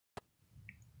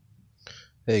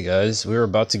Hey guys, we were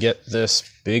about to get this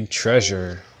big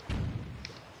treasure.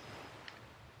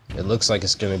 It looks like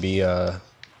it's gonna be,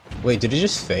 wait, did it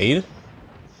just fade?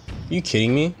 Are you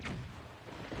kidding me?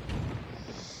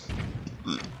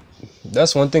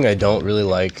 That's one thing I don't really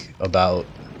like about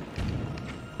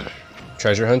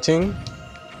treasure hunting,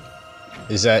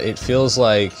 is that it feels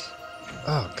like,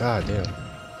 oh god damn.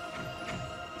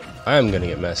 I am gonna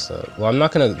get messed up. Well, I'm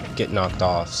not gonna get knocked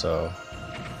off, so.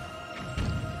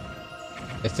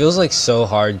 It feels like so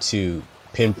hard to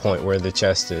pinpoint where the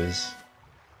chest is.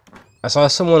 I saw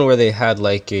someone where they had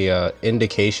like a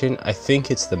indication. I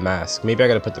think it's the mask. Maybe I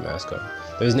gotta put the mask on.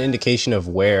 There's an indication of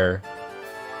where.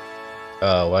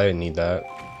 Well, I didn't need that.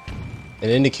 An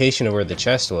indication of where the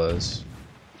chest was.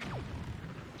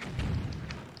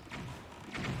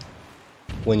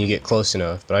 When you get close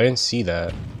enough, but I didn't see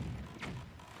that.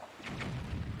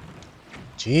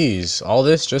 Jeez, all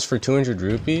this just for 200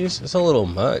 rupees? That's a little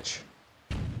much.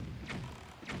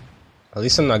 At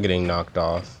least I'm not getting knocked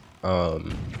off. I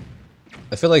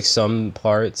feel like some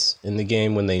parts in the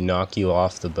game when they knock you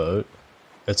off the boat,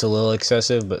 it's a little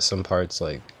excessive, but some parts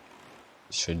like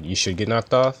you should get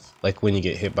knocked off. Like when you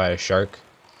get hit by a shark,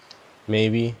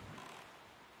 maybe.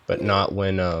 But not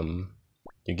when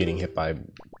you're getting hit by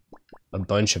a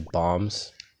bunch of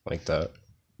bombs like that.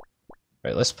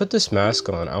 Alright, let's put this mask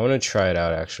on. I want to try it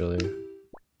out actually.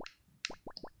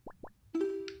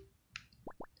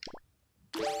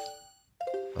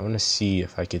 I want to see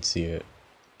if I could see it.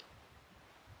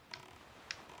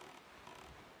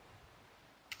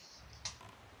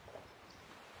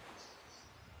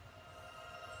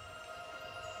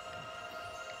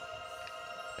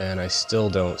 And I still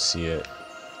don't see it.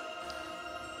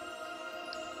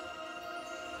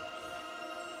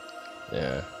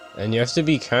 Yeah. And you have to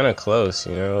be kind of close,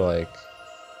 you know, like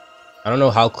I don't know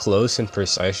how close and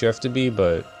precise you have to be,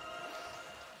 but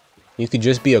you could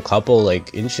just be a couple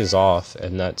like inches off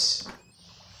and that's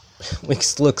like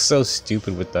looks so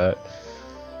stupid with that.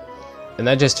 And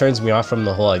that just turns me off from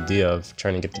the whole idea of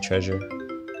trying to get the treasure.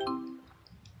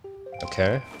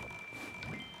 Okay.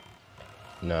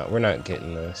 No, we're not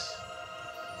getting this.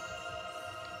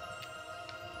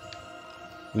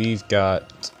 We've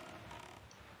got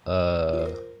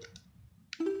a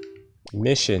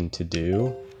mission to do.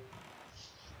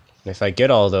 And if I get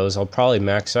all those, I'll probably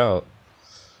max out.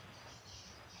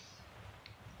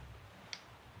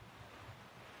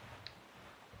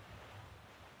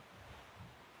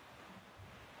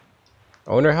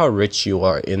 I wonder how rich you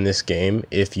are in this game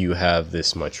if you have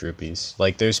this much rupees.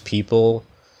 Like, there's people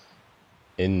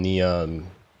in the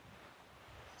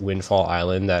Windfall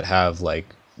Island that have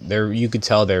like you could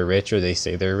tell they're rich or they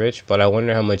say they're rich, but I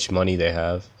wonder how much money they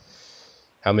have,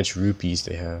 how much rupees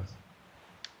they have,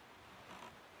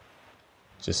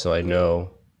 just so I know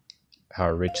how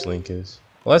rich Link is.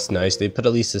 Well, that's nice. They put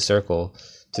at least a circle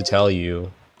to tell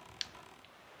you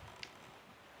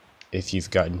if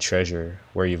you've gotten treasure,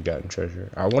 where you've gotten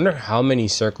treasure. I wonder how many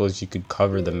circles you could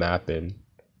cover the map in.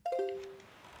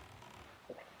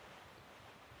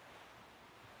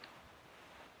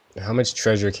 How much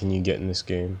treasure can you get in this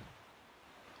game?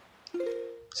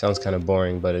 Sounds kind of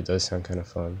boring, but it does sound kind of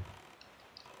fun.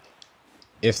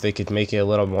 If they could make it a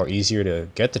little more easier to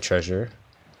get the treasure.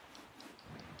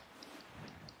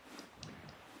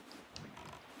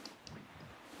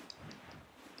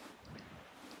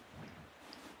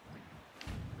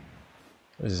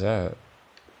 What is that?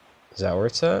 Is that where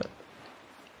it's at?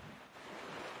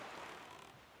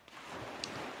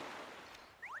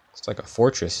 It's like a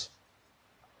fortress.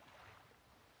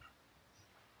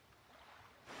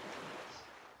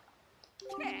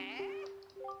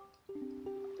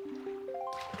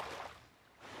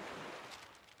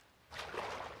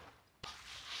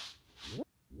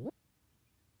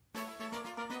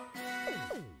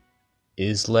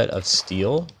 Islet of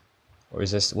Steel? Or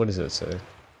is this, what does it say?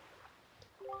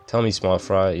 Tell me, small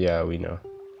fry. Yeah, we know.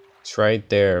 It's right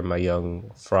there, my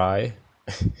young fry.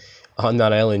 On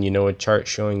that island, you know a chart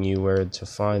showing you where to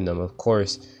find them. Of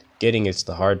course, getting it's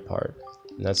the hard part.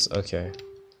 And that's okay.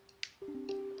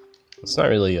 It's not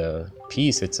really a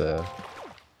piece, it's a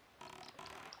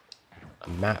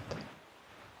map.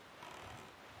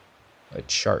 A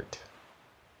chart.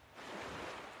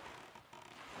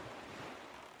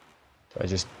 Do I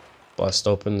just bust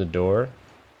open the door?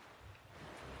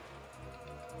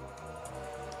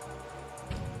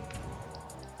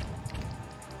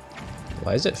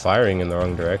 Why is it firing in the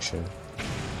wrong direction?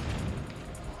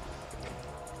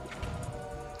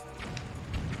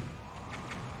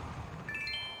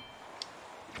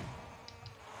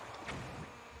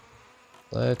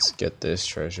 Let's get this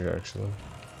treasure, actually.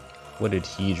 What did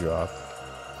he drop?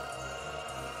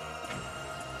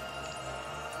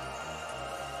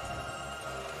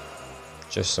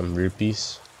 Just some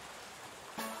rupees.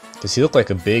 Does he look like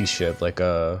a big ship, like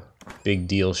a big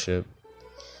deal ship?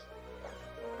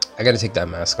 I gotta take that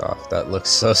mask off. That looks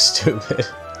so stupid.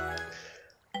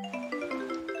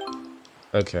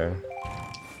 Okay.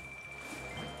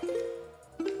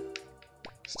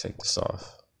 Let's take this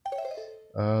off.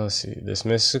 Let's see. This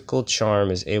mystical charm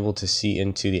is able to see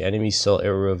into the enemy's soul. It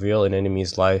will reveal an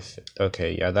enemy's life.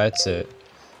 Okay, yeah, that's it.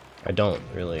 I don't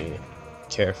really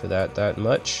care for that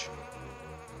much.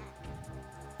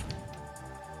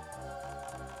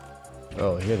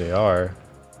 Oh, here they are.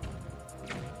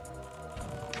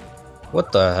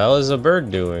 What the hell is a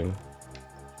bird doing?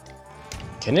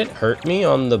 Can it hurt me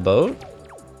on the boat?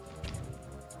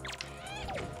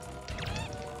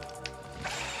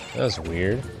 That's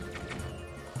weird.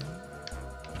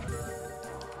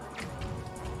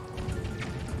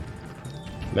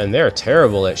 Man, they're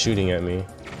terrible at shooting at me.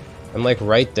 I'm like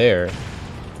right there.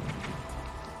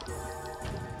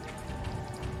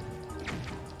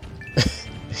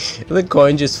 The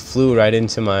coin just flew right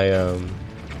into my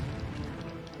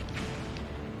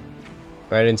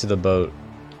right into the boat.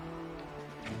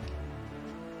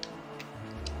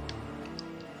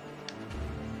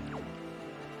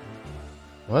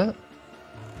 What?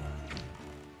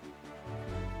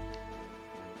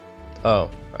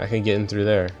 Oh, I can get in through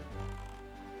there.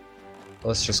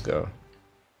 Let's just go.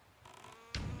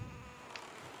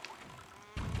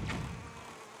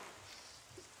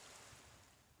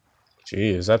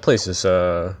 Jeez, that place is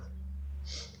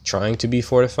trying to be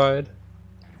fortified.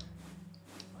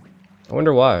 I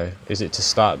wonder why. Is it to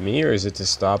stop me, or is it to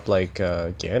stop like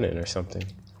Ganon or something?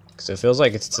 Because it feels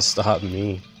like it's to stop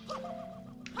me.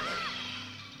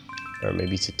 Or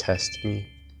maybe to test me.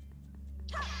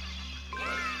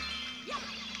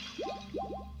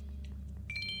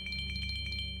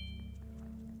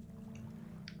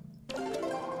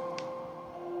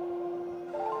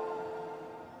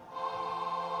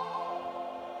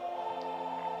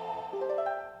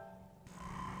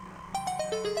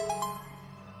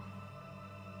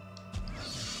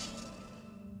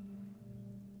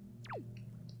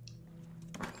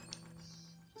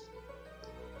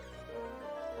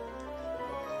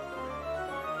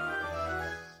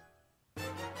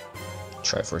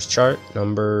 Triforce chart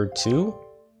number 2.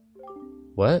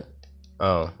 What?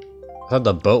 Oh, I thought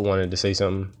the boat wanted to say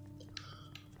something.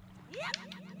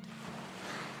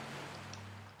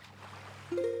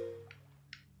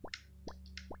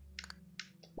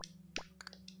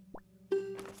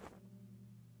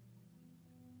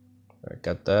 I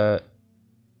got that.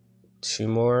 2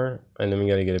 more, and then we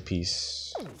gotta get a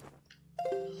piece.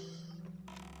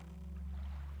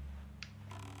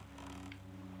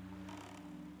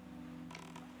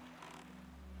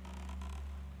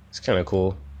 It's kind of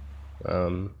cool,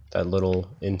 that little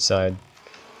inside.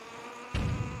 I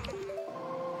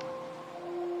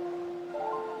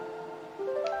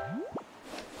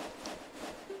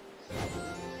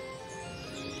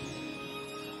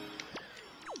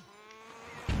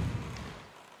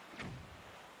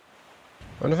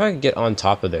wonder if I could get on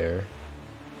top of there.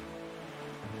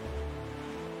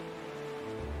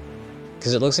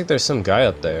 Because it looks like there's some guy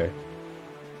up there.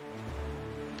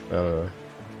 I don't know.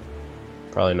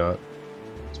 Probably not.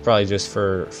 It's probably just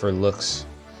for looks,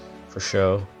 for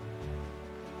show.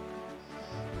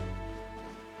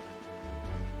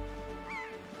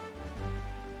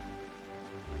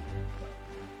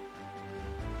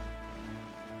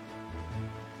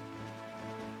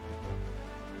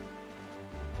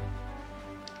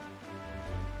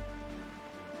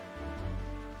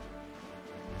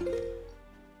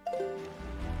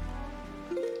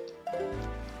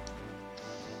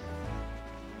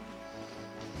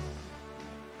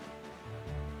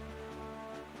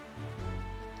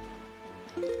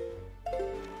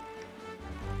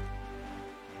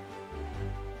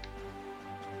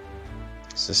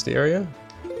 Is this the area?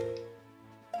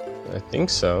 I think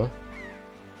so.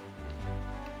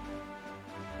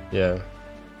 Yeah.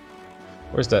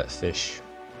 Where's that fish?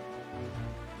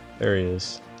 There he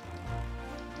is.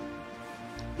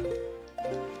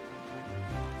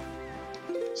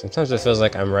 Sometimes it feels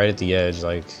like I'm right at the edge,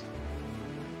 like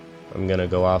I'm gonna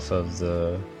go off of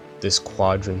this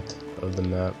quadrant of the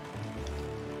map.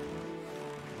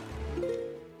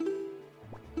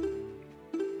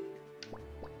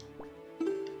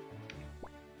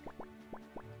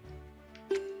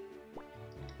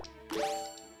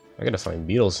 I gotta find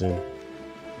Beetle soon.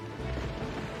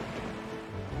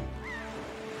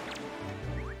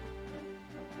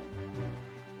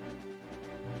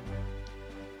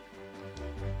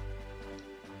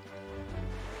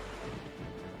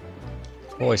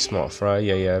 Boy, small fry.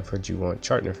 Yeah, I've heard you want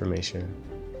chart information.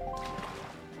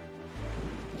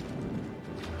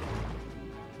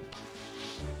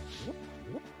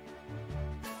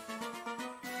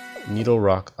 Needle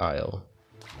Rock Isle.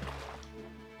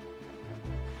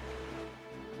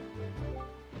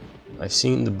 I've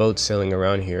seen the boats sailing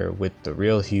around here with the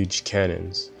real huge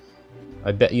cannons.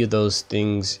 I bet you those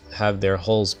things have their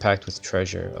hulls packed with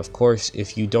treasure. Of course,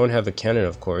 if you don't have a cannon,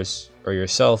 of course, or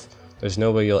yourself, there's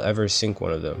no way you'll ever sink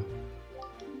one of them.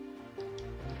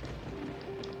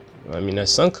 I mean, I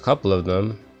sunk a couple of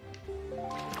them.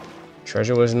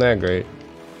 Treasure wasn't that great.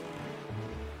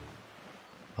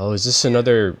 Oh, is this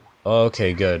another... Oh,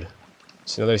 okay, good.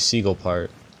 It's another seagull part.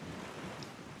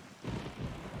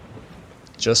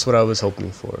 Just what I was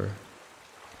hoping for.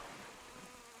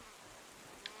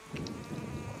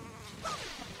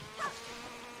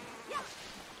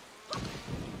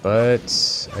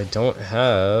 But I don't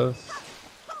have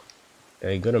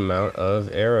a good amount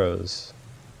of arrows.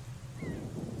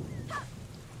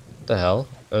 What the hell?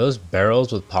 Are those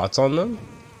barrels with pots on them?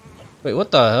 Wait, what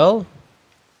the hell?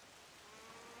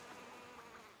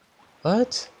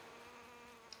 What?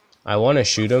 I want to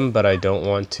shoot him, but I don't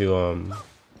want to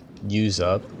use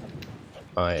up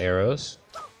my arrows.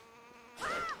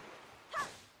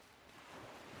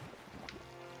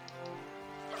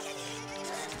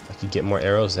 If I could get more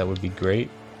arrows, that would be great.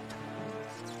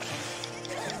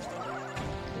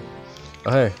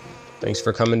 Oh, hey, thanks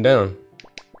for coming down.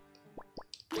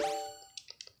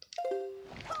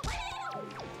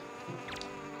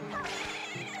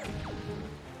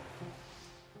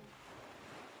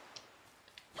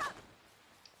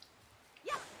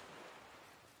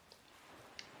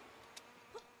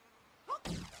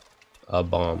 A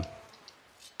bomb.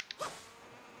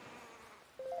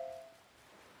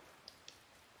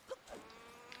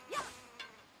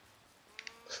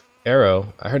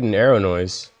 Arrow? I heard an arrow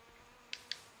noise.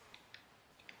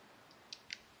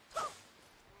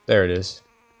 There it is.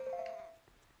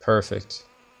 Perfect.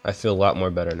 I feel a lot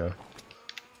more better now.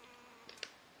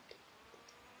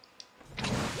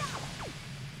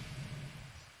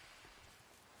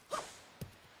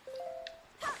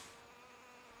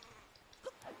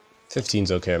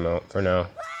 $15's okay amount for now.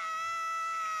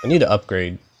 I need to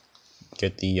upgrade.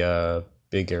 Get the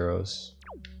big arrows.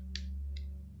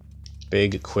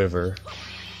 Big quiver.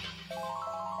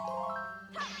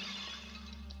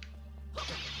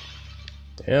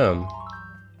 Damn.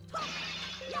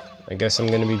 I guess I'm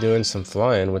gonna be doing some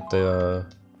flying with the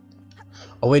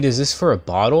Oh wait, is this for a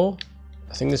bottle?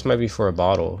 I think this might be for a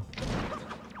bottle.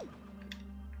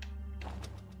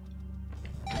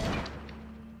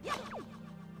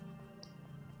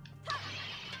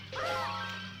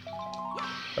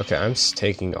 Okay, I'm just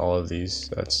taking all of these.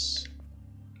 That's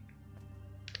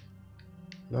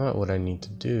not what I need to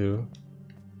do.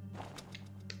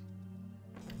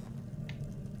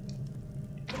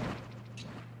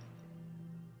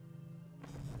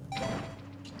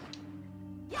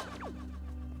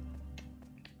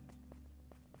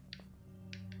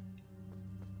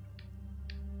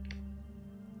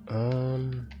 I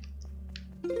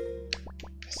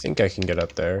think I can get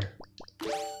up there.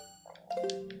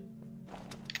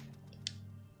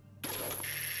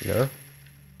 No?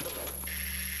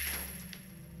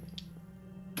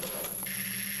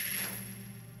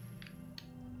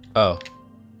 Oh.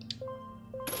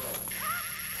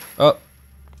 Oh.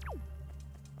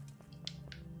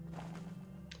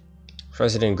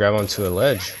 Surprised I didn't grab onto a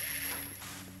ledge.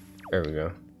 There we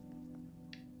go.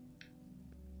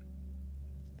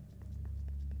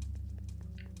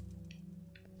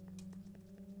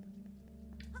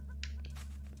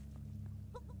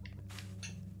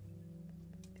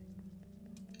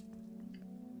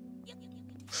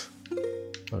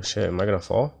 Oh shit, am I gonna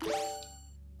fall?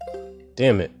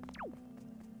 Damn it.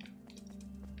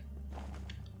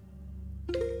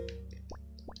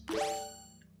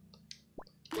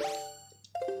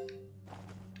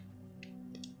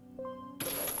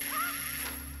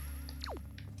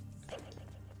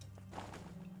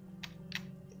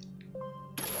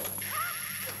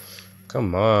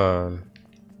 Come on.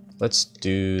 Let's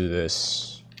do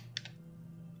this.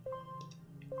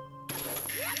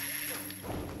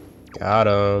 Got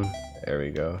him. There we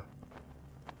go.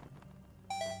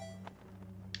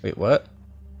 Wait, what?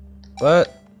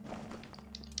 What?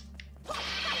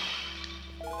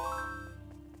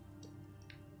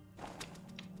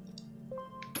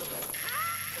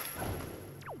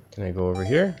 Can I go over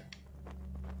here?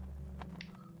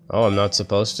 Oh, I'm not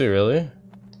supposed to, really?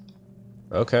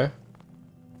 Okay.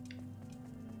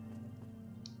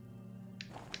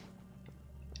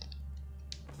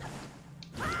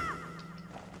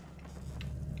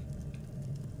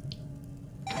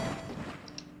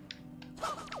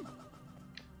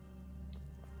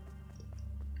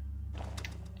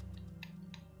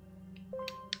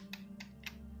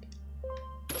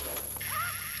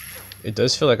 It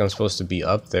does feel like I'm supposed to be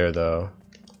up there though.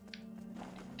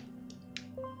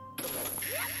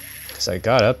 Cause I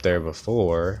got up there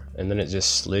before and then it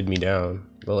just slid me down.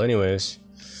 Well, anyways.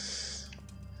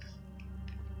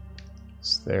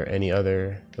 Is there any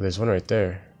other? Oh, there's one right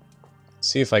there. Let's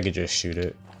see if I could just shoot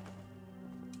it.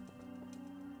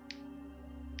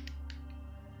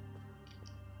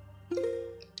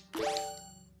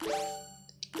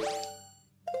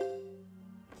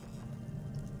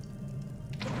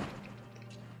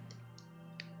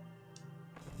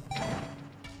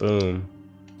 Boom.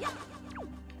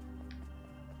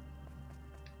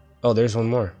 Oh, there's one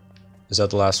more. Is that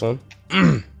the last one?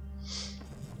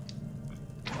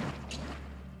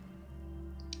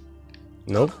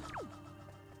 Nope.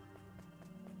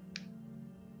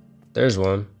 There's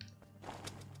one.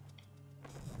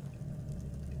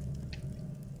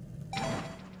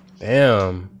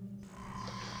 Damn.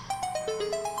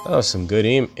 That was some good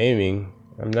aiming.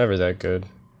 I'm never that good.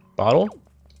 Bottle?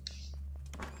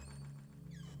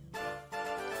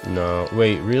 No.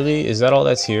 Wait, really? Is that all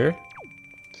that's here?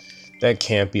 That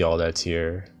can't be all that's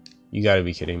here. You gotta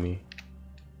be kidding me.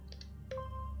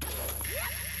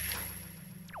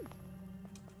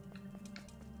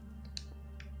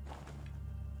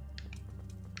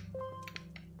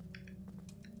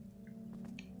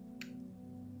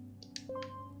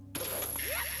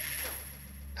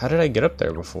 How did I get up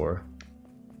there before?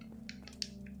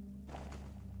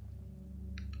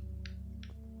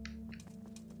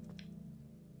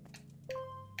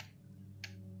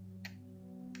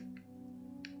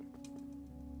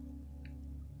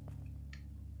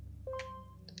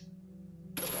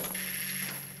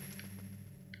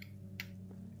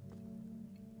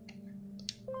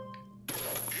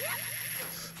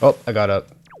 Oh, I got up.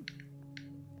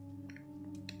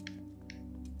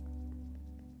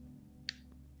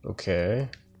 Okay.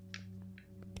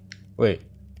 Wait.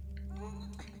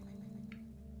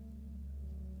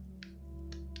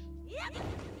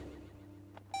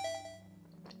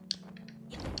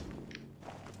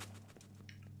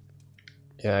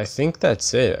 Yeah, I think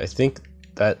that's it. I think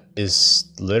that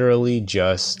is literally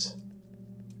just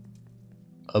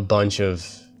a bunch of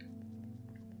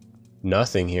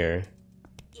nothing here.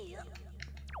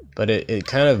 But it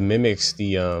kind of mimics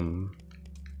the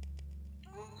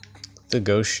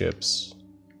ghost ship's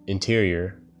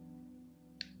interior.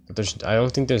 But I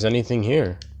don't think there's anything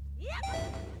here.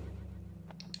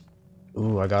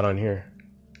 Ooh, I got on here.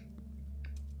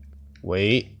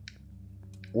 Wait.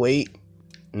 Wait.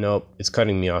 Nope, it's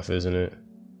cutting me off, isn't it?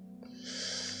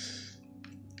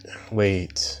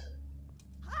 Wait.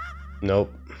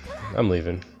 Nope. I'm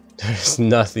leaving. There's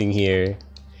nothing here.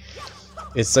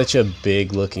 It's such a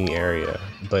big looking area,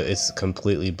 but it's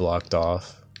completely blocked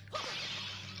off.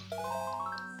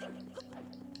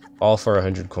 All for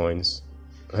 100 coins.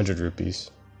 100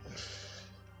 rupees.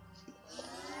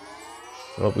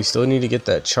 Well, we still need to get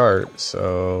that chart,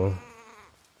 so...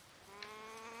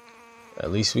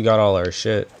 At least we got all our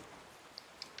shit.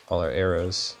 All our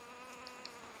arrows.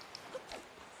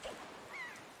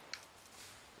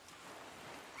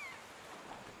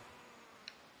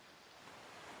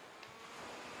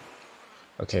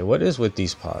 Okay, what is with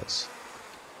these pots?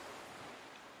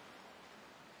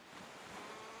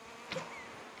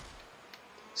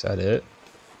 Is that it?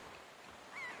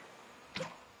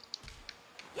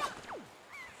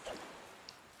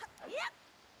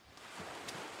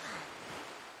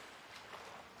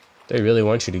 They really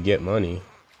want you to get money.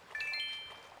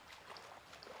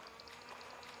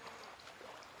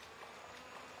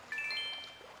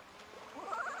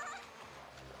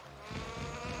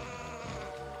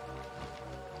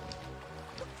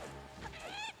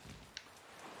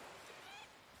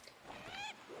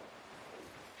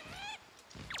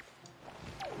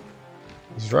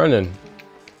 He's running.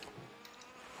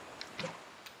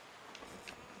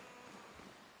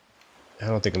 I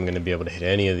don't think I'm going to be able to hit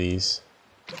any of these.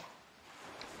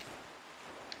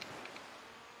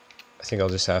 I think I'll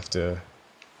just have to...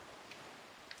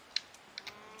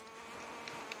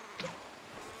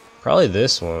 Probably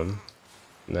this one.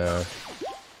 No.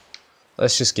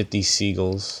 Let's just get these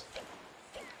seagulls.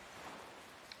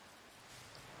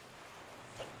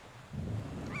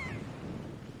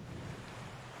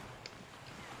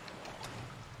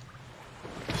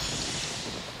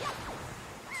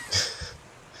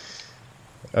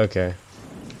 Okay.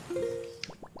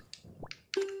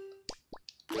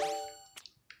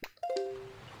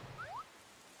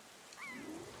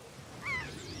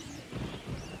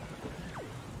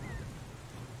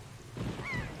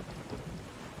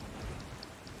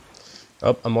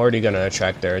 Oh, I'm already gonna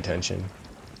attract their attention.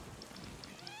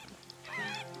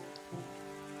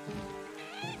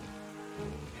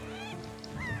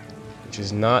 which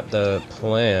is not the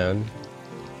plan.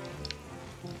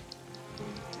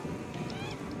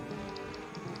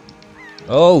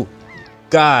 Oh,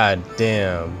 god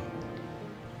damn.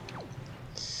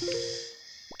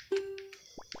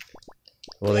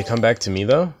 Will they come back to me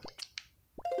though?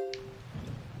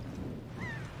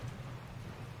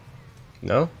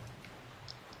 No?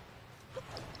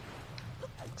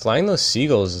 Flying those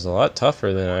seagulls is a lot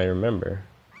tougher than I remember.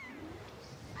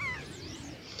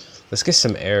 Let's get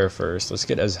some air first. Let's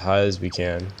get as high as we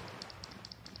can.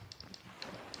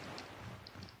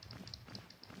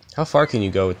 How far can you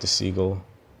go with the seagull?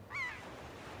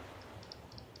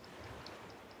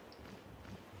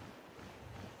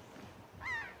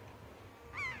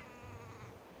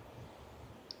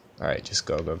 Alright, just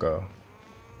go, go, go.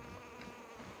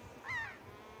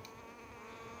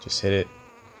 Just hit it.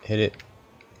 Hit it.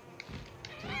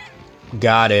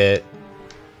 Got it.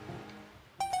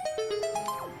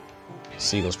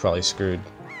 Seagull's probably screwed.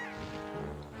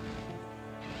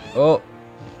 Oh.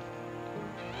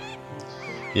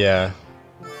 Yeah.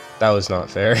 That was not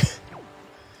fair.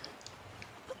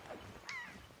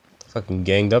 Fucking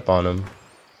ganged up on him.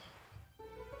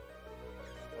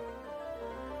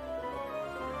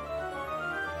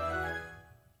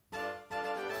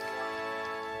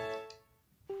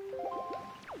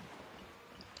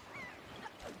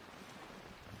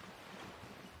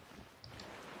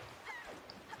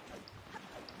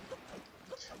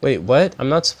 Wait, what? I'm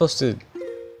not supposed to...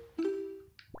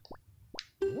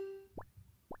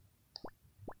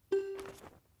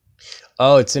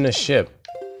 Oh, it's in a ship.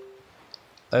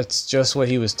 That's just what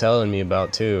he was telling me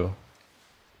about, too.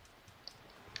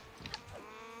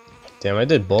 Damn, I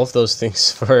did both those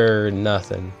things for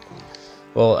nothing.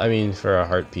 Well, I mean, for a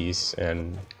heart piece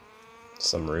and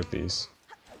some rupees.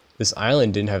 This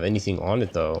island didn't have anything on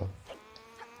it, though.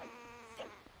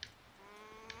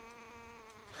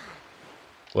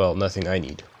 Well, nothing I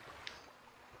need.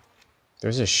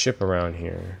 There's a ship around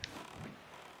here.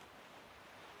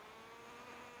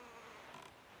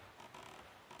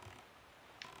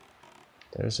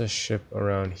 There's a ship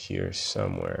around here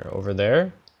somewhere. Over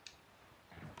there?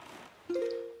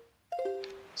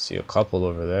 See a couple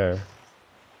over there.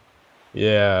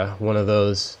 Yeah, one of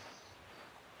those.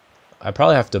 I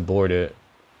probably have to board it.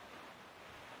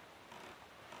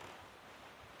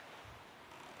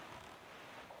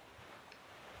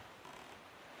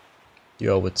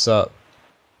 Yo, what's up?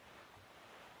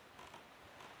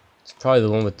 It's probably the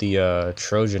one with the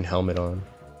Trojan helmet on.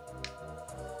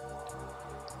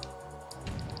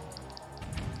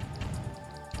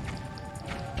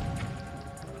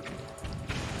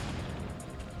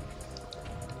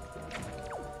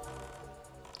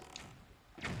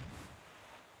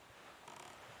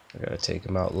 I gotta take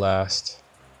him out last.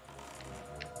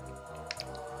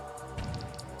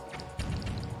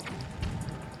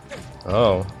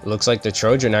 Oh, it looks like the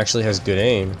Trojan actually has good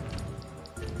aim.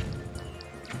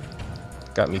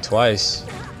 Got me twice.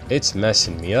 It's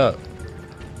messing me up.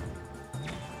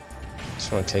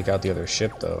 Just want to take out the other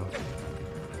ship though.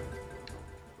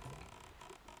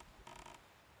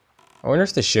 I wonder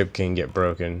if the ship can get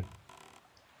broken.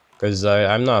 Because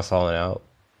I'm not falling out.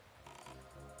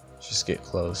 Just get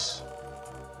close.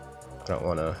 I don't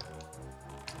want to...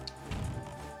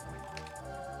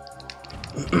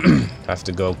 have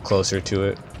to go closer to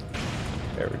it.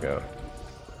 There we go.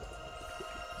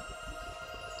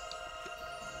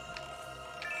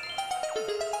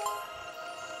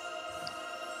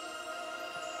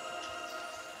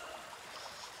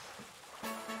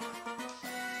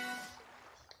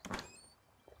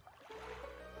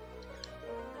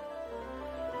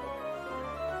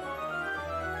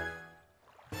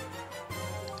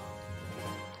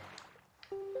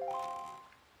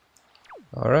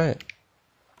 All right.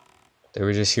 They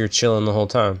were just here chilling the whole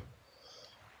time.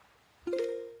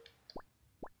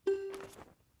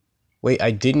 Wait,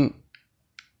 I didn't...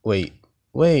 Wait.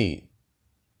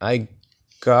 I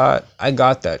got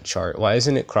that chart. Why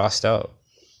isn't it crossed out?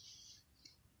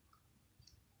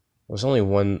 There's only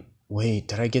one... Wait,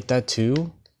 did I get that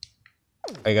too?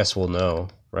 I guess we'll know,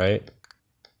 right?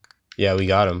 Yeah, we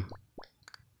got him.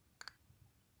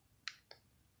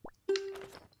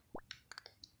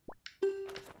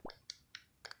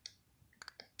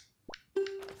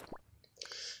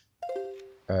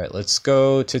 Alright, let's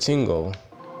go to Tingle.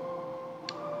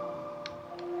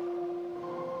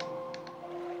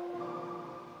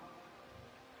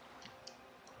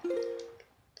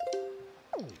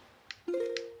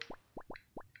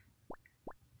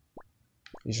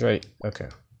 He's right. Okay.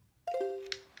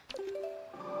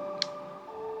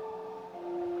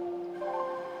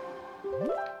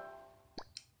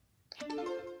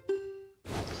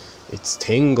 It's It's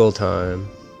tingle time.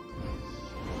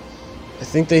 I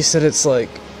think they said it's like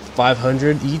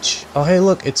 500 each. Oh hey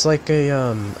look, it's like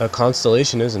a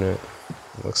constellation, isn't it?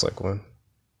 It looks like one.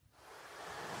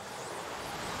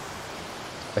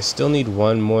 I still need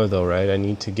one more though, right? I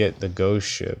need to get the ghost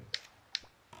ship.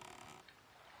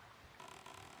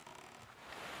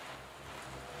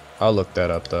 I'll look that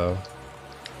up though.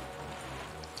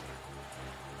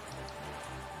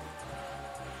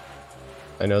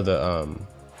 I know that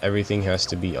everything has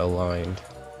to be aligned.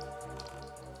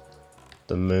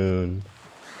 The moon,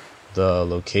 the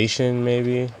location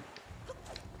maybe.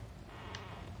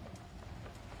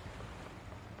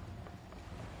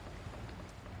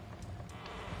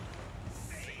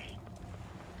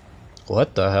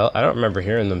 What the hell? I don't remember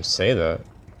hearing them say that.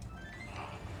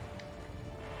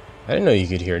 I didn't know you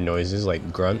could hear noises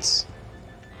like grunts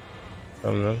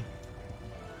from them.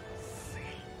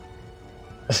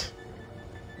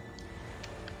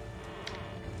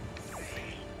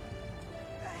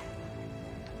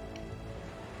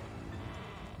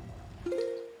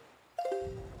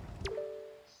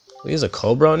 He has a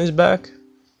cobra on his back?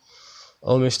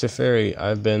 Oh, Mr. Fairy,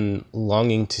 I've been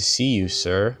longing to see you,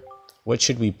 sir. What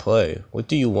should we play? What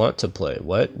do you want to play?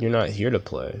 What? You're not here to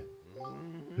play.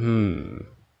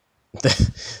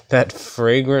 That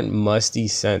fragrant, musty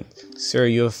scent. Sir,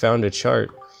 you have found a chart.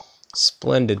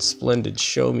 Splendid, splendid.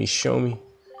 Show me, show me.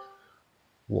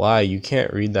 Why? You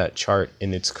can't read that chart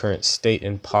in its current state.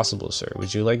 Impossible, sir.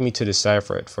 Would you like me to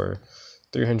decipher it for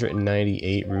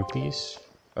 398 rupees?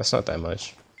 That's not that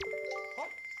much.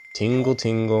 Tingle,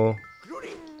 tingle.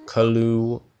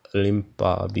 Kalu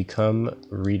Limpa. Become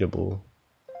readable.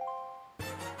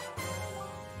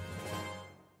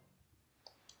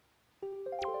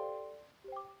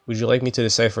 Would you like me to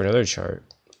decipher another chart?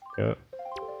 Yep.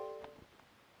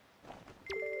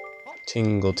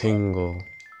 Tingle, tingle.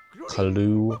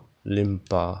 Kalu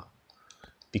Limpa.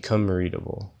 Become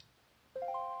readable.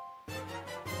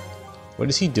 What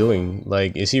is he doing?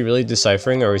 Like, is he really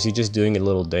deciphering or is he just doing a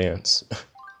little dance?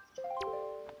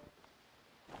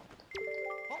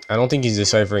 I don't think he's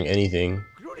deciphering anything.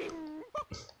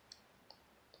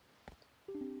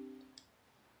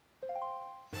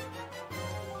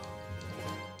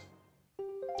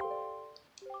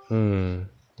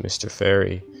 Mr.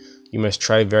 Fairy, you must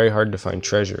try very hard to find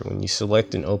treasure. When you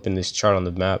select and open this chart on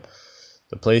the map,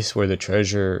 the place where the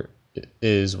treasure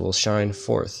is will shine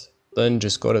forth. Then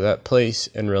just go to that place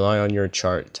and rely on your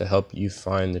chart to help you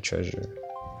find the treasure.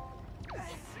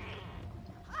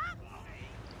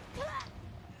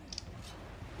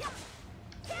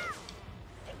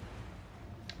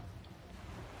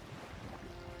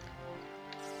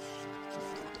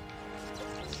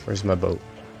 Where's my boat?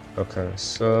 Okay,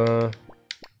 so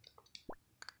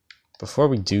before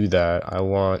we do that, I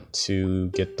want to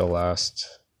get the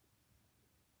last...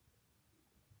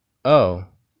 Oh.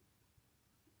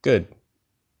 Good.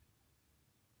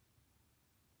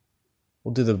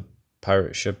 We'll do the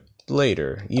pirate ship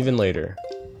later, even later.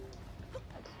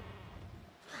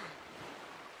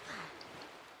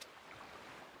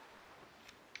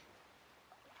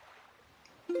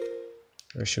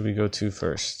 Where should we go to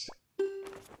first?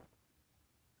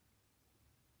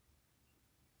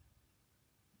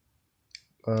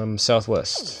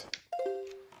 Southwest.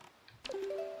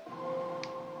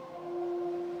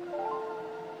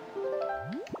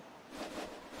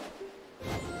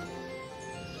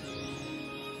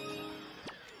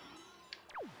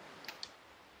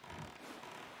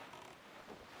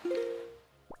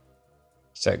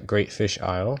 Is that Great Fish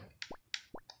Isle?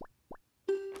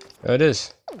 Oh, it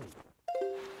is.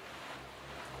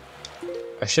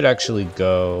 I should actually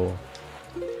go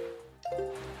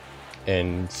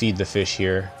and feed the fish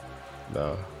here.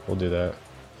 No, we'll do that.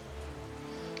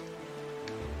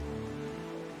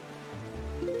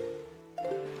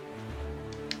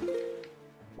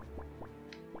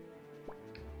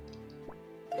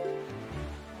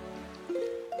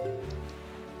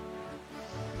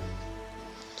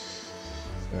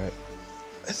 Alright,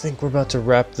 I think we're about to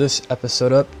wrap this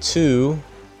episode up too.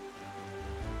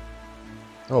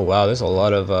 Oh wow, there's a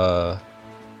lot of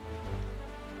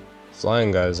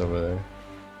flying guys over there.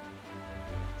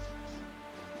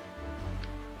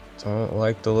 Don't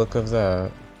like the look of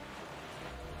that.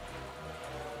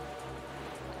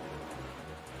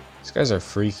 These guys are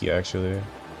freaky, actually.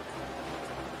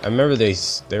 I remember they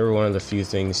were one of the few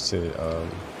things to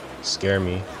scare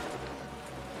me.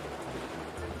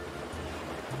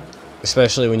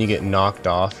 Especially when you get knocked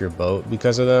off your boat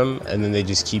because of them, and then they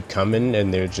just keep coming,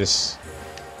 and they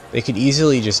could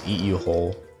easily just eat you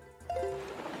whole.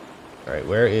 Alright,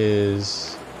 where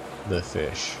is the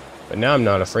fish? But now I'm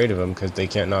not afraid of them because they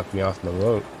can't knock me off my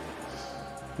boat.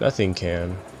 Nothing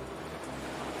can.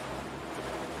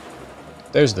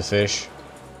 There's the fish.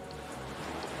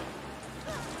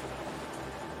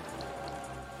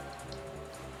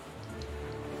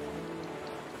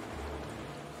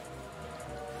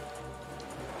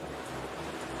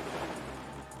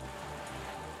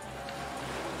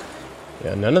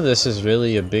 Yeah, none of this is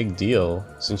really a big deal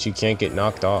since you can't get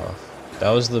knocked off. That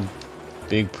was the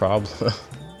big problem.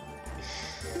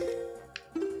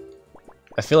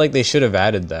 I feel like they should have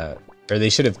added that, or they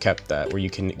should have kept that where you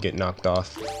can get knocked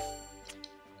off.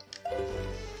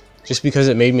 Just because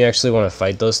it made me actually want to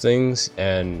fight those things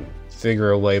and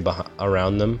figure a way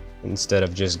around them instead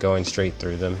of just going straight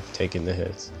through them, taking the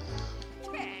hits.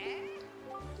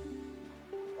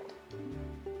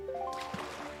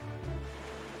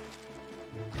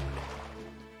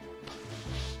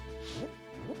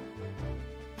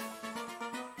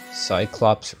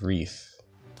 Cyclops Reef.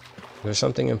 Is there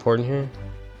something important here?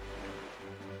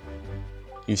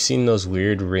 You've seen those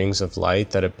weird rings of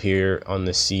light that appear on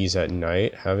the seas at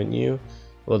night, haven't you?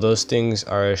 Well, those things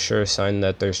are a sure sign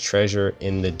that there's treasure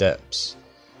in the depths.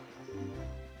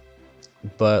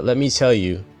 But let me tell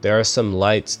you, there are some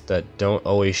lights that don't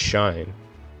always shine.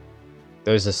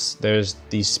 There's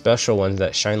these special ones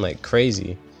that shine like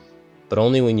crazy, but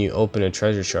only when you open a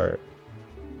treasure chart.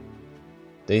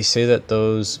 They say that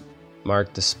those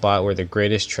mark the spot where the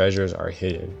greatest treasures are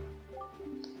hidden.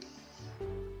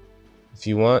 If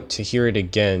you want to hear it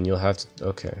again, you'll have to...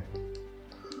 Okay.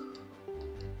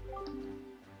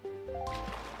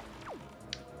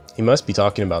 He must be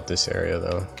talking about this area,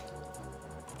 though.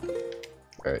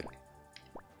 Alright.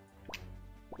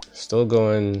 Still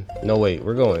going... No, wait.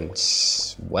 We're going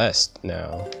west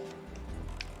now.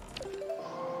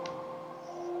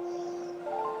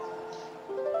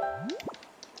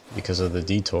 Because of the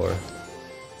detour.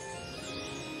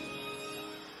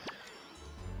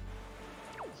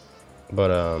 But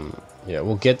yeah,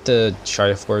 we'll get the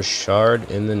Triforce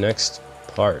Shard in the next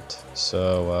part.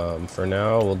 So for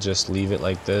now, we'll just leave it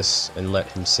like this and let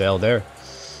him sail there.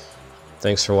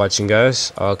 Thanks for watching,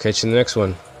 guys. I'll catch you in the next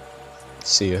one.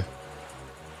 See ya.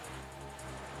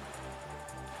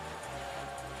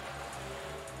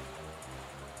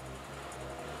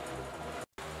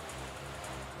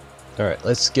 Alright,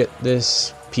 let's get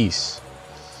this piece.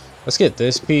 Let's get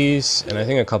this piece, and I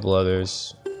think a couple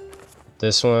others.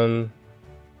 This one,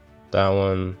 that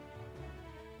one.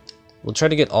 We'll try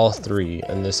to get all three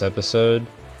in this episode,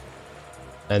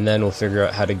 and then we'll figure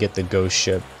out how to get the ghost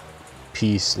ship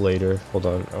piece later. Hold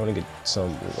on, I want to get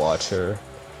some water.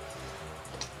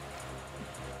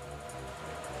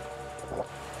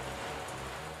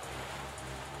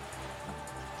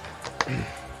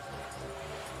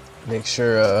 Make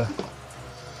sure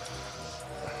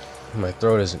my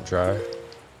throat isn't dry.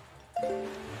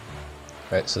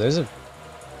 Alright, so there's a...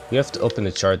 We have to open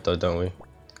the chart though, don't we?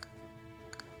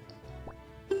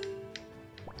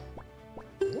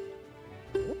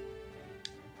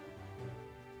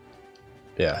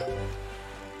 Yeah.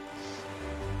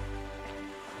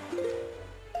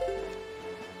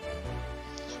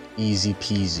 Easy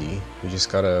peasy. We just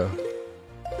gotta...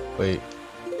 Wait.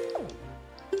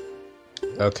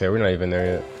 Okay, we're not even there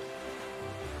yet.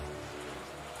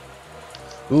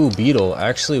 Ooh, Beetle. I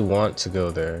actually want to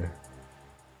go there.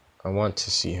 I want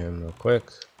to see him real quick.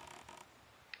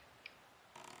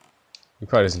 He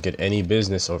probably doesn't get any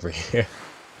business over here.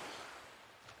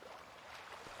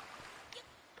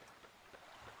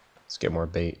 Let's get more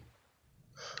bait.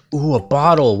 Ooh, a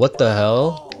bottle! What the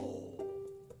hell?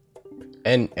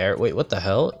 And air. Wait, what the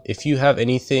hell? If you have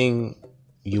anything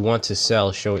you want to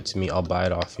sell, show it to me. I'll buy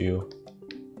it off you.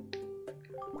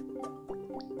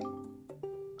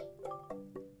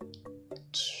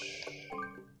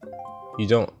 You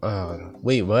don't...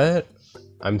 wait, what?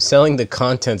 I'm selling the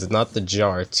contents, not the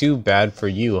jar. Too bad for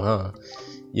you, huh?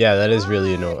 Yeah, that is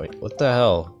really annoying. What the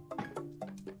hell?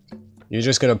 You're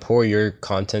just gonna pour your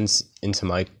contents into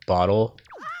my bottle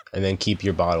and then keep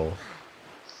your bottle.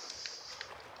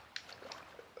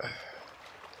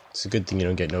 It's a good thing you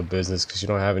don't get no business because you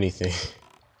don't have anything.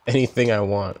 Anything I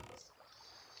want.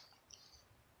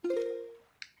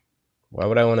 Why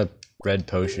would I want a red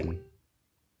potion?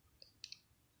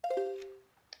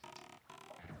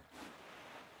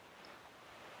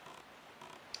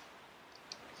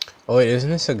 Oh wait, isn't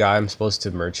this a guy I'm supposed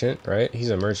to merchant, right? He's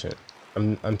a merchant.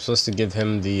 I'm supposed to give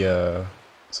him the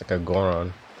it's like a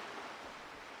Goron.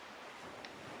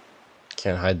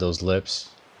 Can't hide those lips.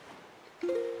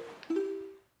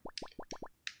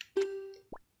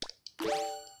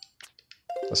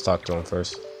 Let's talk to him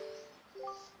first.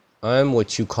 I'm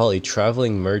what you call a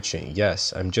traveling merchant.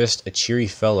 Yes, I'm just a cheery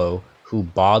fellow who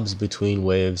bobs between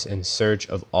waves in search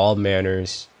of all manner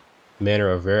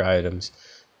of rare items,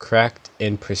 cracked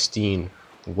and pristine,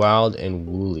 wild and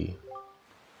woolly.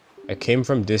 I came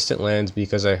from distant lands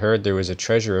because I heard there was a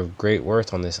treasure of great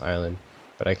worth on this island,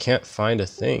 but I can't find a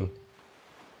thing.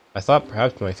 I thought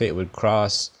perhaps my fate would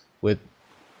cross with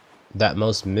that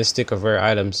most mystic of rare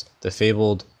items, the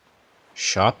fabled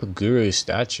Shop Guru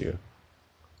statue.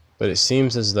 But it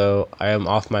seems as though I am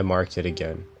off my mark yet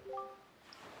again.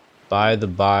 By the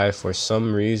by, for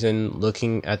some reason,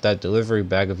 looking at that delivery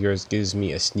bag of yours gives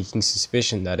me a sneaking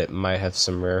suspicion that it might have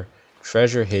some rare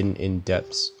treasure hidden in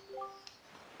depths.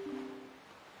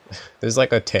 There's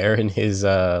like a tear in his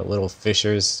little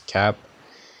fisher's cap.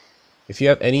 If you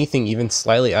have anything even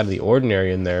slightly out of the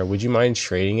ordinary in there, would you mind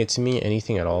trading it to me?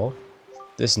 Anything at all?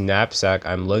 This knapsack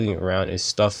I'm lugging around is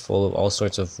stuffed full of all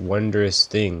sorts of wondrous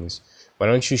things. Why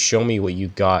don't you show me what you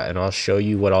got and I'll show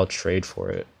you what I'll trade for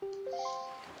it.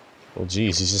 Well,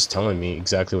 geez, he's just telling me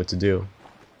exactly what to do.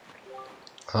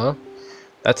 Huh?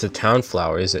 That's a town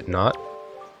flower, is it not?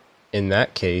 In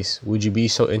that case, would you be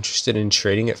so interested in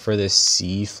trading it for this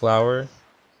sea flower?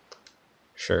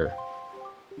 Sure.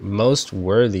 Most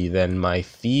worthy, then my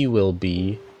fee will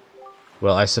be...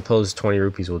 Well, I suppose 20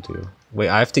 rupees will do. Wait,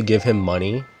 I have to give him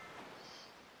money?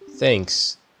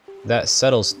 Thanks. That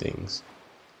settles things.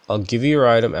 I'll give you your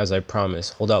item as I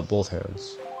promised. Hold out both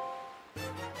hands.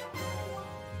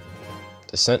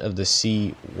 The scent of the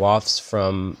sea wafts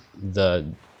from the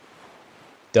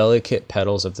delicate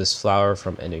petals of this flower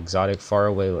from an exotic far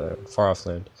off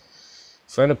land.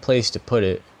 Find a place to put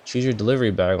it. Choose your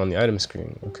delivery bag on the item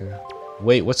screen. Okay.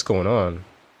 Wait, what's going on?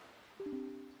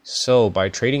 So, by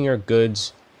trading your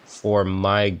goods for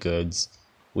my goods,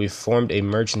 we've formed a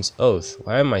merchant's oath.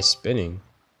 Why am I spinning?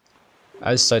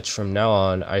 As such, from now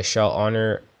on, I shall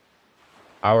honor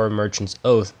our merchant's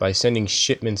oath by sending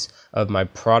shipments of my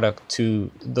product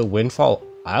to the Windfall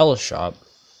Isle shop.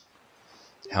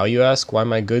 How, you ask? Why,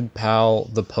 my good pal,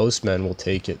 the postman, will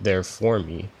take it there for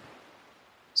me.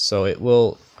 So it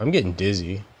will... I'm getting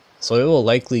dizzy. So it will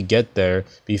likely get there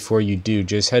before you do.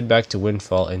 Just head back to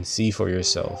Windfall and see for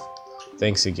yourself.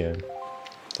 Thanks again.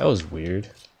 That was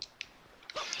weird.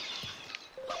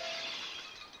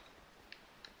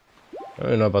 I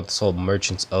don't know about this whole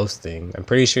merchant's oath thing. I'm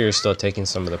pretty sure you're still taking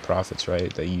some of the profits,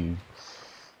 right? That you...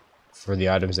 for the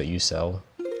items that you sell.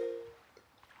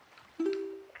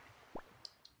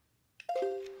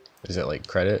 Is it like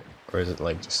credit? Or is it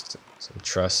like just some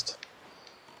trust?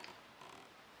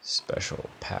 Special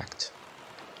pact.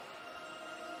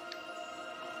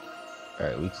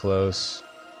 Alright, we close.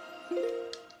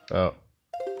 Oh.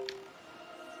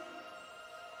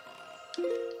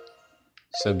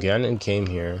 So Ganon came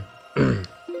here.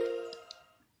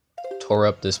 Tore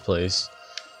up this place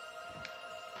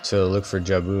to look for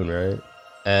Jabun, right?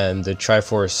 And the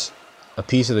Triforce, a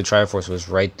piece of the Triforce was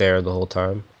right there the whole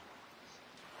time.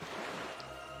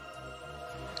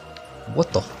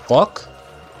 What the fuck?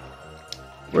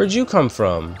 Where'd you come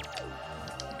from?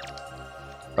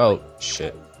 Oh,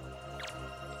 shit.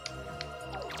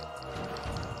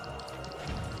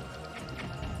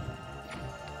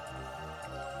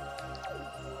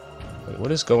 Wait,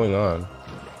 what is going on?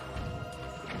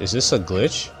 Is this a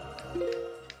glitch?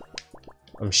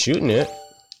 I'm shooting it.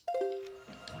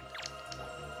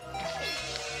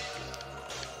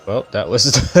 Well, that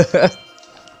was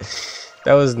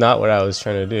that was not what I was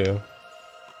trying to do.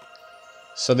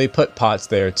 So they put pots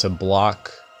there to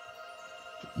block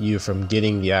you from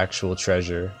getting the actual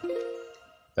treasure.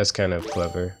 That's kind of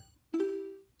clever.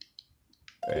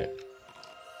 Right.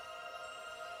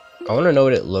 I want to know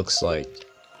what it looks like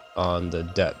on the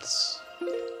depths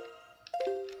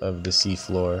of the sea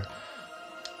floor.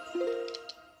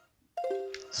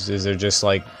 Is there just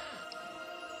like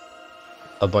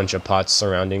a bunch of pots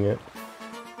surrounding it?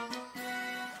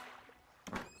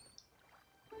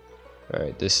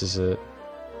 Alright, this is it.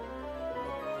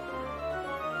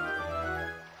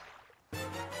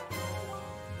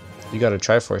 You got a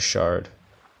Triforce shard.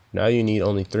 Now you need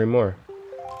only 3 more.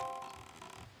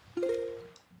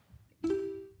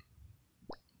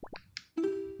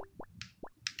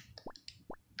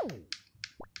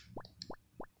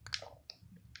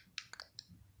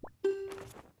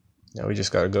 Now we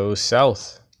just gotta go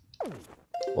south.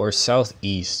 Or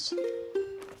southeast.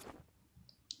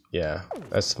 Yeah,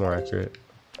 that's more accurate.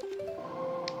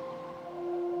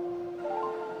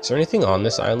 Is there anything on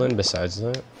this island besides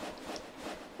that?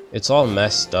 It's all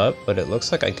messed up, but it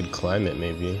looks like I could climb it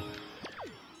maybe.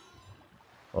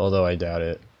 Although I doubt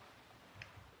it.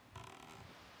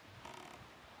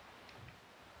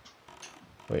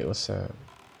 Wait, what's that?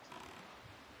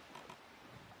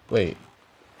 Wait.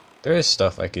 There is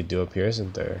stuff I could do up here,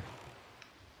 isn't there?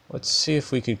 Let's see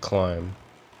if we could climb.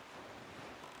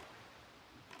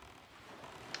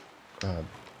 Am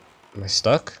I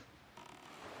stuck?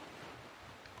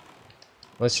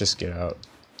 Let's just get out.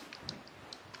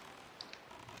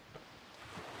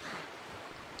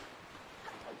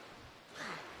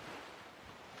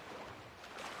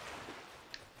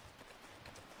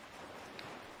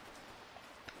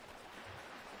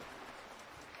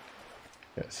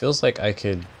 It feels like I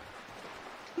could...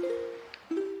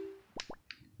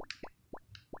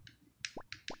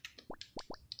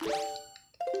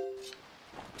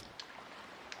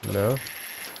 No?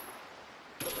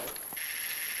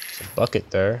 There's a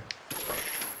bucket there.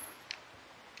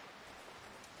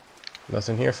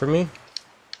 Nothing here for me?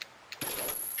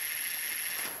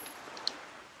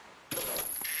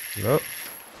 Nope.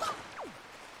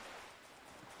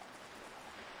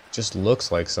 Just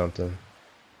looks like something.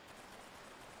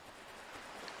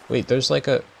 Wait, there's like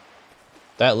a...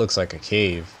 That looks like a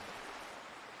cave.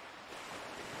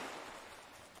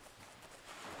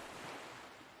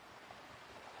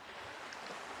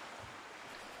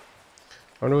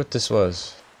 I wonder what this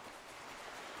was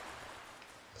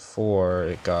before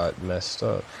it got messed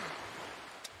up.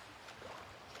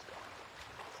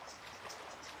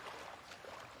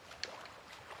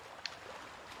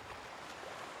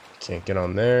 Can't get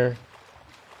on there.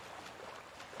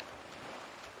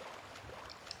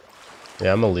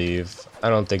 Yeah, I'm gonna leave. I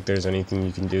don't think there's anything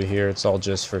you can do here. It's all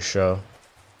just for show.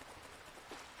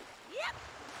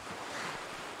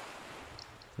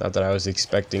 Not that I was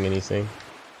expecting anything.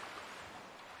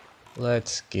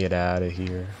 Let's get out of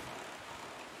here.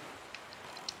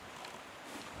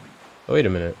 Oh, wait a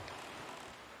minute.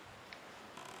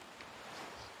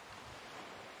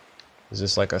 Is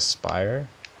this like a spire?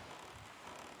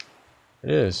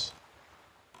 It is.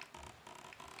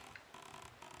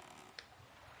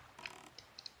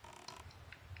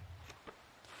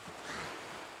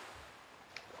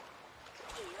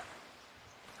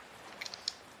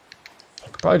 I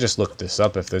could probably just look this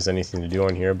up if there's anything to do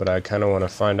on here, but I kind of want to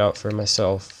find out for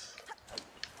myself.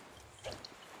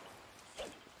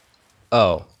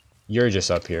 Oh, you're just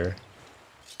up here.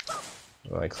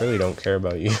 Well, I clearly don't care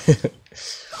about you.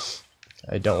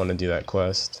 I don't want to do that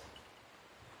quest.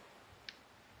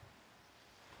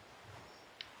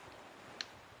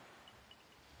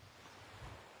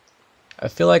 I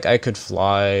feel like I could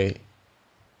fly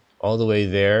all the way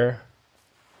there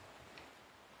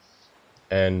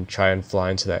and try and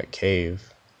fly into that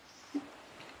cave.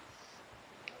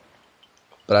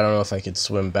 But I don't know if I could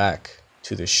swim back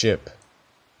to the ship.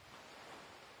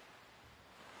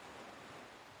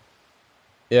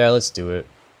 Yeah, let's do it.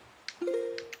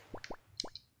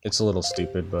 It's a little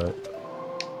stupid, but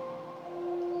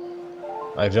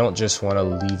I don't just want to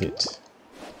leave it.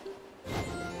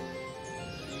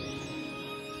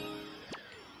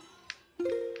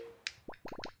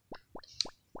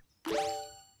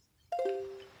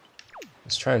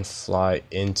 Let's try and fly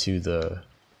into the...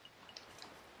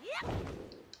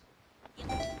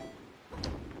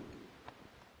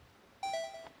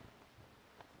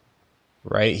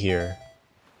 Right here.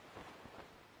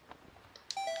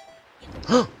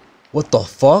 What the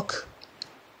fuck?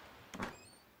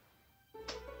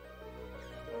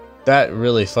 That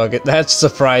really that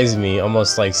surprised me,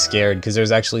 almost like scared, because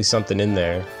there's actually something in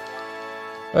there.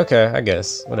 Okay, I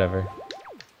guess, whatever.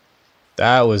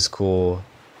 That was cool.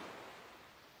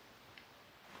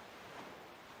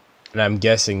 And I'm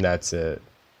guessing that's it.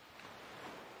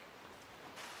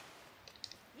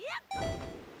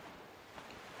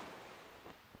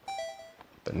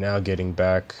 But now getting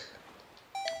back...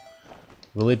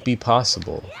 Will it be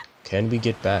possible? Can we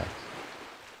get back?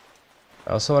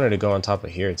 I also wanted to go on top of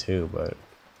here too, but...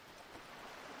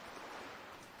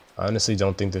 I honestly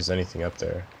don't think there's anything up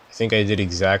there. I think I did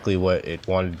exactly what it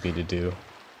wanted me to do.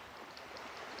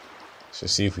 So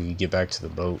see if we can get back to the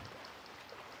boat.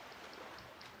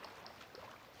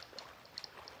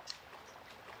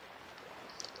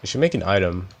 We should make an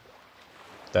item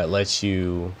that lets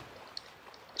you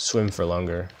swim for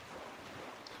longer.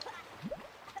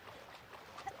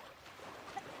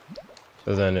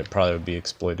 But then it probably would be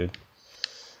exploited.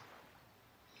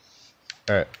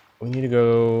 Alright, we need to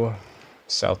go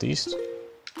southeast.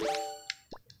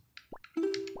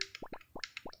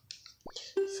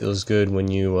 Feels good when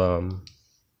you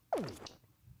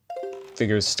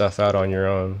figure stuff out on your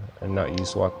own and not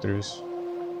use walkthroughs.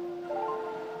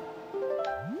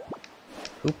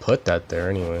 Who put that there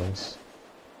anyways?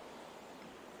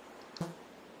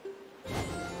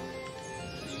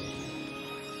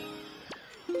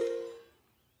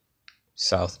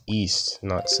 Southeast,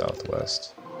 not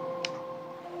southwest.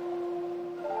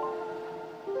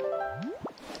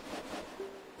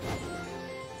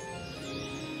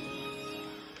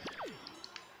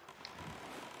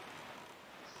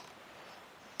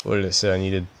 What did it say? I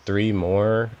needed 3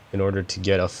 more in order to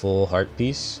get a full heart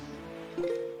piece.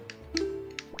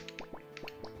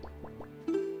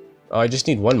 Oh, I just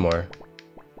need 1 more.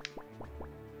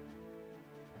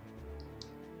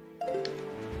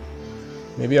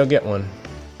 Maybe I'll get one.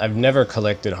 I've never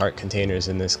collected heart containers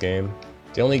in this game.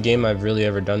 The only game I've really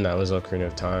ever done that was Ocarina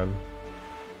of Time.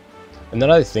 And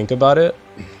then I think about it,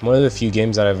 one of the few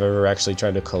games that I've ever actually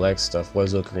tried to collect stuff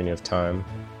was Ocarina of Time.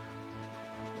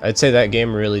 I'd say that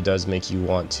game really does make you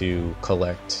want to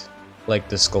collect, like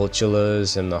the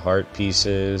Skulltulas and the heart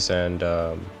pieces and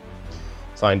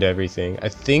find everything. I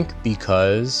think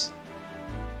because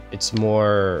it's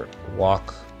more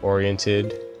walk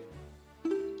oriented,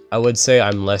 I would say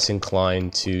I'm less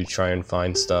inclined to try and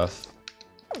find stuff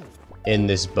in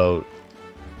this boat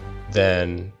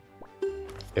than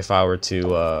if I were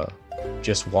to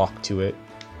just walk to it.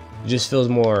 It just feels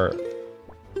more,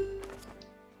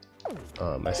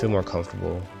 I feel more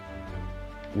comfortable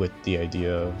with the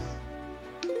idea of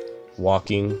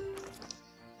walking.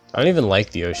 I don't even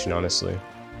like the ocean, honestly.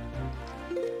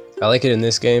 I like it in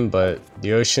this game, but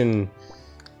the ocean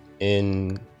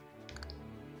in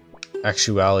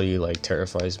actuality like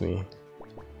terrifies me.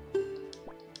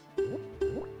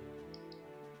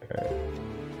 Okay.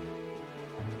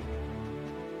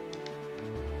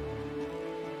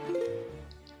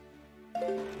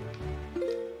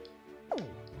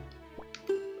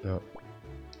 No.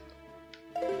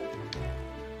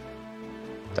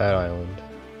 That island.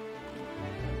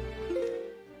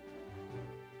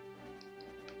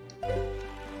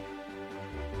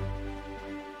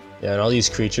 Yeah, and all these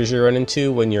creatures you run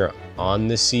into when you're on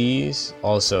the seas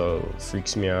also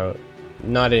freaks me out.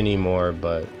 Not anymore,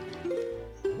 but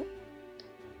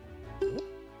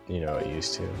you know, it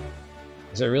used to.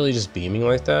 Is it really just beaming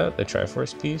like that, the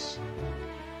Triforce piece?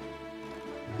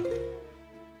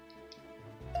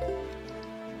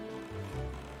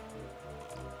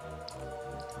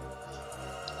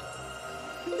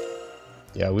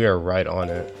 Yeah, we are right on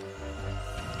it.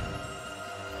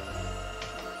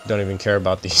 Don't even care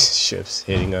about these ships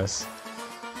hitting us.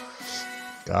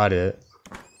 Got it.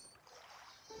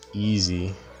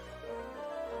 Easy.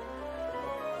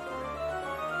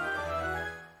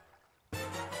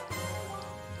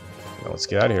 Now let's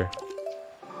get out of here.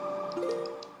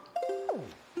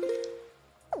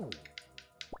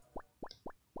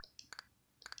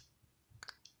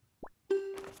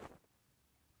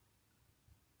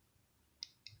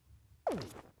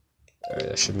 Alright,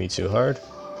 that shouldn't be too hard.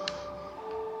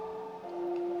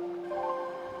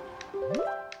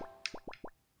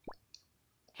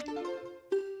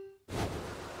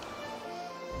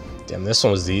 Damn, this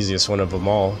one was the easiest one of them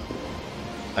all.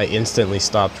 I instantly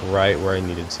stopped right where I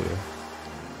needed to.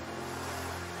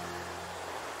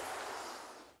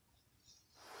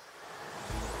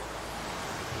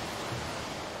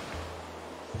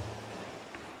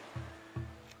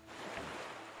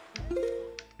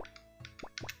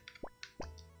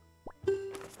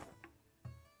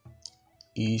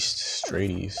 East, straight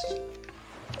east.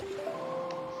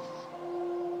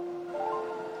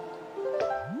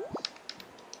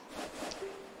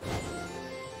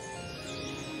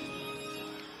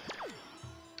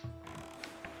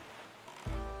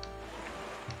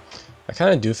 I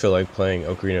kind of do feel like playing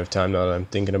Ocarina of Time now that I'm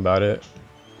thinking about it.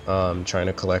 Trying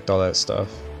to collect all that stuff.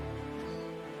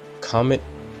 Comment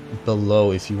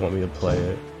below if you want me to play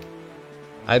it.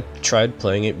 I tried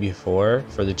playing it before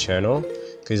for the channel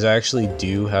because I actually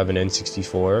do have an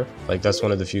N64. Like, that's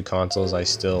one of the few consoles I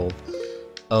still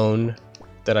own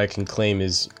that I can claim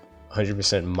is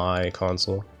 100% my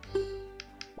console.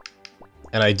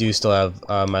 And I do still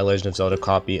have my Legend of Zelda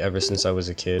copy ever since I was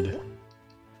a kid.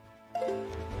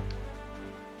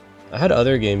 I had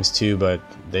other games too, but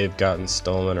they've gotten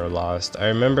stolen or lost. I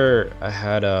remember I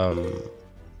had an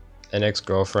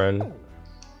ex-girlfriend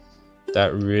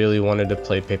that really wanted to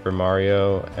play Paper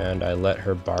Mario, and I let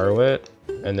her borrow it,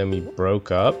 and then we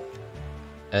broke up,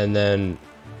 and then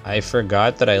I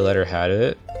forgot that I let her have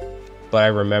it, but I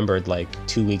remembered like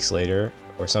 2 weeks later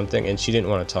or something, and she didn't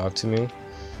want to talk to me.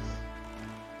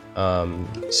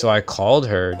 So I called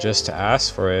her just to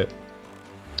ask for it,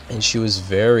 and she was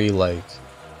very like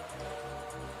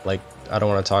I don't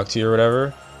want to talk to you or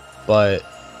whatever, but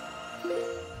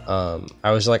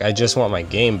I was like, I just want my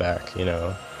game back, you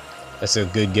know, that's a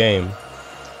good game.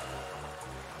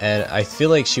 And I feel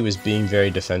like she was being very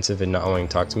defensive and not wanting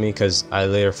to talk to me, because I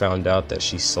later found out that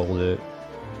she sold it.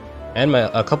 And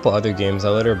a couple other games I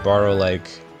let her borrow, like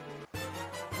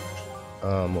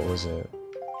what was it,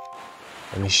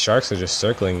 and these sharks are just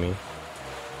circling me.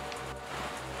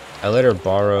 I let her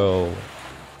borrow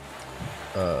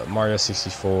Mario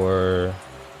 64,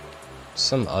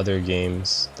 some other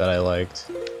games that I liked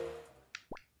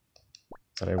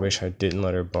that I wish I didn't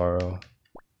let her borrow.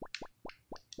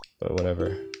 But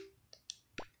whatever.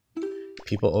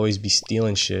 People always be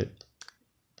stealing shit.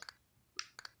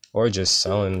 Or just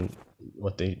selling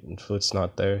what's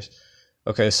not theirs.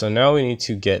 Okay, so now we need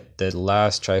to get the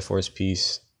last Triforce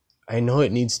piece. I know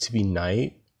it needs to be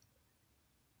night.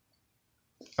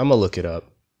 I'm gonna look it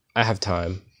up. I have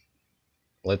time.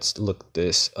 Let's look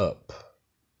this up.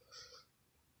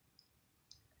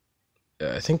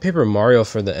 I think Paper Mario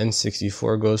for the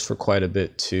N64 goes for quite a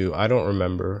bit too. I don't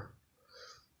remember.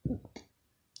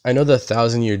 I know the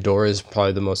 1,000-Year Door is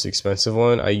probably the most expensive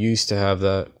one. I used to have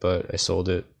that, but I sold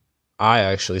it. I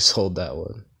actually sold that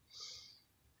one.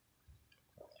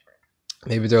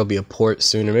 Maybe there'll be a port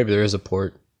soon, or maybe there is a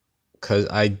port, because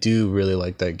I do really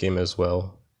like that game as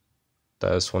well.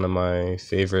 That is one of my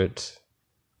favorite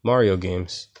Mario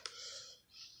games.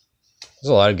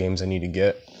 There's a lot of games I need to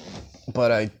get,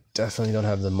 but I definitely don't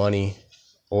have the money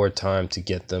or time to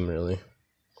get them, really.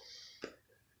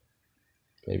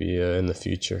 Maybe in the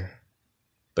future.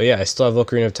 But yeah, I still have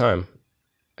Ocarina of Time.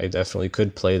 I definitely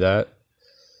could play that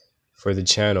for the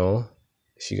channel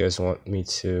if you guys want me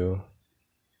to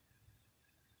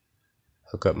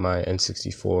hook up my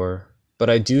N64. But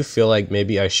I do feel like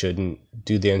maybe I shouldn't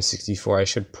do the N64. I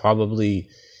should probably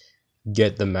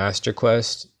get the Master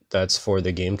Quest that's for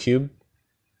the GameCube,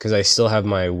 because I still have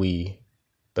my Wii.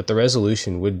 But the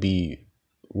resolution wouldn't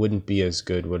be as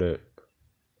good, would it?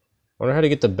 I wonder how to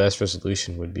get the best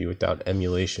resolution would be without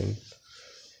emulation.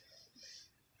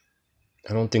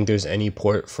 I don't think there's any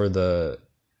port for the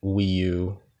Wii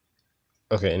U.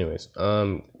 Okay, anyways,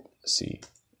 let's see.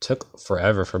 Took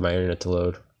forever for my internet to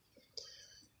load.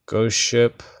 Ghost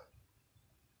Ship,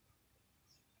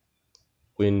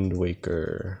 Wind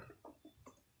Waker.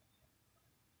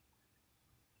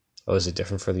 Oh, is it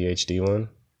different for the HD one?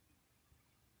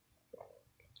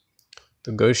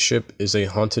 The Ghost Ship is a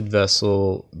haunted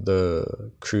vessel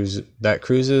that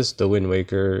cruises the Wind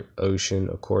Waker ocean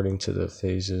according to the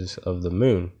phases of the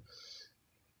moon.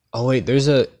 Oh wait, there's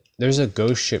a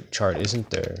Ghost Ship chart, isn't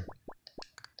there?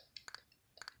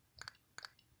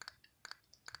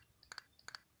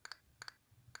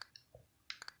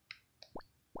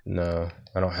 No,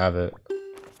 I don't have it.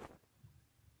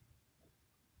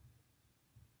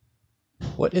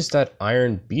 What is that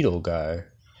Iron Beetle guy?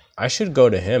 I should go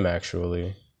to him,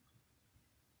 actually.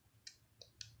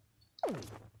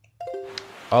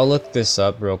 I'll look this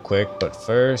up real quick, but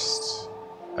first,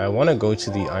 I want to go to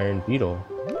the Iron Beetle.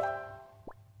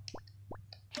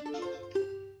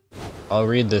 I'll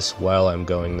read this while I'm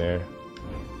going there,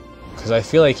 because I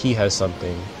feel like he has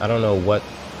something. I don't know what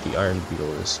the Iron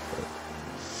Beetle is,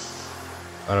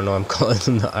 but I don't know, I'm calling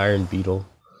him the Iron Beetle.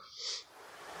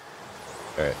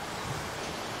 Alright.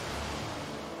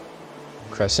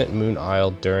 Crescent Moon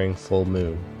Isle during full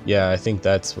moon. Yeah, I think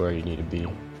that's where you need to be.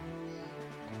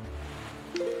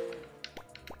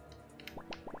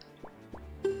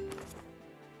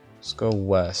 Let's go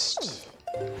west.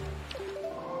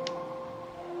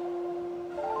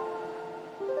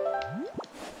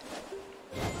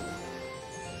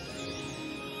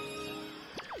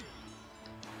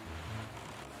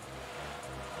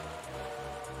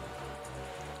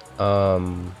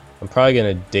 I'm probably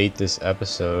gonna date this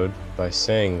episode by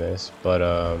saying this, but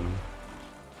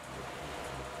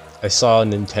I saw a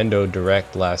Nintendo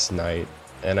Direct last night,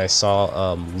 and I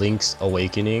saw Link's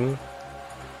Awakening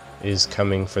is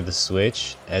coming for the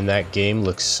Switch, and that game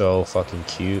looks so fucking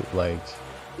cute. Like,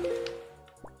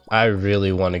 I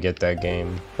really want to get that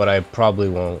game, but I probably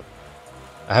won't.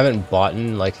 I haven't bought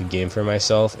like a game for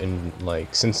myself in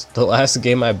like since the last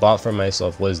game I bought for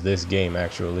myself was this game,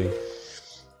 actually.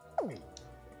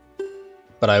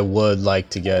 But I would like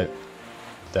to get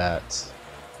that.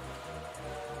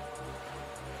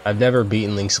 I've never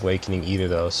beaten Link's Awakening either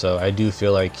though, so I do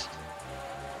feel like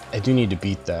I do need to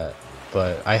beat that.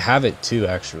 But I have it too,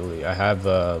 actually. I have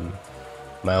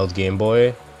my old Game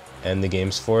Boy and the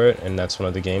games for it, and that's one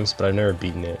of the games, but I've never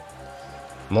beaten it.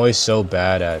 I'm always so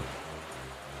bad at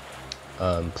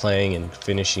playing and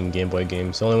finishing Game Boy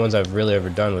games. The only ones I've really ever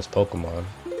done was Pokemon.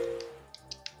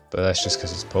 But that's just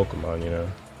because it's Pokemon, you know?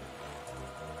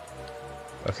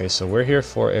 Okay, so we're here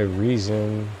for a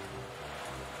reason.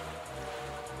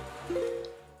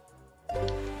 I'm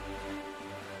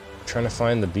trying to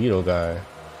find the beetle guy.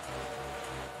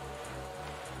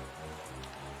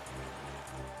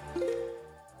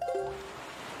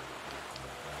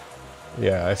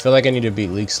 Yeah, I feel like I need to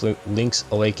beat Link's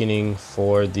Awakening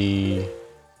for the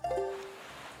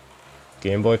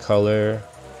Game Boy Color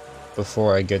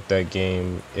before I get that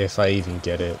game, if I even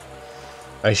get it.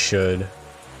 I should.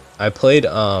 I played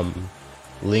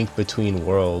Link Between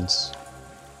Worlds,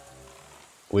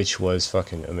 which was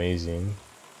fucking amazing.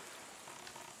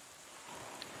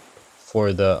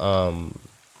 For the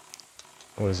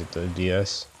what is it, the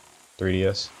DS?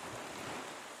 3DS?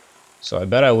 So I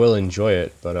bet I will enjoy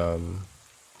it, but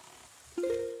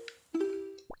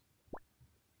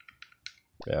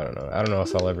yeah, I don't know. I don't know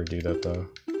if I'll ever do that though.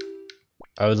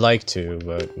 I would like to,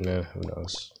 but nah, who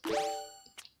knows.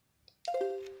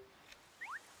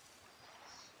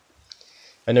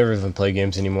 I never even play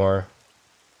games anymore.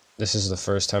 This is the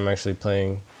first time actually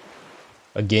playing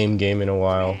a game in a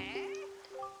while.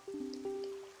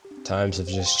 Times have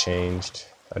just changed.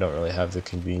 I don't really have the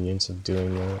convenience of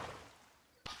doing that.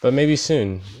 But maybe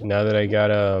soon, now that I got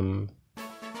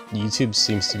YouTube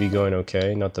seems to be going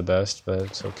okay, not the best, but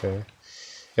it's okay.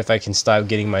 If I can stop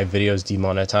getting my videos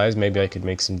demonetized, maybe I could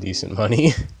make some decent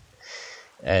money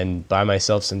and buy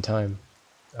myself some time.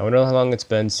 I wonder how long it's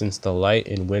been since the light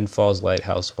in Windfall's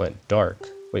lighthouse went dark.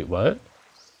 Wait, what?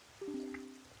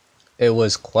 It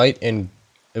was quite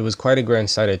a grand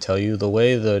sight, I tell you. The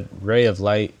way the ray of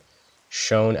light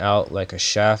shone out like a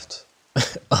shaft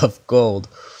of gold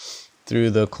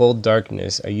through the cold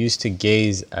darkness. I used to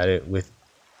gaze at it with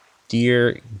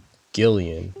dear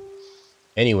Gillian.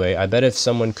 Anyway, I bet if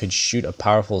someone could shoot a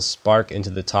powerful spark into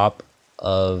the top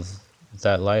of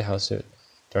that lighthouse,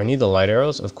 do I need the light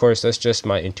arrows? Of course, that's just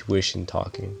my intuition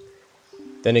talking.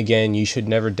 Then again, you should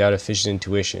never doubt a fish's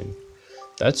intuition.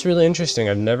 That's really interesting.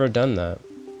 I've never done that.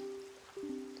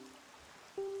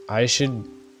 I should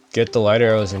get the light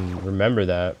arrows and remember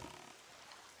that.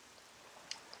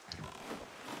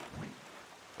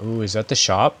 Ooh, is that the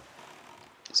shop?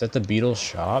 Is that the Beatles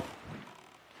shop?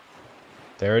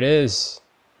 There it is.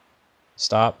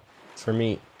 Stop for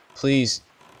me, please.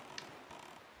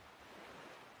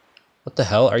 What the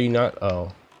hell? Are you not?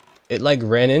 Oh. It like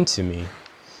ran into me.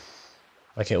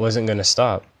 Like it wasn't gonna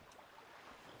stop.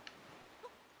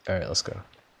 Alright, let's go.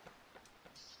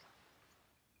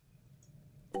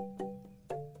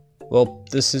 Well,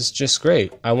 this is just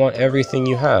great. I want everything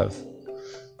you have.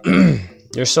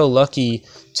 You're so lucky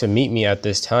to meet me at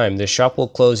this time. The shop will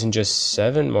close in just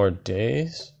 7 more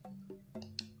days.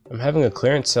 I'm having a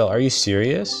clearance sale. Are you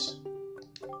serious?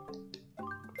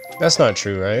 That's not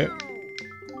true, right?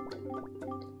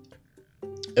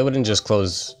 It wouldn't just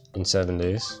close in 7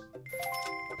 days.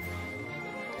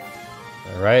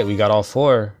 Alright, we got all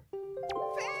 4.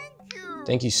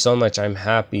 Thank you so much. I'm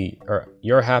happy. Or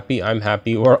you're happy, I'm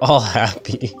happy, we're all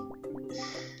happy.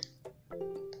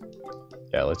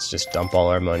 Yeah, let's just dump all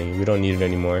our money. We don't need it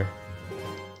anymore.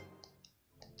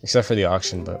 Except for the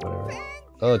auction, but whatever.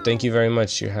 Oh, thank you very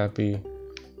much. You're happy.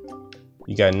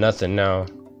 You got nothing now.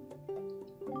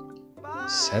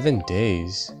 7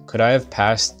 days. Could I have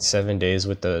passed 7 days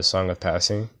with the Song of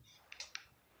Passing?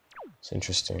 It's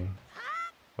interesting.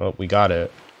 Well, we got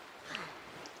it.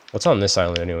 What's on this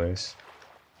island anyways?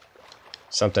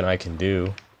 Something I can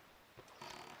do.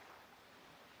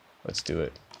 Let's do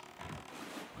it.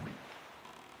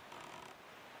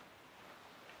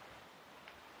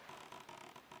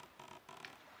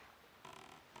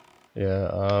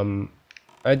 Yeah,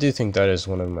 I do think that is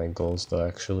one of my goals though,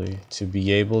 actually. To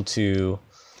be able to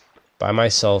buy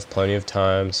myself plenty of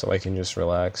time so I can just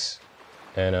relax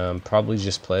and probably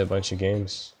just play a bunch of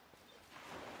games.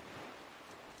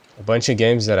 A bunch of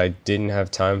games that I didn't have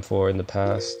time for in the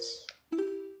past. A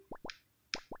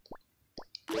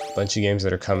bunch of games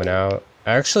that are coming out.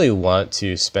 I actually want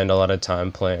to spend a lot of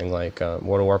time playing like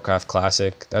World of Warcraft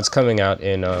Classic. That's coming out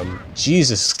in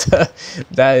Jesus.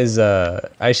 That is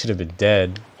I should have been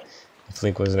dead if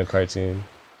Link wasn't a cartoon.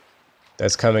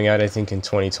 That's coming out I think in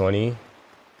 2020.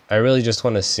 I really just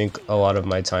want to sink a lot of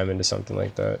my time into something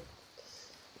like that.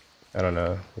 I don't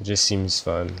know. It just seems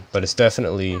fun, but it's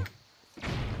definitely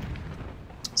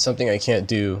something I can't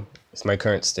do with my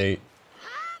current state.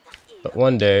 But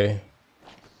one day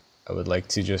I would like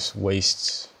to just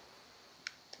waste,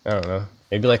 I don't know,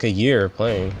 maybe like a year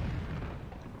playing.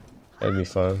 That'd be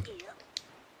fun.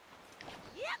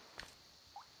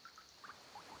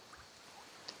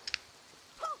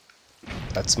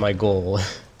 That's my goal.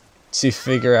 To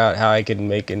figure out how I can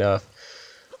make enough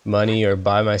money or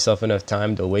buy myself enough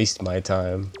time to waste my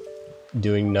time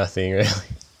doing nothing, really.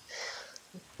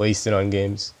 Wasted on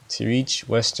games. To reach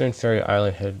Western Fairy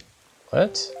Island Head.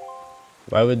 What?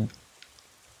 Why would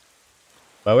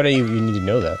I even need to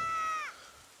know that?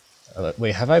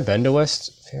 Wait, have I been to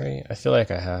West Fairy? I feel like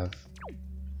I have.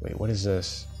 Wait, what is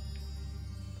this?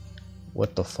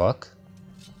 What the fuck?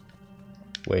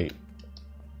 Wait.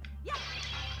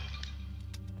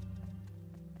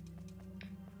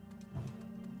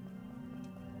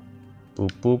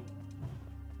 Boop boop.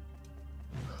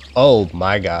 Oh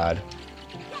my god.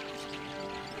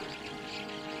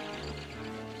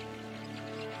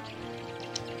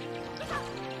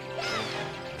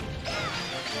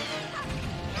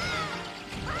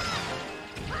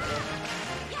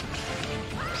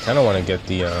 I kinda wanna get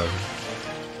the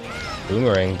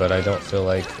boomerang, but I don't feel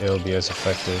like it'll be as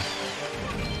effective.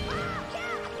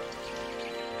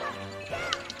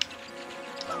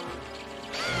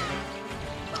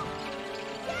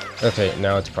 Okay,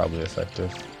 now it's probably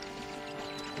effective.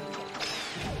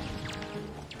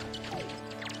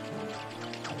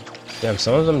 Damn,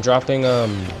 some of them dropping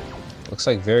looks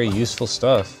like very useful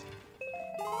stuff.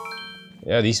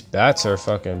 Yeah, these bats are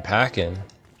fucking packing.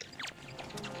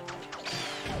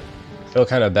 Feel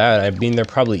kind of bad. I mean, they're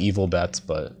probably evil bats,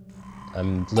 but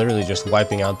I'm literally just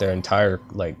wiping out their entire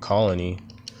like colony,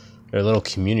 their little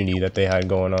community that they had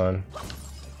going on.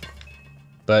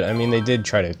 But I mean, they did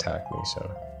try to attack me,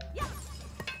 so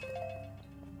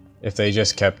if they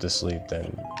just kept asleep,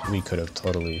 then we could have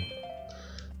totally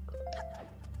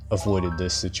avoided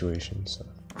this situation. So.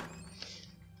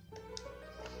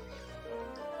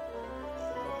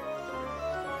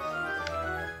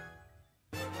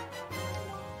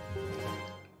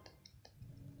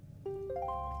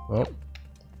 Well,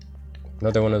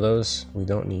 another one of those we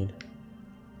don't need.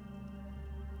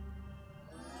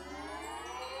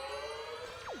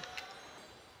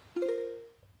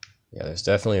 Yeah, there's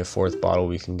definitely a fourth bottle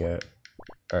we can get.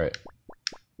 Alright.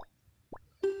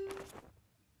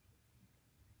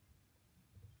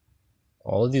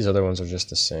 All of these other ones are just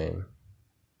the same.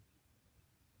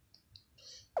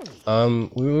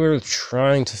 We were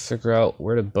trying to figure out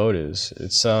where the boat is.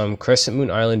 It's Crescent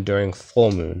Moon Island during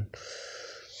full moon.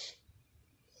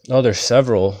 Oh, there's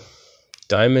several.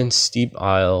 Diamond Steep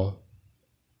Isle.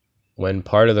 When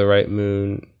part of the right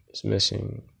moon is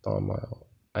missing. Dawn Mile.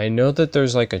 I know that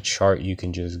there's like a chart you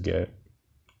can just get.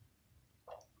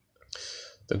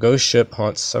 The ghost ship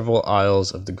haunts several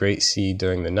isles of the Great Sea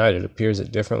during the night. It appears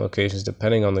at different locations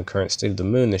depending on the current state of the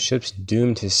moon. The ship's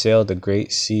doomed to sail the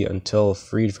Great Sea until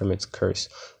freed from its curse.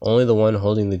 Only the one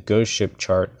holding the ghost ship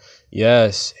chart,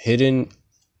 yes, hidden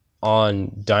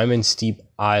on Diamond Steep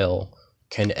Isle,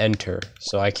 can enter.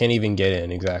 So I can't even get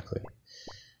in, exactly.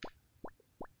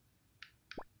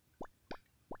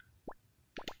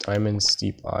 Diamond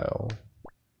Steep Isle.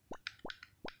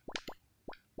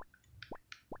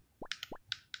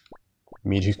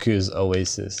 Miruku's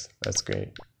Oasis. That's great.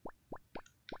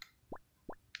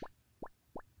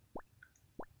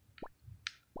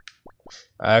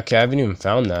 Okay, I haven't even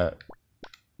found that.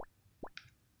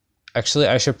 Actually,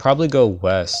 I should probably go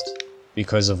west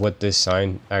because of what this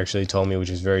sign actually told me, which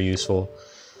is very useful.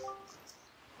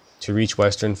 To reach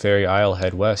Western Fairy Isle,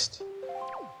 head west.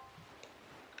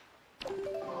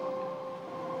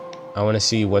 I want to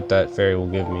see what that fairy will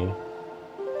give me.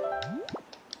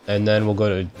 And then we'll go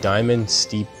to Diamond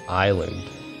Steep Island.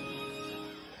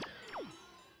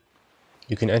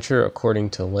 You can enter according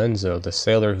to Lenzo, the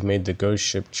sailor who made the ghost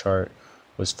ship chart,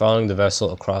 was following the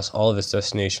vessel across all of its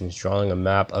destinations, drawing a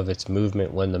map of its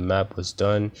movement. When the map was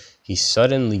done, he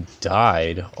suddenly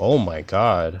died. Oh my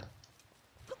god.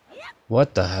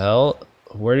 What the hell?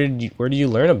 Where did you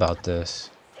learn about this?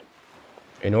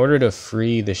 In order to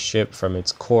free the ship from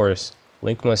its course,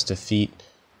 Link must defeat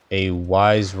a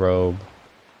Wise Robe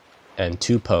and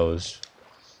 2 Poes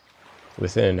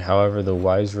within. However, the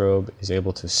Wise Robe is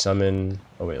able to summon.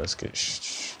 Oh wait, let's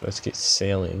get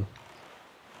sailing.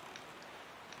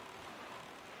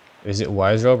 Is it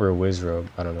Wise Robe or Wiz Robe?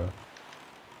 I don't know.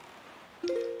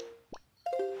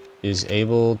 Is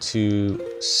able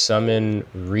to summon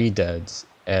Redeads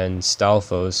and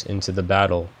Stalfos into the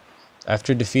battle.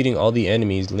 After defeating all the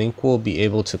enemies, Link will be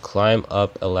able to climb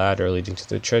up a ladder leading to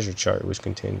the treasure chart, which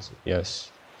contains,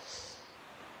 yes.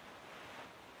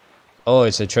 Oh,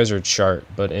 it's a treasure chart,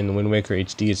 but in Wind Waker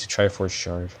HD, it's a Triforce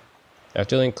shard.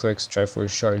 After Link clicks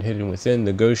Triforce shard hidden within,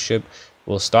 the ghost ship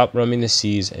will stop roaming the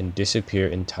seas and disappear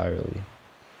entirely.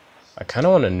 I kind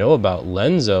of want to know about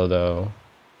Lenzo, though.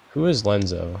 Who is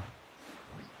Lenzo?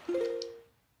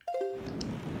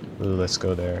 Ooh, let's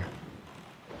go there.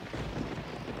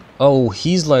 Oh,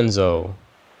 he's Lenzo.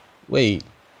 Wait,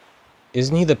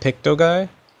 isn't he the Picto guy?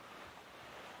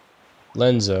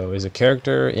 Lenzo is a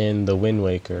character in the Wind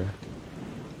Waker.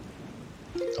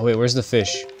 Oh wait, where's the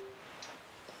fish?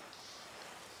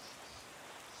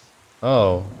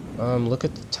 Oh, look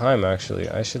at the time actually.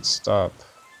 I should stop.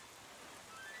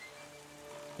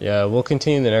 Yeah, we'll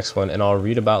continue the next one and I'll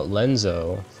read about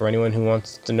Lenzo for anyone who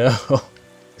wants to know.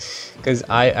 Because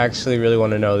I actually really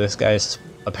want to know. This guy is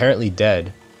apparently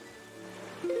dead.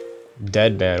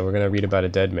 Dead man. We're gonna read about a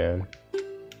dead man.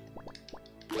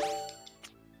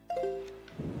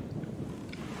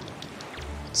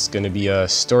 gonna be a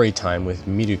story time with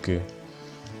Miruku.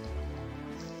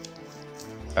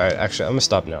 Alright, actually, I'm gonna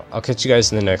stop now. I'll catch you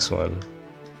guys in the next one.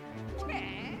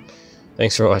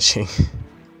 Thanks for watching.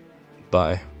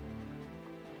 Bye.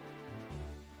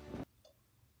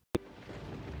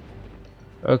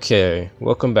 Okay,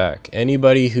 welcome back.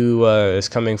 Anybody who is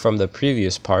coming from the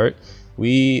previous part,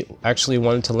 we actually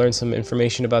wanted to learn some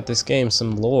information about this game,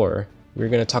 some lore. We're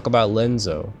gonna talk about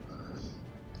Lenzo.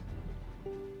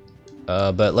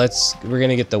 But we're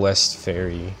gonna get the West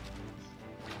Ferry.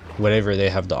 Whatever they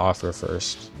have to offer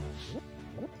first.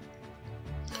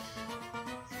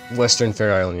 Western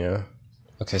Fair Island, yeah.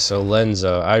 Okay, so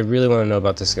Lenzo. I really want to know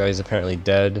about this guy. He's apparently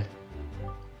dead.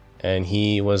 And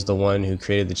he was the one who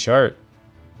created the chart.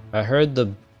 I heard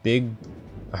the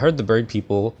bird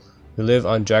people who live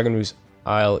on Dragon Roost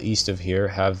Isle east of here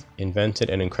have invented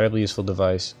an incredibly useful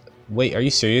device. Wait, are you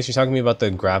serious? You're talking to me about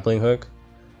the grappling hook?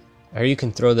 I heard you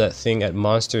can throw that thing at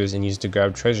monsters and use it to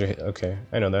grab treasure. Okay,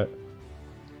 I know that.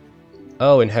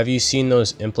 Oh, and have you seen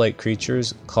those imp-like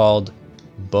creatures called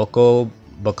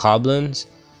bokoblins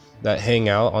that hang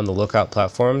out on the lookout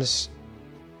platforms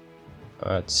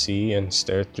at sea and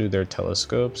stare through their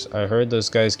telescopes? I heard those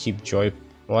guys keep joy...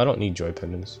 Well, I don't need joy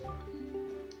pendants.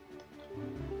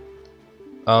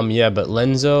 Yeah, but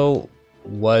Lenzo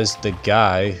was the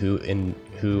guy who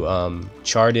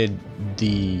charted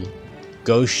the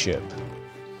ghost ship.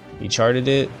 He charted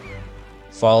it,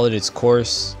 followed its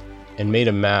course, and made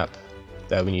a map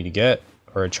that we need to get,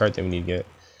 or a chart that we need to get.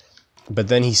 But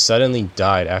then he suddenly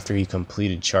died after he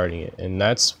completed charting it, and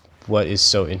that's what is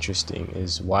so interesting,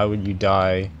 is why would you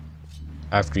die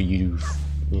after you've,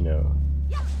 you know,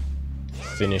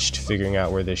 finished figuring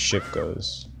out where this ship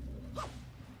goes.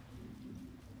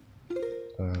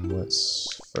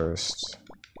 Let's first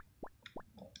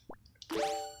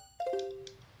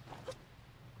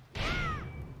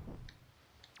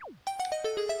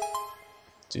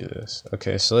do this.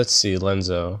 Okay, so let's see,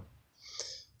 Lenzo.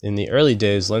 In the early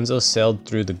days, Lenzo sailed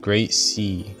through the Great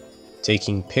Sea,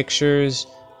 taking pictures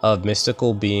of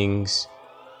mystical beings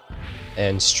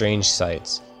and strange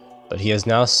sights. But he has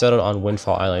now settled on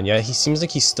Windfall Island. Yeah, he seems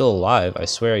like he's still alive. I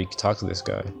swear you could talk to this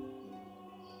guy.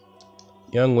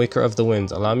 Young Waker of the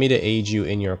Winds, allow me to aid you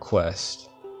in your quest.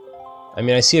 I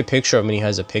mean, I see a picture of him and he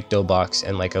has a Picto box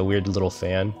and like a weird little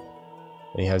fan.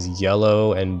 And he has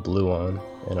yellow and blue on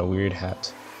and a weird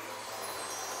hat.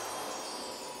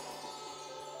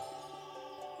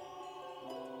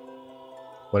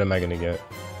 What am I gonna get?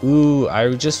 Ooh,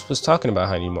 I just was talking about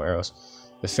how I need more arrows.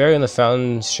 The fairy and the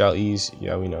fountains shall ease.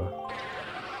 Yeah, we know.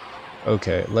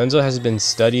 Okay, Lenzo has been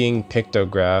studying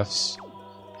pictographs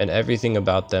and everything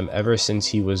about them ever since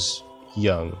he was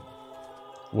young.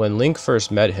 When Link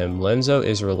first met him, Lenzo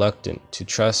is reluctant to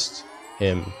trust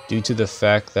him due to the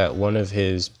fact that one of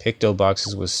his picto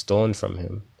boxes was stolen from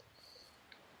him.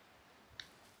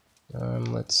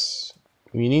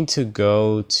 We need to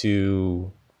go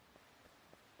to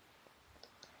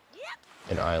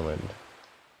an island.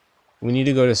 We need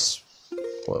to go to,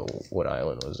 what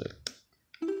island was it?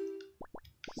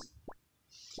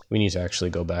 We need to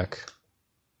actually go back,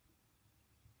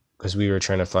 because we were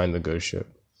trying to find the ghost ship.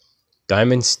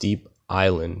 Diamond Steep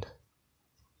Island.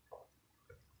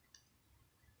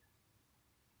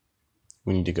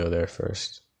 We need to go there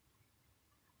first.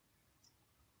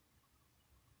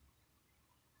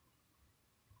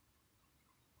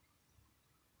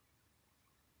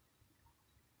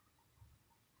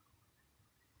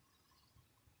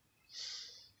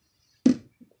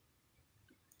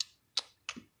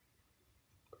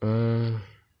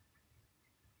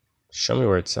 Show me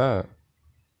where it's at.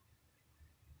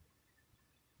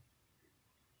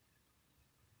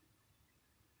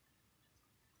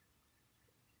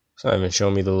 It's not even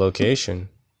showing me the location.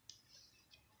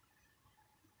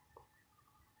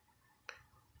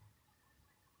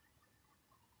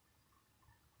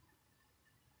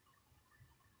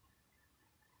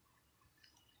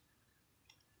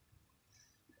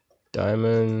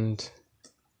 Diamond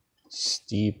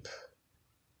Steep.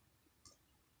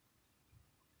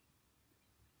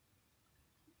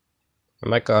 I'm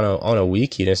like on a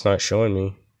wiki and it's not showing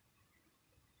me.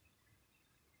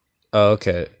 Oh,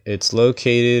 okay. It's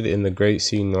located in the Great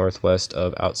Sea northwest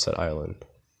of Outset Island.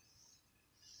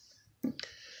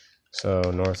 So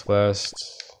northwest.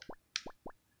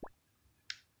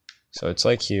 So it's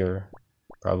like here,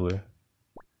 probably.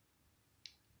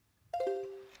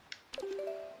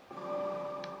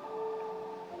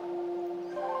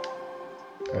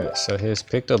 Alright, so his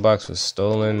Picto box was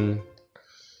stolen.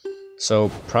 So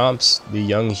prompts the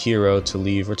young hero to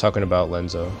leave. We're talking about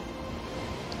Lenzo.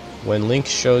 When Link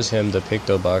shows him the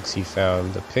pictobox he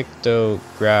found, the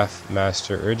pictograph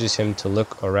master urges him to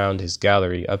look around his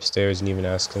gallery upstairs and even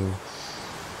asks him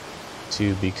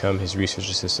to become his research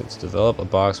assistant to develop a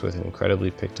box with incredibly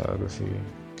pictography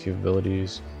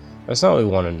capabilities. That's not what we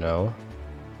want to know.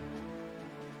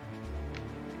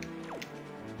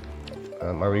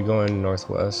 Are we going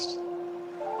northwest?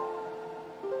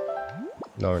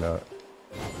 No, we're not.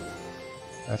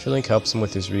 After Link helps him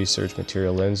with his research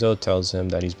material, Lenzo tells him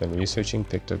that he's been researching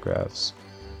pictographs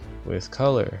with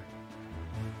color.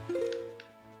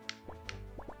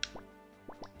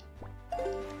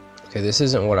 Okay, this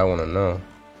isn't what I want to know.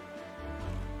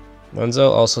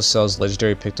 Lenzo also sells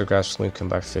legendary pictographs Link can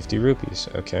buy 50 rupees.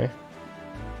 Okay.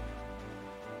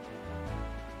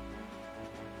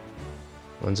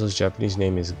 Lenzo's Japanese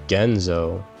name is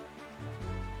Genzo,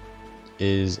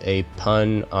 is a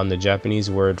pun on the Japanese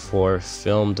word for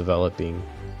film developing,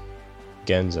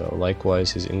 Genzo.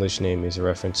 Likewise, his English name is a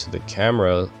reference to the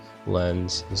camera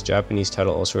lens. His Japanese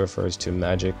title also refers to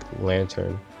Magic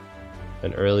Lantern,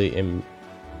 an early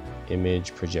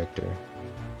image projector.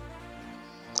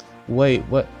 Wait,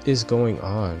 what is going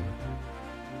on?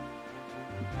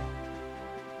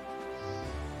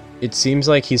 It seems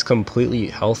like he's completely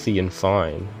healthy and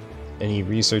fine, and he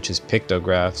researches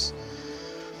pictographs.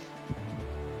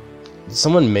 Did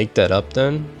someone make that up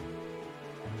then?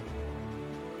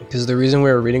 Because the reason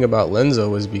we were reading about Lenzo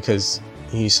was because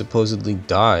he supposedly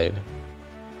died.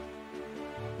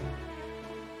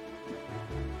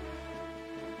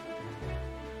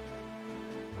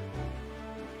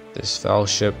 This foul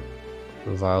ship,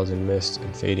 reviled in mist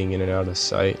and fading in and out of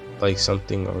sight, like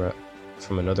something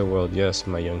from another world. Yes,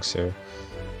 my young sir.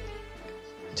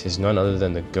 'Tis none other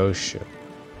than the ghost ship.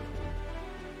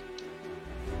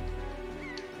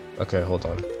 Okay, hold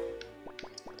on.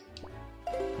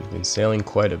 We've been sailing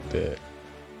quite a bit.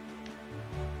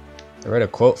 I read a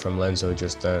quote from Lenzo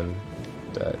just then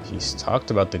that he's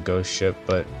talked about the ghost ship,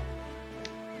 but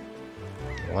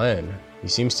when? He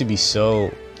seems to be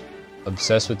so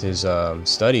obsessed with his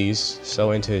studies,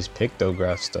 so into his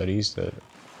pictograph studies, that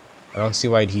I don't see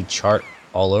why he'd chart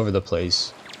all over the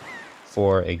place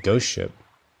for a ghost ship.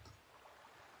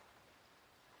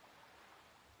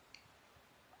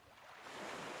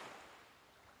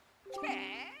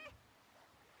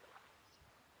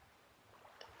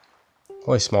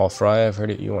 Holy small fry, I've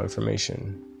heard it. You want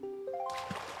information.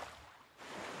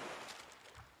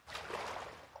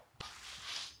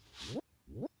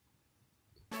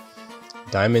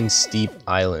 Diamond Steep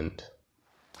Island.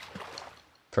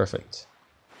 Perfect.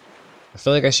 I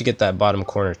feel like I should get that bottom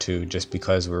corner too, just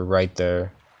because we're right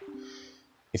there.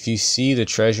 If you see the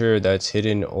treasure that's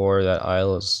hidden or that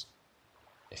isle's...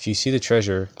 If you see the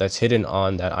treasure that's hidden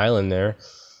on that island there,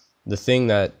 the thing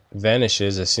that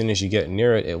vanishes as soon as you get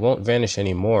near it, it won't vanish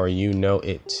anymore. You know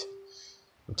it.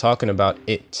 I'm talking about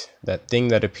it. That thing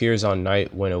that appears on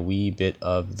night when a wee bit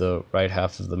of the right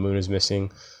half of the moon is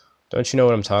missing. Don't you know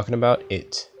what I'm talking about?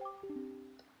 It.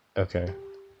 Okay.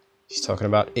 He's talking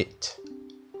about it.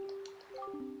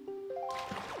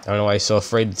 I don't know why he's so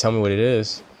afraid to tell me what it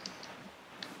is.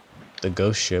 The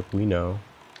ghost ship, we know.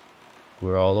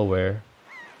 We're all aware.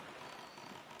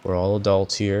 We're all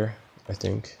adults here, I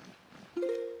think.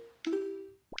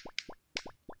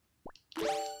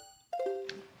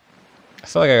 I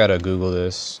feel like I gotta Google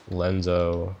this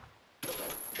Lenzo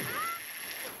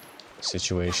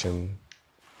situation,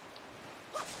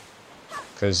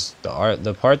 because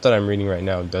the part that I'm reading right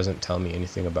now doesn't tell me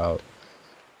anything about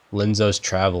Lenzo's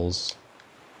travels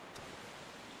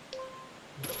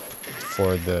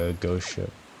for the ghost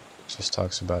ship. It just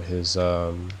talks about his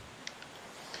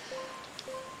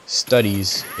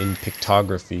studies in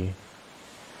pictography.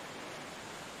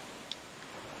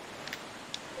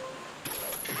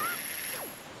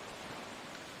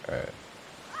 Alright.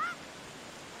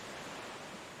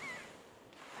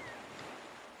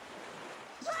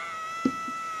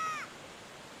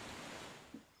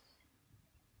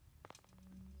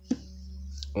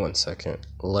 One second.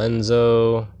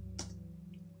 Lenzo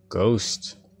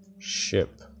Ghost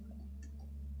Ship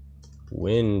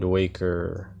Wind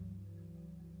Waker.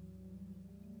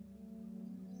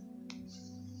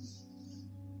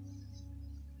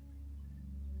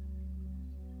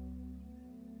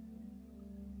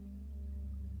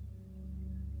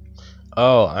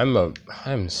 Oh,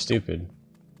 I'm stupid.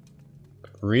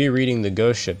 Rereading the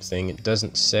ghost ship thing, it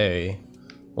doesn't say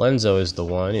Lenzo is the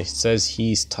one. It says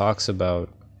he talks about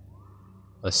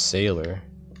a sailor.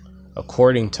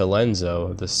 According to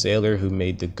Lenzo, the sailor who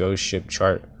made the ghost ship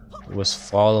chart was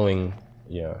following...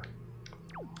 Yeah.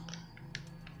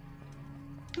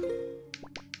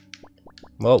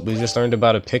 Well, we just learned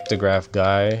about a pictograph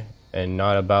guy and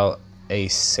not about a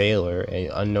sailor, a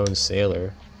unknown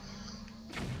sailor.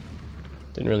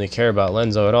 Didn't really care about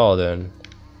Lenzo at all then.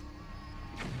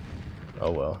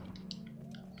 Oh well.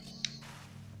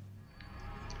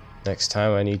 Next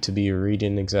time I need to be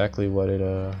reading exactly what it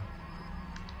is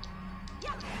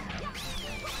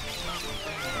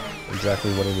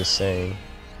saying.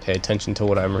 Pay attention to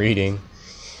what I'm reading.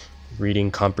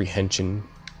 Reading comprehension.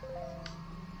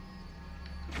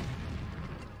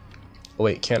 Oh,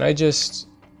 wait, can't I just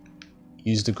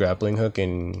use the grappling hook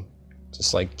and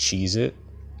just like cheese it?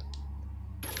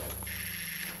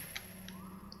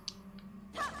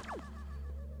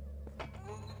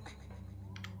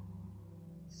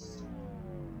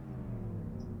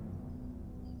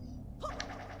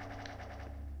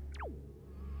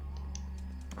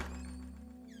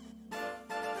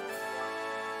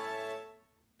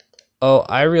 Oh,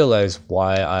 I realize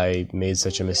why I made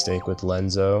such a mistake with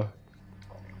Lenzo.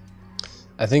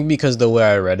 I think because the way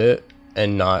I read it,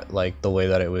 and not like the way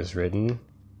that it was written,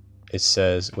 it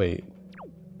says, wait,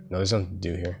 no, there's nothing to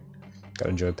do here.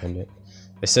 Gotta joy pendant.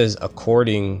 It says,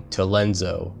 according to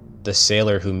Lenzo, the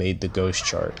sailor who made the ghost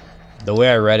chart. The way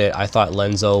I read it, I thought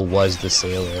Lenzo was the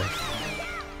sailor.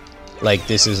 Like,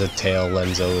 this is a tale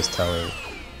Lenzo was telling.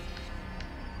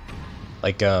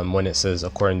 Like, when it says,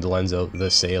 according to Lenzo, the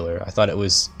sailor. I thought it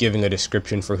was giving a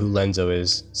description for who Lenzo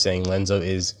is, saying Lenzo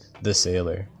is the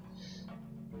sailor.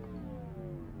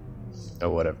 Oh,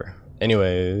 whatever.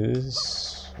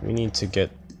 Anyways, we need to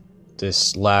get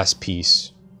this last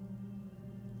piece.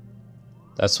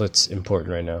 That's what's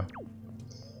important right now.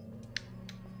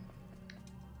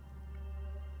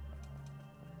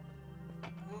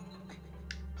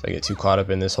 If I get too caught up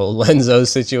in this whole Lenzo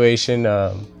situation,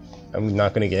 I'm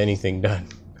not gonna get anything done.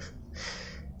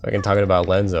 I can talk about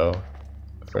Lenzo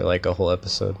for like a whole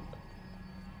episode.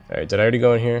 Alright, did I already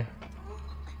go in here?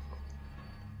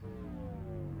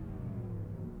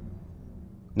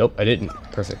 Nope, I didn't.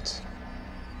 Perfect.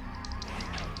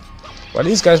 Why do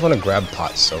these guys want to grab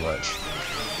pots so much?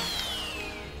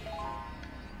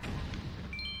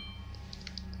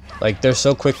 Like, they're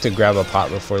so quick to grab a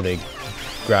pot before they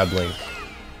grab Link.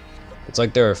 It's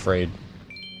like they're afraid.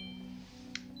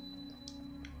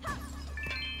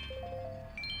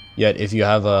 Yet, if you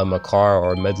have a Makar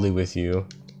or a Medley with you,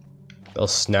 they'll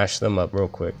snatch them up real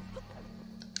quick.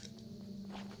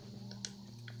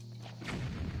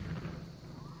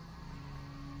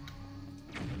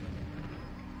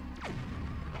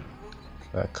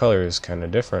 That color is kind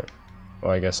of different.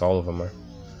 Well, I guess all of them are.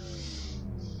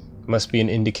 Must be an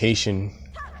indication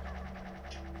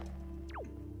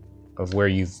of where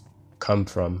you've come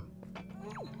from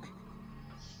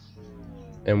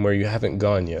and where you haven't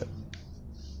gone yet.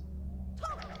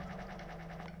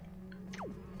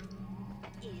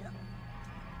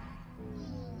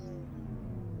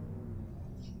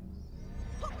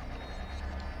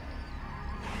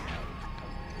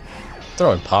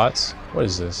 Throwing pots? What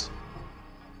is this?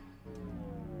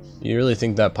 You really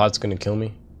think that pot's gonna kill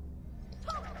me?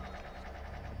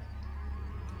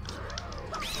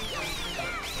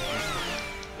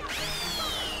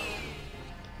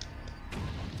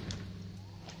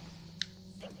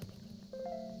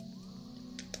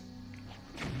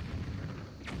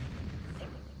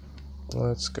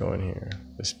 Let's go in here.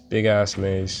 This big ass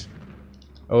maze.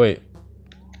 Oh wait.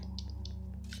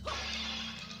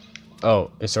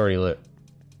 Oh, it's already lit.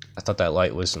 I thought that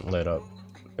light wasn't lit up.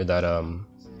 Or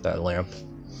that lamp.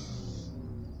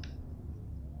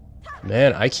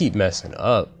 Man, I keep messing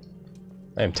up.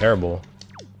 I am terrible.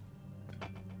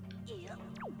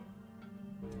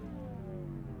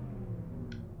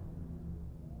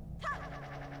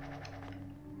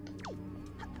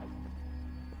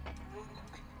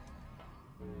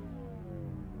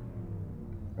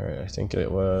 Alright, I think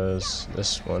it was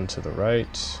this one to the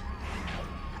right.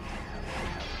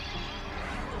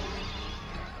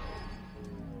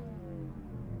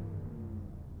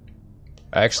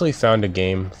 I actually found a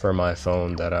game for my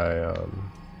phone that I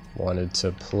wanted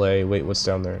to play. Wait, what's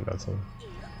down there? Nothing.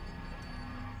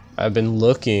 I've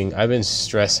been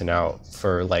stressing out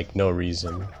for like no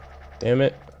reason. Damn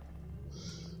it.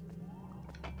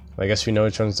 I guess we know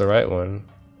which one's the right one.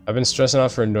 I've been stressing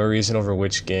out for no reason over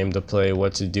which game to play,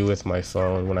 what to do with my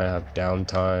phone when I have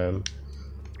downtime.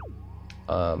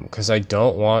 Because I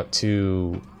don't want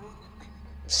to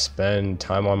spend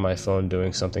time on my phone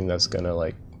doing something that's gonna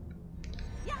like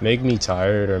make me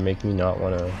tired or make me not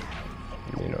want to,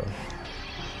 you know.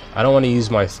 I don't want to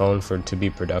use my phone to be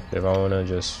productive. I want to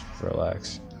just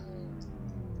relax.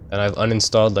 And I've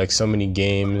uninstalled like so many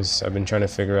games. I've been trying to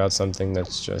figure out something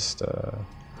that's just oh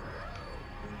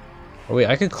wait,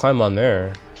 I could climb on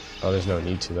there. Oh, there's no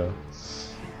need to though.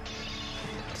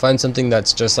 Find something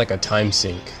that's just like a time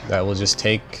sink that will just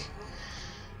take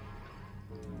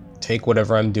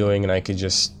whatever I'm doing and I could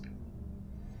just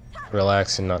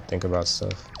relax and not think about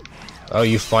stuff. Oh,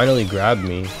 you finally grabbed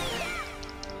me.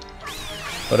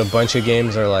 But a bunch of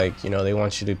games are like, you know, they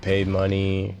want you to pay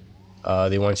money,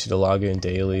 they want you to log in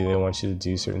daily, they want you to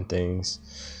do certain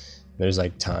things. There's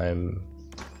like certain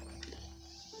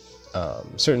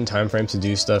time frames to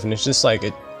do stuff, and it's just like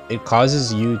it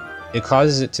causes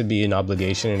it to be an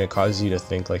obligation, and it causes you to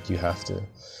think like you have to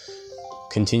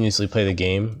continuously play the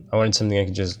game. I wanted something I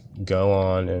could just go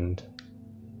on and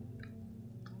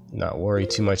not worry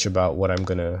too much about when I'm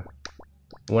gonna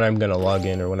log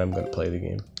in or when I'm gonna play the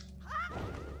game.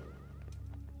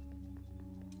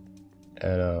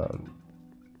 And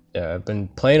yeah, I've been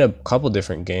playing a couple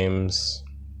different games.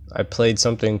 I played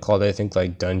something called, I think,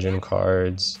 like Dungeon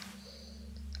Cards.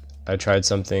 I tried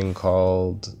something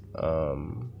called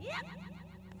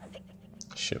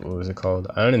shit, what was it called?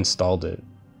 I uninstalled it.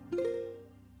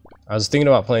 I was thinking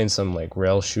about playing some like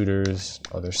rail shooters,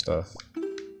 other stuff.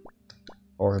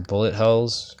 Or bullet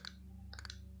hells.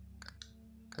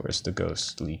 Where's the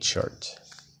ghostly chart?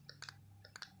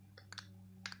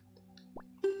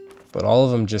 But all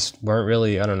of them just weren't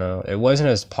really, I don't know, it wasn't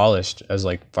as polished as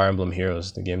like Fire Emblem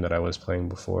Heroes, the game that I was playing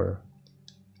before.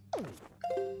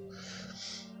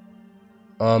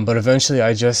 But eventually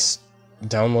I just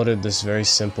downloaded this very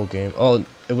simple game. Oh,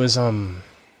 it was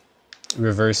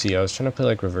Reversi. I was trying to play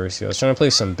like Reversi. I was trying to play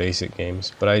some basic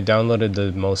games, but I downloaded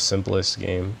the most simplest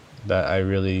game that I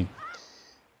really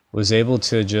was able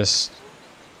to just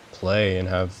play and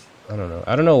have. I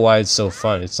don't know why it's so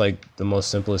fun. It's like the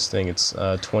most simplest thing. It's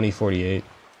 2048.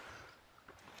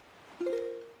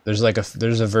 There's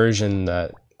a version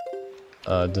that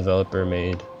a developer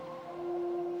made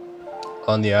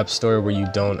on the App Store where you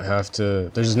don't have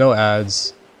to, there's no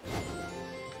ads.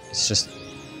 It's just,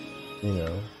 you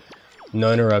know,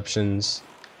 no interruptions.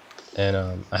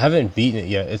 And I haven't beaten it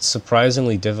yet. It's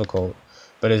surprisingly difficult,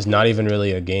 but it's not even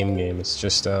really a game. It's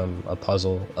just a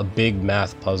puzzle, a big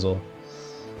math puzzle.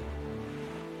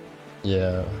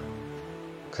 Yeah,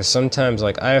 because sometimes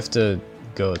like I have to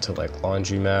go to like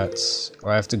laundromats,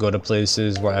 or I have to go to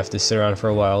places where I have to sit around for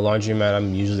a while. Laundromat,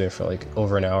 I'm usually there for like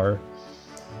over an hour,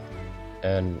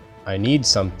 and I need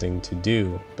something to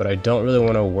do, but I don't really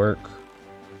want to work,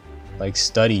 like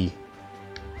study,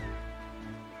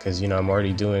 because, you know, I'm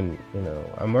already doing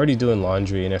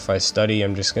laundry, and if I study,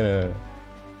 I'm just gonna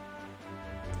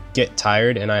get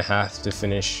tired, and I have to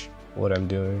finish what I'm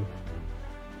doing.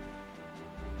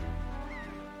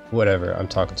 Whatever, I'm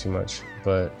talking too much,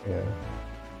 but yeah.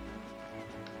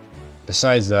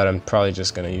 Besides that, I'm probably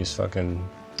just gonna use fucking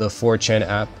the 4chan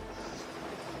app,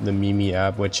 the Mimi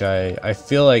app, which I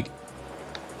feel like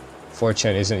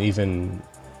 4chan isn't even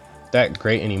that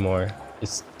great anymore.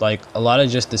 It's like a lot of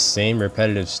just the same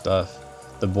repetitive stuff.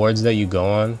 The boards that you go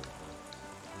on,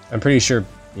 I'm pretty sure,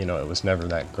 you know, it was never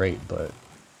that great, but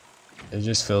it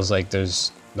just feels like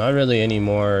there's not really any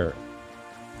more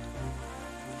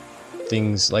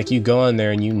things. Like, you go on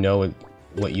there and you know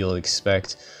what you'll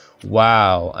expect.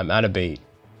 Wow, I'm out of bait.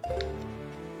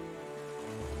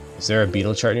 Is there a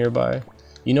beetle chart nearby?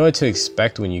 You know what to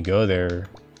expect when you go there,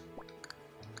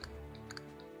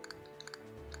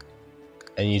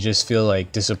 and you just feel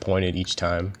like disappointed each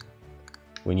time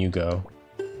when you go.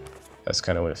 That's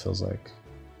kind of what it feels like.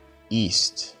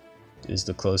 East is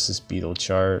the closest beetle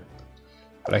chart,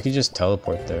 but I could just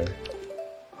teleport there.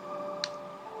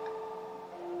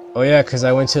 Oh yeah, because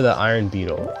I went to the Iron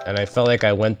Beetle, and I felt like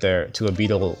I went there to a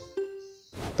beetle,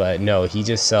 but no, he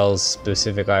just sells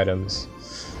specific items.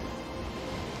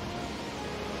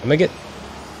 I'm gonna get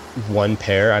one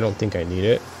pair. I don't think I need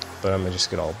it, but I'm gonna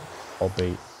just get all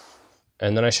bait.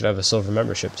 And then I should have a silver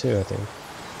membership too, I think.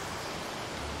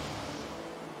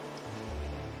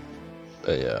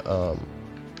 But yeah,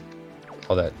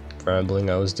 all that rambling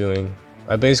I was doing.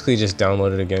 I basically just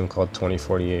downloaded a game called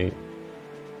 2048.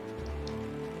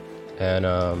 And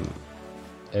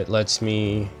it lets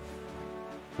me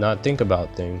not think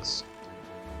about things,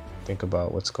 think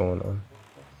about what's going on,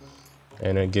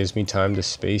 and it gives me time to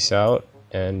space out,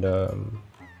 and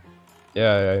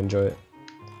yeah, I enjoy it.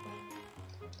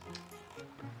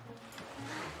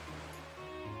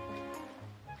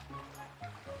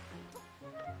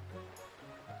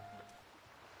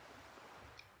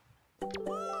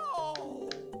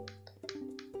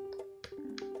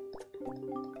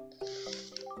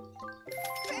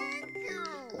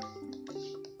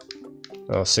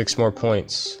 Oh, 6 more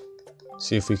points.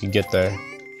 See if we could get there.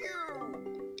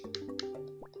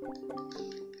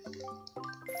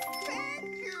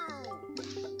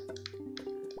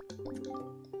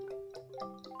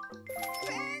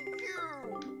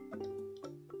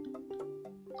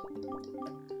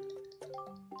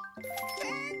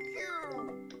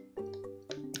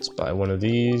 buy one of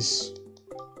these.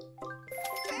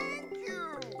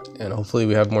 And hopefully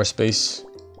we have more space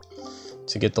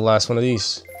to get the last one of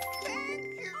these.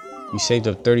 You saved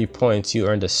up 30 points, you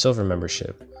earned a silver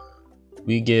membership.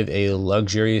 We give a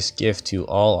luxurious gift to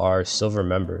all our silver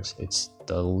members. It's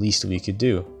the least we could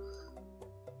do.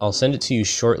 I'll send it to you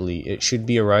shortly. It should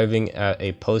be arriving at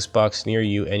a post box near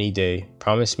you any day.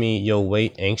 Promise me you'll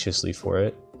wait anxiously for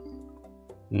it.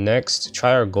 Next,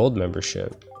 try our gold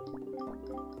membership.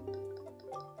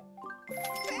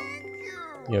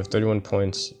 You have 31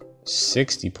 points,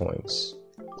 60 points.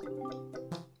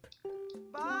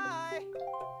 Bye.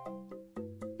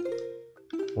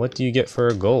 What do you get for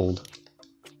a gold?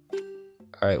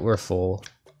 Alright, we're full.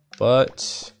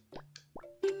 But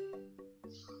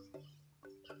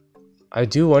I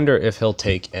do wonder if he'll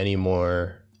take any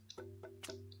more.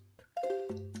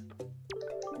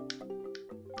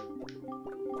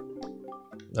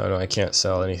 No, I can't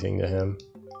sell anything to him.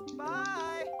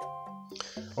 Bye.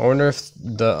 I wonder if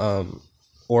the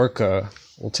Orca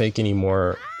will take any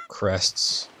more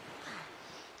crests.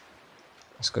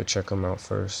 Let's go check them out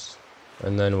first,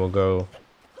 and then we'll go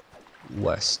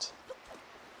west.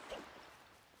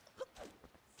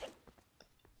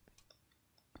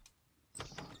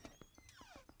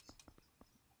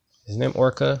 His name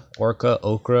Orca? Orca?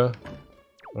 Okra?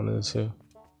 One of the two.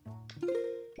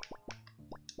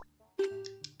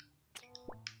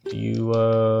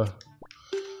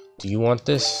 Do you want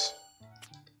this?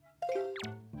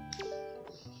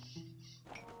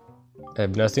 I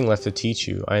have nothing left to teach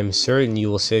you. I am certain you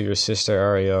will save your sister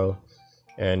Ariel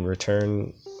and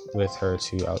return with her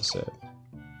to Outset.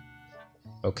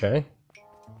 Okay.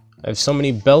 I have so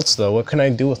many belts though. What can I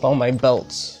do with all my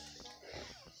belts?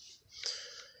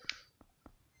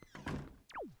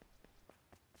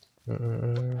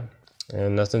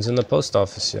 And nothing's in the post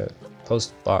office yet.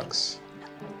 Post box.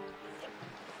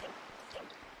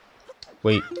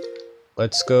 Wait.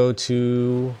 Let's go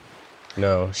to...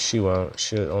 No, she won't.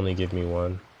 She'll only give me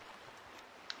one.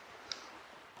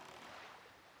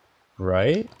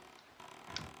 Right?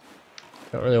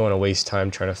 I don't really want to waste time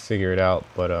trying to figure it out,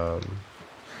 but I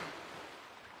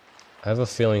have a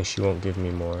feeling she won't give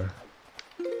me more.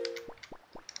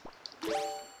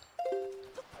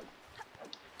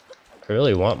 I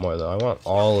really want more though. I want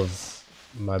all of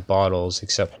my bottles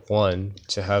except one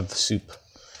to have soup.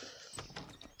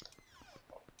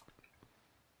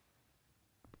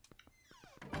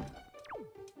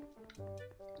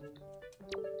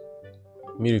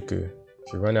 Miruku,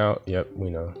 if you run out, yep,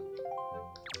 we know.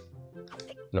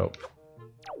 Nope.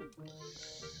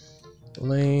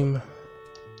 Lame.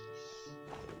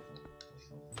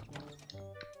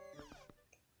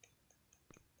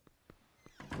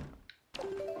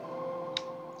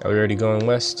 Are we already going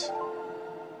west?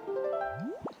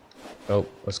 Oh,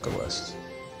 let's go west.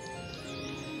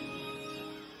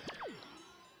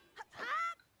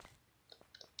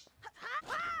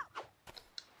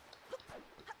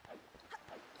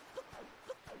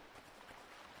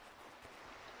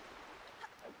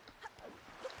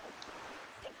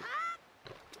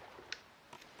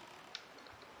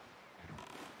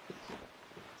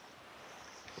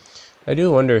 I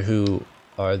do wonder who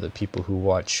are the people who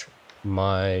watch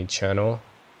my channel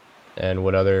and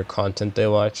what other content they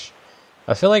watch.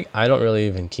 I feel like I don't really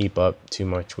even keep up too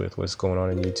much with what's going on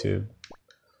in YouTube.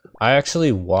 I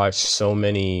actually watch so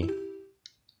many...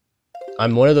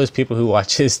 I'm one of those people who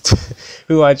watches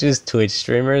Twitch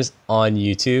streamers on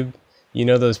YouTube. You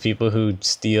know those people who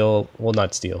steal, well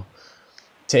not steal,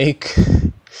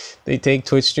 they take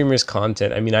Twitch streamers'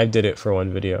 content. I mean, I did it for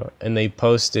one video, and they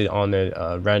post it on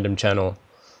their random channel,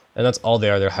 and that's all they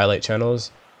are, their highlight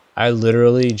channels. I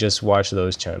literally just watch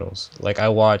those channels. Like, I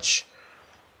watch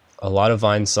a lot of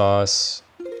Vinesauce,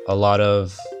 a lot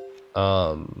of,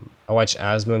 I watch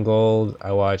Asmongold,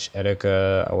 I watch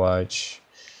Etika,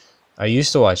 I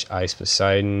used to watch Ice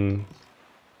Poseidon,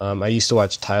 I used to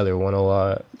watch Tyler One a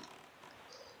lot.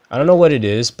 I don't know what it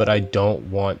is, but I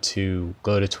don't want to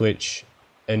go to Twitch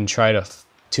and try to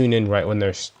tune in right when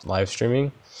they're live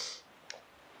streaming.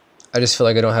 I just feel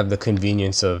like I don't have the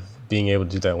convenience of being able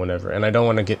to do that whenever, and I don't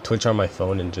want to get Twitch on my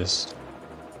phone and just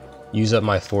use up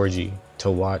my 4G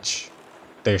to watch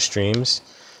their streams.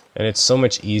 And it's so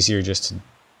much easier just to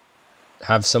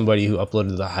have somebody who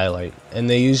uploaded the highlight, and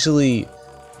they usually,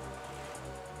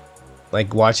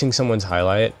 like, watching someone's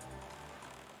highlight,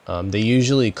 they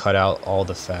usually cut out all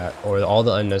the fat or all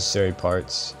the unnecessary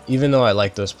parts. Even though I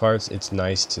like those parts, it's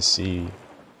nice to see.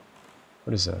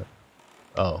 What is that?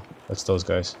 Oh, that's those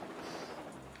guys.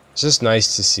 It's just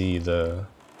nice to see to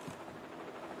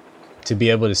be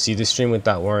able to see the stream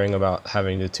without worrying about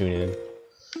having to tune in.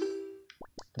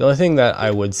 The only thing that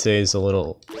I would say is a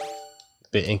little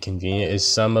bit inconvenient is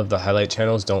some of the highlight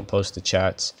channels don't post the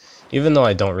chats. Even though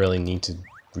I don't really need to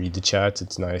read the chats,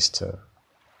 it's nice to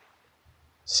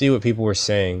see what people were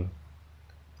saying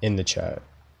in the chat.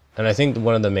 And I think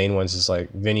one of the main ones is like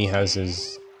Vinny has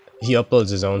he uploads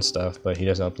his own stuff, but he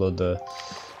doesn't upload the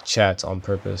chats on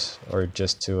purpose, or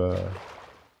just to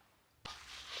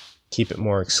keep it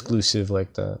more exclusive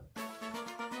like that.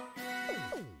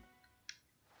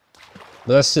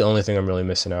 But that's the only thing I'm really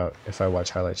missing out if I watch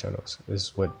highlight channels,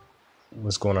 is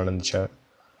what's going on in the chat.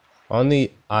 On the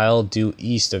isle due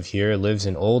east of here lives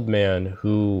an old man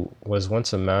who was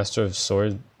once a master of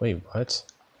sword. Wait, what?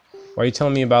 Why are you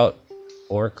telling me about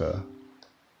Orca?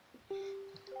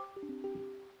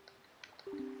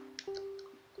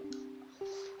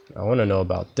 I want to know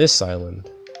about this island.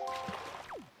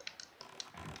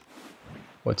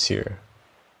 What's here?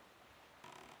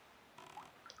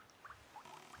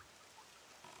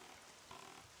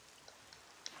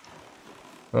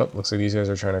 Oh, looks like these guys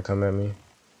are trying to come at me.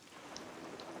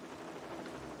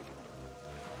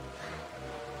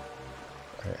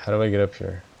 Alright, how do I get up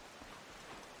here?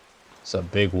 It's a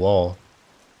big wall.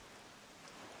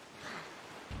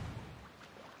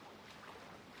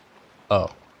 Oh,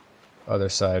 other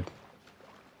side.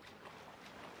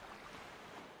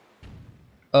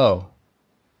 Oh.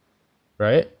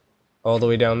 Right? All the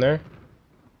way down there?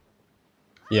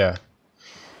 Yeah.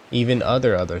 Even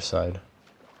other side.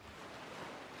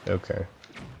 Okay.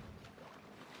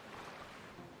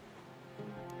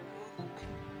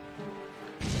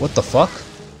 What the fuck?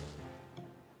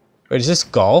 Wait, is this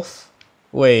golf?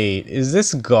 Wait, is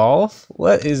this golf?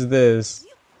 What is this?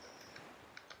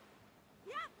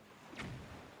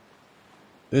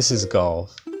 This is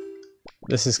golf.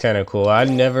 This is kind of cool. I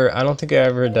don't think I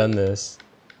ever done this.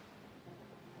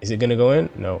 Is it gonna go in?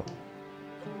 No.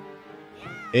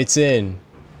 It's in.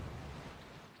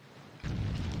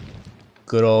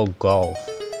 Good old golf.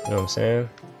 You know what I'm saying?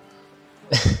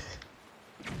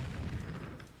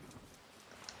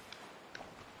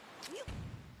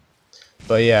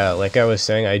 But yeah, like I was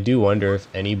saying, I do wonder if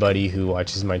anybody who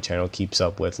watches my channel keeps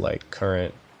up with like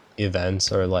current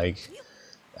events or like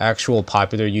actual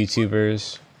popular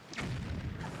YouTubers.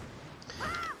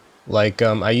 Like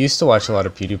I used to watch a lot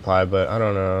of PewDiePie, but I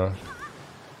don't know.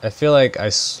 I feel like I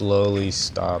slowly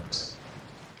stopped.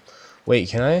 Wait,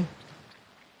 can I?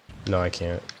 No, I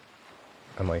can't.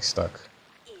 I'm like stuck.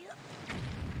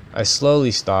 I slowly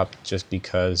stopped just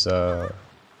because I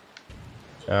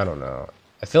don't know.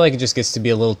 I feel like it just gets to be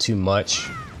a little too much.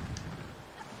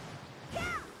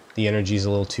 The energy's a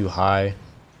little too high.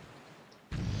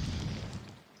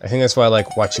 I think that's why I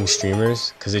like watching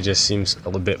streamers, because it just seems a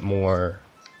little bit more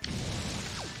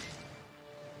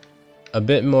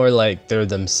like they're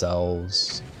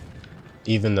themselves,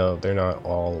 even though they're not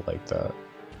all like that.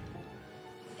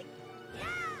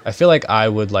 I feel like I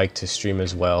would like to stream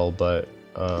as well, but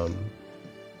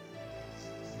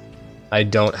I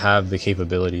don't have the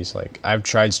capabilities. Like, I've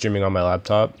tried streaming on my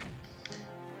laptop.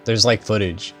 There's like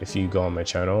footage if you go on my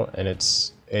channel, and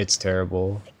it's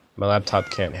terrible. My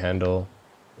laptop can't handle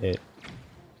it.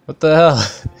 What the hell?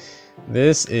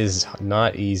 This is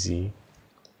not easy.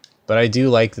 But I do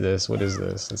like this. What is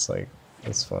this? It's like,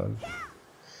 it's fun.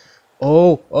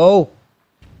 Oh!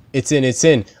 It's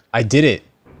in. I did it.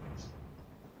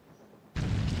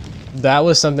 That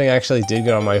was something I actually did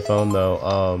get on my phone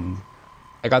though.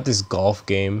 I got this golf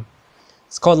game.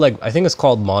 It's called like, I think it's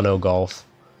called Mono Golf.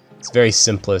 It's very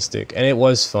simplistic and it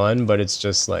was fun, but it's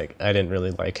just like, I didn't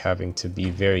really like having to be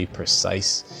very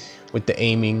precise with the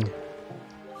aiming.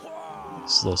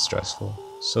 It's a little stressful.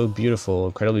 So beautiful,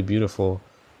 incredibly beautiful.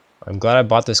 I'm glad I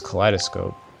bought this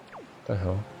kaleidoscope. What the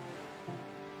hell?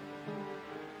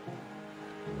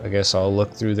 I guess I'll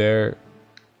look through there.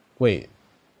 Wait.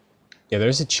 Yeah,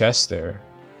 there's a chest there.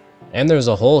 And there's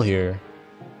a hole here.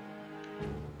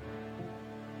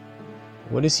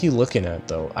 What is he looking at,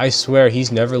 though? I swear, he's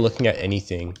never looking at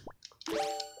anything.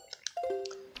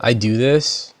 I do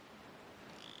this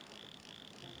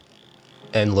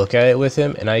and look at it with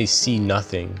him, and I see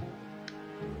nothing.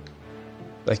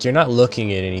 Like, you're not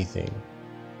looking at anything.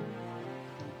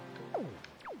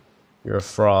 You're a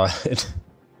fraud.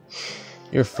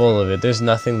 You're full of it. There's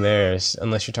nothing there,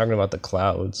 unless you're talking about the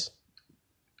clouds.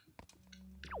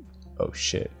 Oh,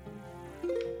 shit.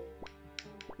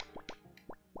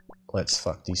 Let's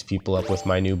fuck these people up with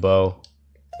my new bow.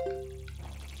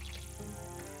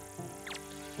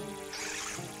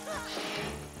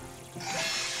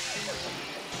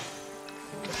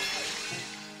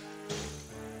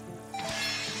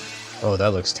 Oh,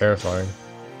 that looks terrifying.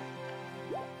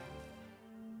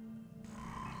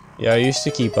 Yeah, I used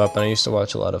to keep up, and I used to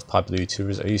watch a lot of popular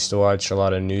YouTubers. I used to watch a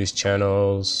lot of news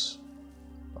channels,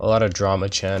 a lot of drama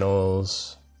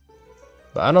channels.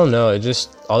 But I don't know, it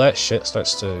just, all that shit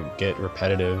starts to get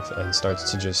repetitive and starts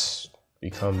to just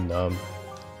become numb.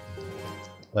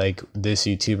 Like, this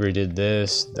YouTuber did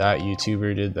this, that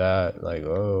YouTuber did that, like,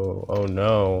 oh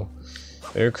no,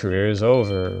 their career is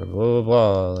over, blah blah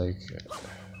blah, like,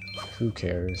 who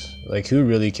cares? Like, who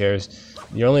really cares?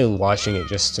 You're only watching it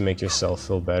just to make yourself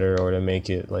feel better, or to make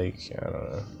it, like, I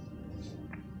don't know,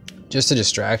 just a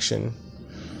distraction,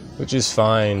 which is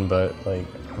fine, but, like,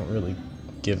 I don't really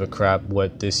give a crap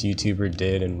what this YouTuber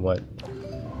did and what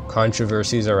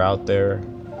controversies are out there.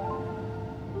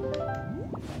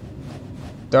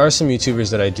 There are some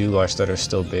YouTubers that I do watch that are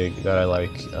still big that I like.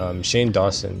 Shane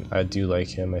Dawson, I do like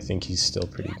him. I think he's still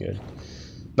pretty good.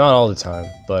 Not all the time,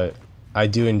 but I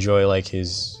do enjoy like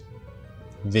his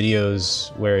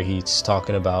videos where he's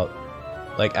talking about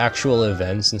like actual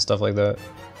events and stuff like that,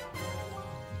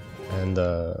 and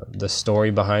the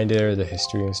story behind it, or the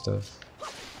history and stuff.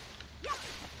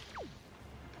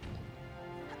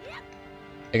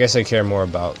 I guess I care more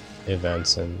about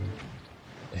events and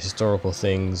historical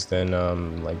things than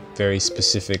like very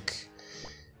specific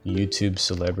YouTube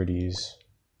celebrities.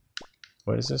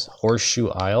 What is this? Horseshoe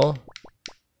Isle?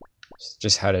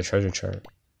 Just had a treasure chart.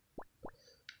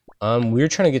 We were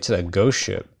trying to get to that ghost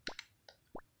ship,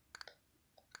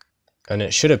 and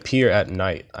it should appear at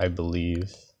night, I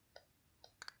believe.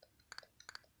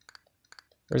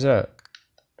 Where's that?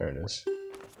 There it is.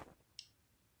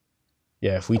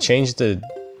 Yeah, if we change the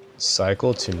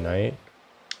cycle to night.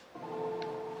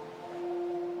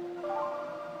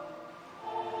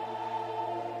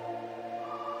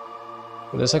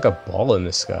 There's like a ball in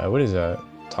the sky. What is that?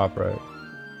 Top right.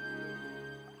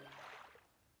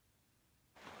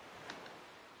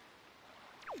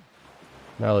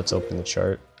 Now let's open the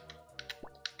chart.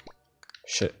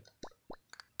 Shit.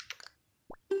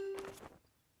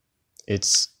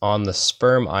 It's on the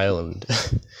Sperm Island.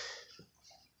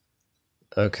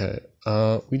 Okay,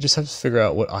 we just have to figure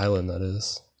out what island that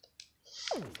is.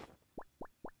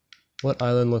 What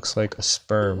island looks like a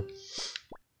sperm?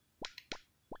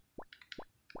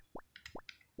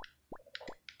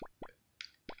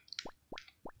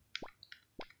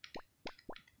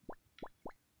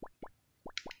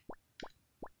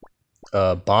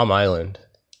 Bomb Island.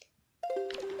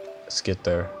 Let's get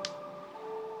there.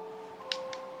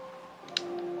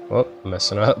 Oh,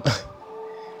 messing up.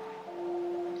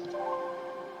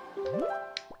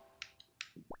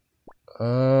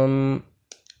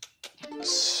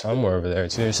 Somewhere over there.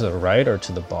 It's either to the right or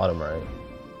to the bottom right.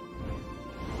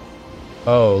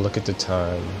 Oh, look at the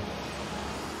time.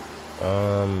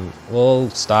 We'll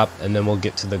stop and then we'll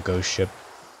get to the ghost ship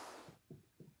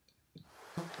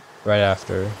right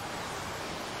after.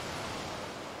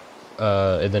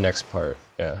 In the next part.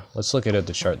 Yeah. Let's look at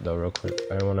the chart though real quick.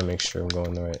 I want to make sure I'm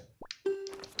going the right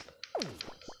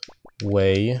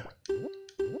way.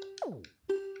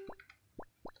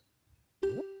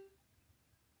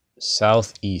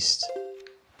 Southeast.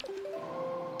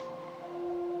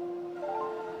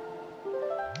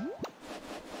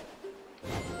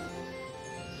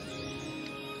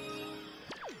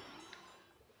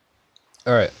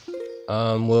 Alright.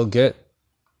 We'll get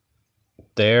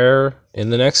there in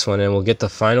the next one, and we'll get the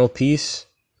final piece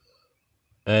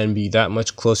and be that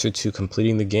much closer to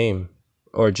completing the game.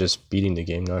 Or just beating the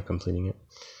game, not completing it.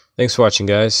 Thanks for watching,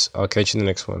 guys. I'll catch you in the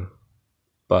next one.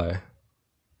 Bye.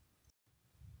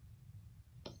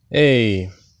 Hey,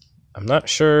 I'm not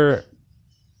sure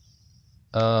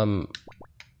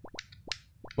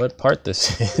what part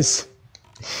this is.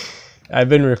 I've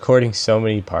been recording so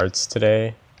many parts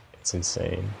today. It's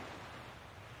insane.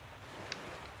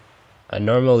 I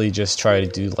normally just try to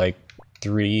do like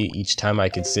 3 each time I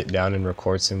could sit down and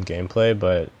record some gameplay,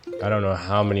 but I don't know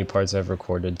how many parts I've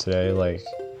recorded today, like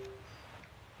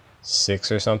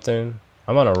 6 or something.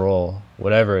 I'm on a roll,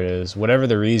 whatever it is, whatever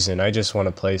the reason. I just want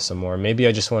to play some more. Maybe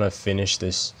I just want to finish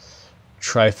this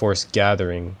Triforce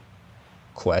Gathering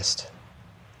quest.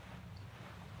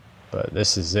 But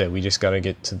this is it. We just got to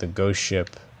get to the ghost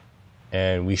ship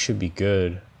and we should be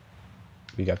good.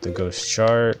 We got the ghost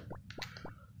chart.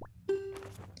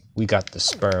 We got the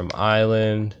Sperm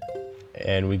Island.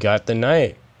 And we got the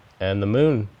night and the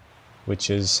moon, which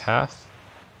is half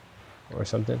or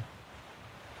something.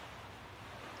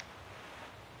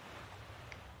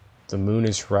 The moon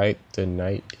is right, the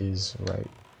night is right.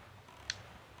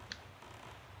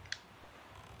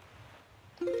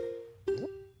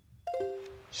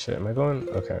 Shit, am I going?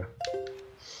 Okay.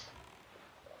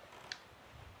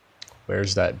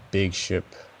 Where's that big ship?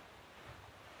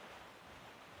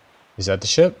 Is that the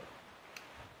ship?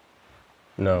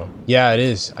 No. Yeah, it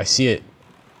is. I see it.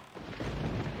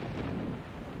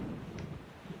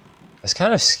 It's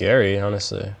kind of scary,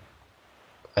 honestly.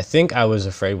 I think I was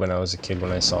afraid when I was a kid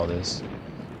when I saw this.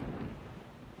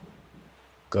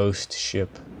 Ghost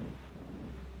ship.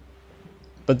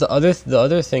 But the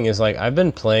other thing is, like, I've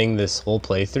been playing this whole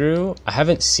playthrough. I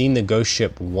haven't seen the ghost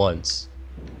ship once.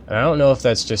 And I don't know if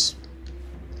that's just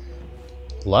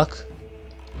luck.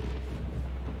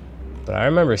 But I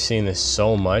remember seeing this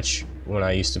so much when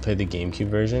I used to play the GameCube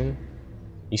version.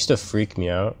 It used to freak me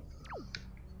out.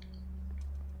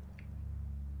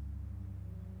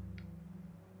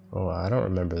 Oh, I don't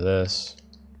remember this.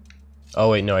 Oh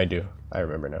wait, no I do. I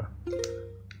remember now.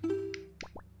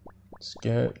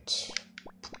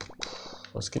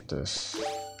 Let's get this.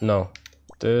 No.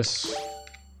 This.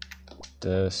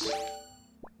 This.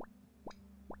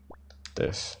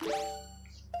 This.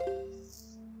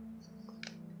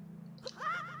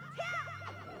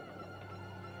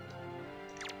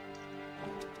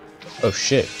 Oh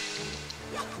shit.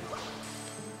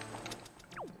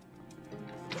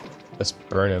 Let's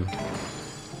burn him.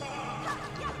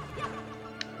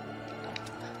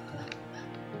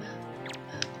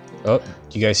 Oh,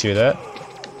 do you guys hear that?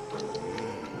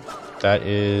 That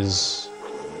is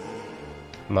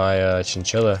my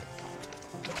chinchilla.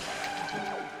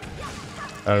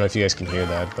 I don't know if you guys can hear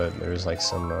that, but there's like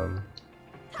some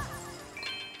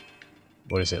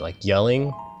what is it, like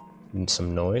yelling and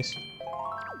some noise?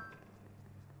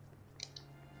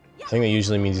 I think that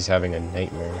usually means he's having a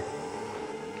nightmare,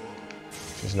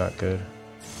 which is not good.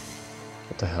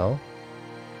 What the hell?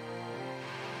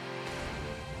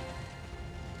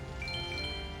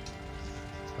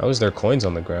 How is there coins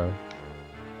on the ground?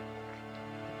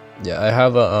 Yeah, I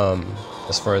have a,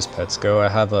 as far as pets go, I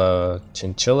have a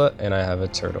chinchilla and I have a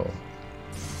turtle.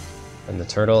 And the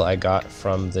turtle I got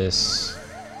from this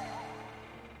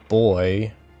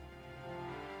boy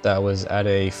that was at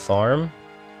a farm.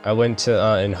 I went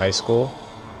to, in high school,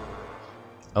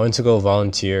 I went to go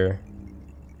volunteer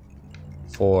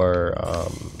for,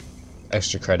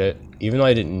 extra credit. Even though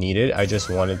I didn't need it, I just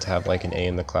wanted to have like an A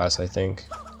in the class, I think.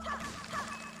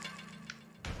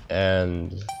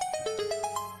 And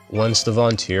once the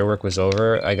volunteer work was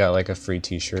over, I got like a free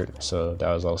t-shirt, so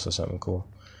that was also something cool.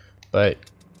 But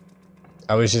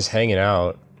I was just hanging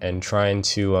out and trying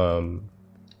to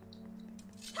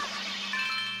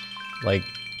like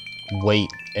wait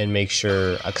and make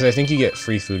sure, because I think you get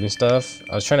free food and stuff.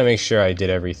 I was trying to make sure I did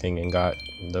everything and got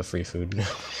the free food.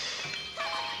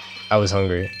 I was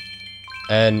hungry.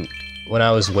 And when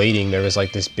I was waiting, there was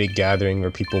like this big gathering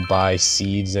where people buy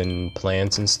seeds and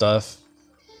plants and stuff.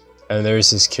 And there was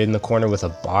this kid in the corner with a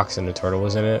box and a turtle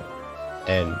was in it.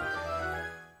 And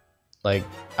like,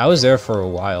 I was there for a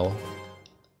while.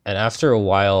 And after a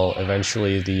while,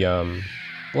 eventually the,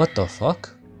 what the fuck?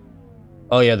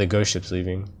 Oh yeah, the ghost ship's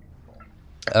leaving.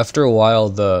 After a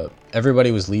while,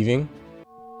 everybody was leaving.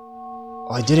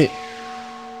 Oh, I did it!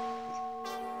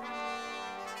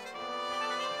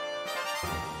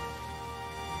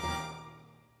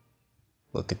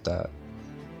 Look at that.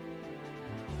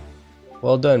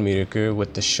 Well done, Miruku.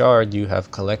 With the shard you have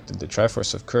collected, the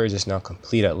Triforce of Courage is now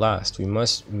complete at last. We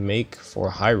must make for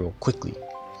Hyrule quickly.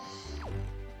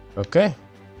 Okay.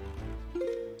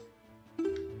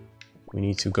 We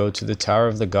need to go to the Tower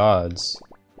of the Gods.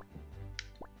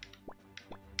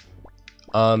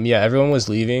 Yeah, everyone was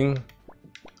leaving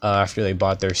after they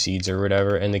bought their seeds or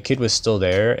whatever, and the kid was still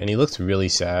there, and he looked really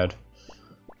sad.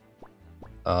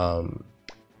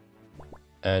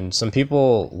 And some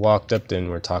people walked up and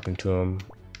were talking to him,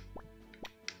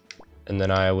 and then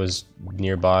I was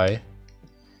nearby,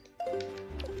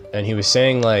 and he was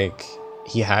saying like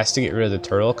he has to get rid of the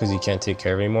turtle because he can't take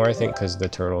care of it anymore, I think, because the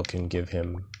turtle can give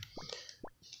him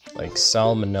like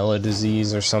salmonella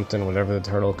disease or something, whatever the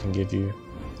turtle can give you.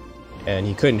 And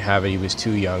he couldn't have it, he was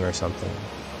too young or something.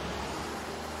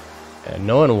 And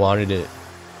no one wanted it.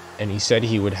 And he said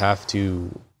he would have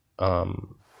to,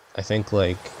 I think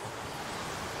like,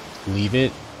 leave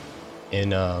it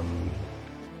in,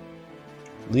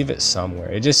 leave it somewhere.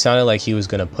 It just sounded like he was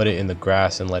gonna put it in the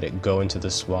grass and let it go into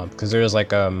the swamp. Because there was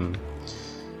like, a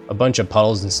bunch of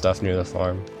puddles and stuff near the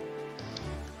farm.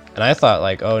 And I thought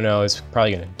like, oh no, it's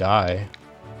probably gonna die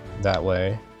that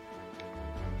way.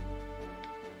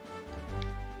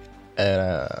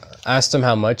 And asked him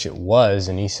how much it was,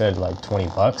 and he said like 20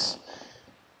 bucks.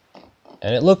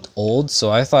 And it looked old,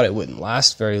 so I thought it wouldn't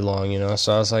last very long, you know.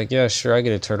 So I was like, yeah, sure, I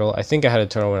get a turtle. I think I had a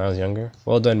turtle when I was younger.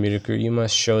 Well done, Miruku. You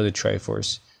must show the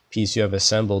Triforce piece you have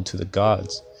assembled to the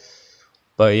gods.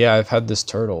 But yeah, I've had this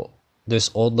turtle,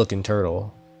 this old looking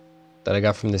turtle that I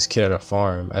got from this kid at a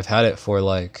farm. I've had it for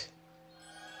like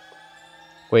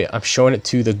Wait, I'm showing it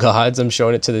to the gods. I'm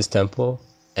showing it to this temple.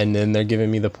 And then they're giving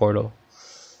me the portal.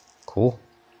 Cool.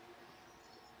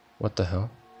 What the hell?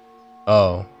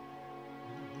 Oh.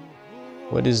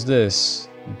 What is this?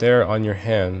 There on your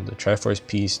hand, the Triforce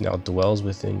piece now dwells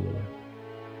within you.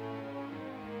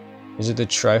 Is it the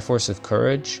Triforce of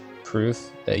Courage?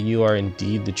 Proof that you are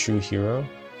indeed the true hero?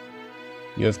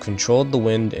 You have controlled the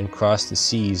wind and crossed the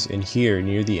seas, and here,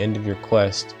 near the end of your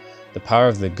quest, the power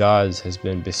of the gods has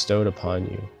been bestowed upon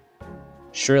you.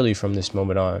 Surely from this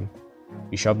moment on,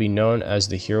 you shall be known as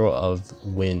the hero of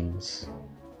winds.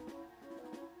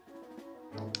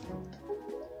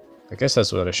 I guess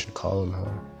that's what I should call him, huh?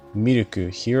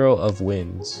 Miruku, hero of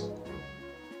winds.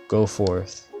 Go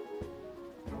forth.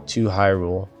 To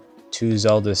Hyrule. To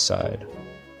Zelda's side.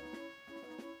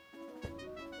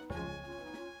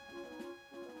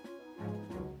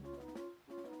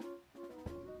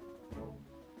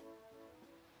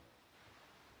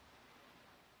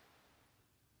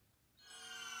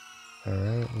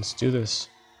 Alright, let's do this.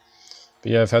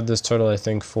 But yeah, I've had this turtle I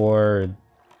think for...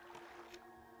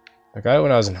 I got it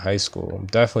when I was in high school. I'm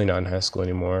definitely not in high school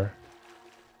anymore.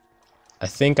 I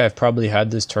think I've probably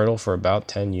had this turtle for about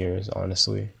 10 years,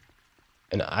 honestly.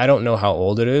 And I don't know how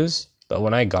old it is, but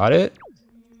when I got it,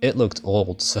 it looked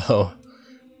old, so...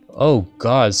 Oh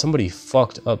god, somebody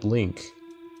fucked up Link.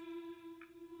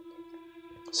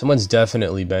 Someone's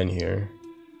definitely been here.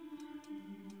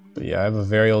 But yeah, I have a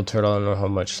very old turtle. I don't know how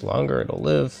much longer it'll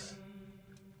live.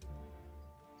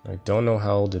 I don't know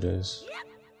how old it is.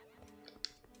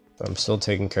 But I'm still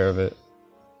taking care of it.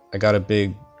 I got a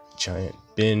big, giant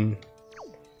bin.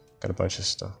 Got a bunch of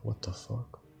stuff. What the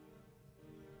fuck?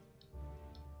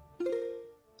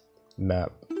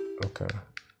 Map. Okay.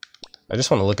 I just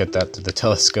want to look at that through the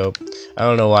telescope. I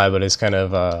don't know why, but it's kind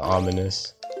of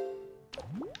ominous.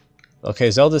 Okay,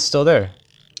 Zelda's still there.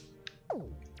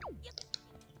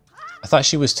 I thought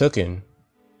she was tooken.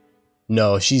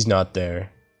 No, she's not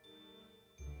there.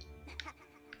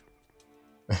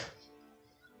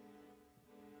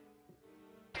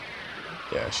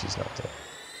 Yeah, she's not there.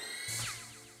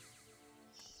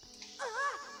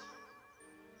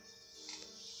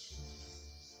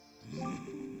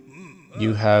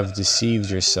 You have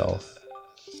deceived yourself.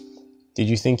 Did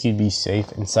you think you'd be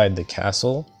safe inside the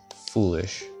castle?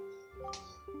 Foolish.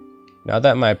 Now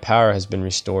that my power has been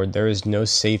restored, there is no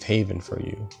safe haven for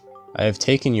you. I have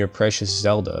taken your precious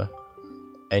Zelda,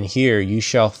 and here you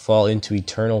shall fall into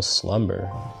eternal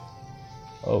slumber.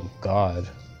 Oh god.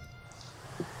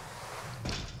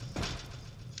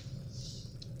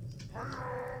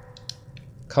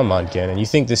 Come on, Ganon. You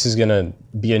think this is gonna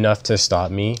be enough to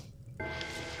stop me?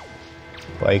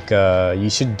 Like, you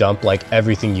should dump, like,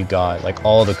 everything you got. Like,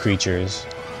 all the creatures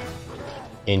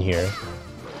in here.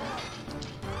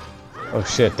 Oh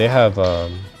shit, they have,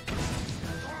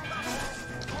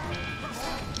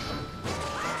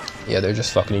 yeah, they're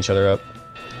just fucking each other up.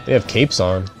 They have capes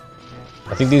on.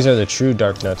 I think these are the true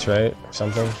Dark Nuts, right? Or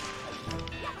something.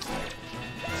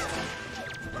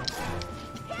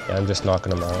 Yeah, I'm just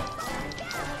knocking them out.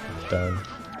 Done.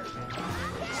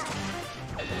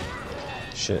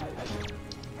 Shit.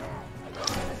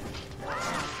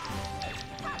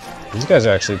 These guys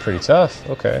are actually pretty tough.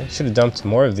 Okay, should have dumped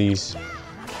more of these.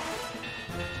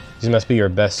 These must be your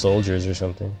best soldiers or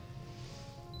something.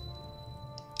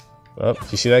 Oh,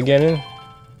 you see that, Ganon?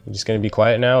 You're just gonna be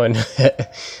quiet now and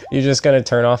you're just gonna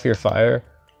turn off your fire?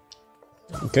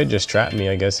 You could just trap me,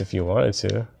 I guess, if you wanted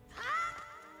to.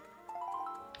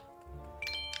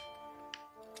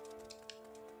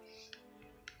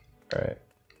 Alright.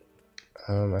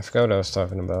 I forgot what I was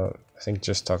talking about. I think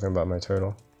just talking about my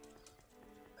turtle.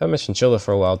 I haven't been chinchilla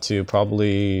for a while too,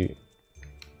 probably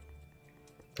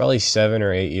 7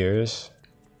 or 8 years.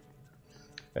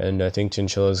 And I think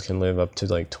chinchillas can live up to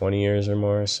like 20 years or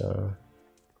more, so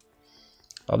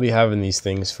I'll be having these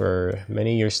things for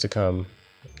many years to come,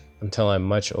 until I'm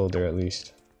much older at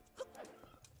least.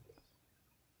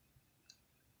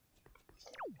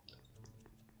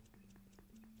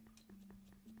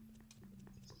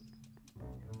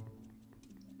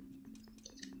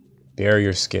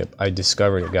 Barrier skip. I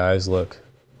discovered it, guys. Look.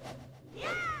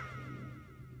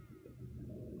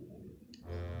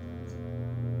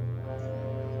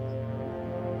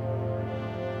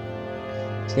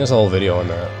 I think there's a whole video on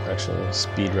that, actually.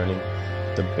 Speed running.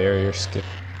 The barrier skip.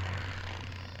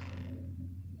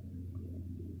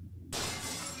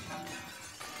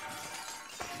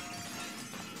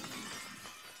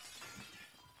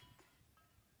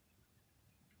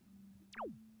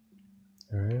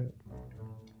 Alright.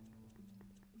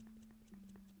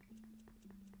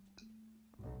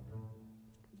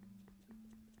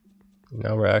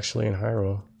 Now we're actually in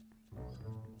Hyrule.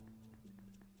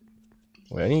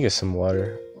 Wait, I need to get some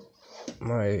water.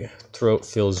 My throat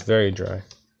feels very dry.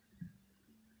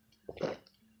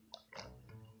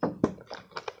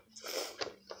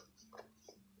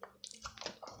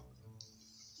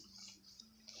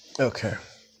 Okay.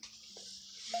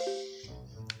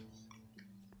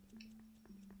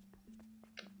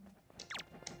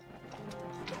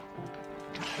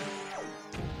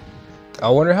 I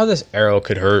wonder how this arrow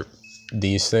could hurt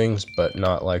these things, but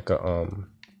not like a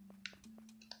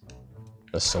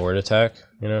sword attack,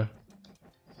 you know?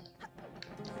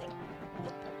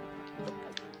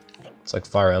 It's like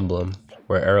Fire Emblem,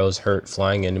 where arrows hurt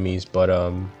flying enemies, but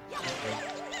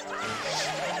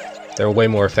they're way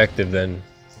more effective than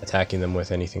attacking them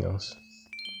with anything else.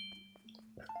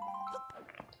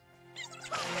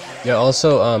 Yeah,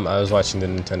 also, I was watching the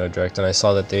Nintendo Direct and I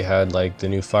saw that they had like the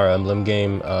new Fire Emblem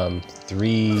game,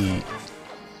 Three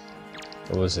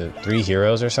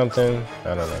Heroes or something?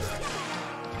 I don't know.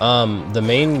 The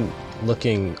main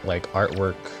looking like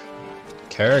artwork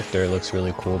character looks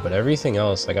really cool, but everything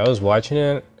else, like I was watching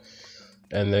it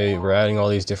and they were adding all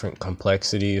these different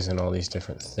complexities and all these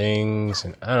different things,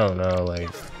 and I don't know, like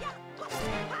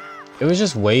it was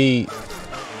just way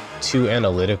too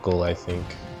analytical, I think,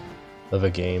 of a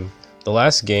game. The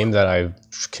last game that I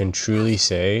can truly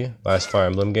say, last Fire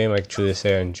Emblem game I can truly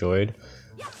say I enjoyed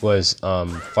was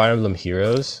Fire Emblem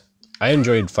Heroes. I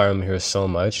enjoyed Fire Emblem Heroes so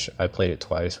much. I played it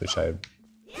twice, which I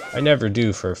never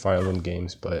do for Fire Emblem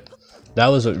games, but that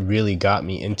was what really got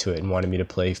me into it and wanted me to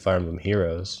play Fire Emblem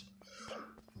Heroes.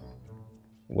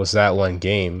 Was that one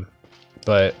game.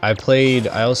 But I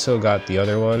also got the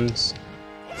other ones.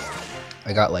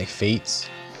 I got like Fates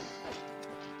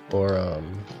or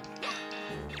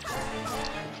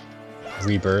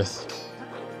Rebirth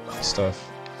stuff.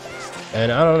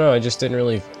 And I don't know, I just didn't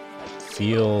really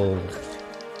feel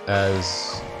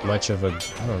as much of a,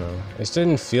 I don't know, it just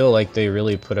didn't feel like they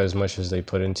really put as much as they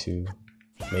put into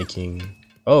making,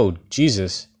 oh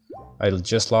Jesus, I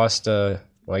just lost, well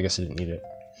I guess I didn't need it.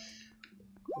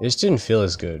 It just didn't feel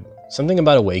as good. Something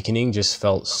about Awakening just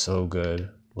felt so good.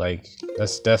 Like,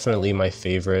 that's definitely my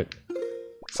favorite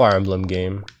Fire Emblem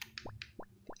game.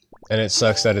 And it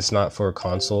sucks that it's not for a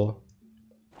console,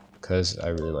 because I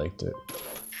really liked it.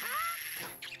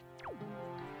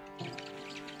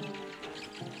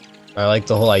 I like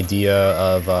the whole idea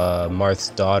of Marth's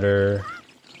daughter,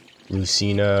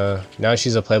 Lucina. Now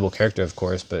she's a playable character, of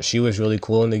course, but she was really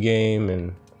cool in the game,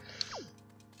 and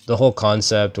the whole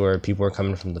concept where people were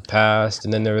coming from the past,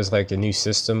 and then there was like a new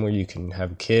system where you can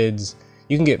have kids.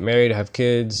 You can get married, have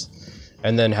kids,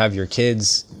 and then have your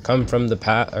kids come from the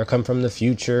past or come from the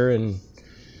future and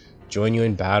join you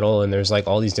in battle, and there's like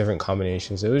all these different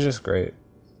combinations. It was just great.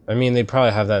 I mean, they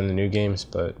probably have that in the new games,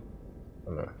 but I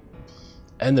don't know.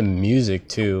 And the music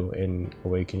too in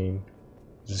Awakening,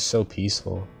 just so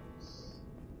peaceful.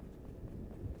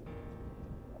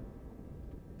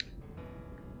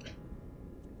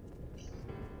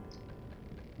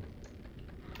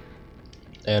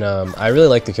 And I really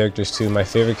like the characters too. My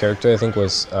favorite character I think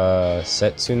was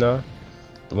Setsuna,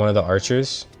 one of the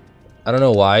archers. I don't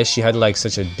know why she had like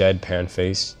such a deadpan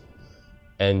face,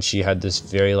 and she had this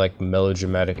very like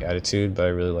melodramatic attitude, but I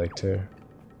really liked her.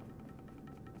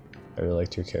 I really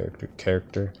liked her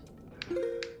character.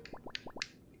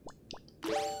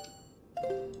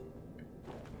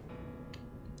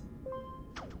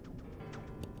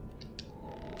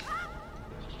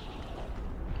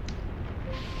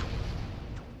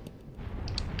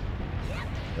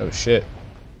 Oh shit.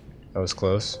 That was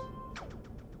close.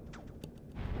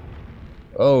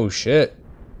 Oh shit.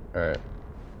 Alright.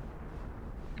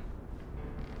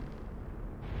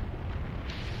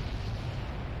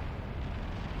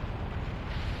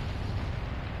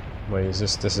 Wait,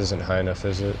 this isn't high enough,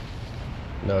 is it?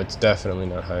 No, it's definitely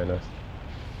not high enough.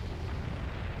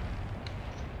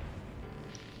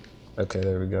 Okay,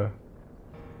 there we go.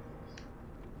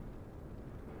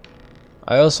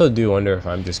 I also do wonder if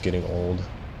I'm just getting old.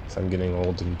 If I'm getting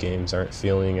old and games aren't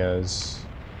feeling as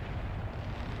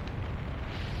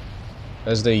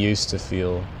they used to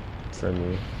feel for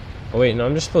me. Oh wait, no,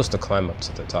 I'm just supposed to climb up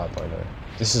to the top, aren't I?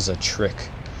 This is a trick.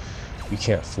 You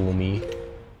can't fool me.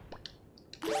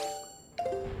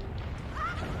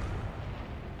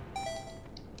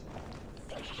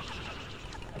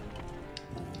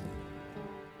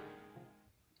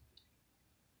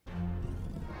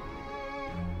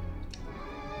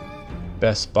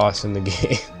 Best boss in the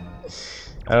game.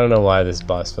 I don't know why this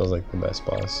boss feels like the best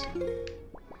boss.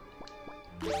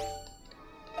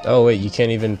 Oh wait, you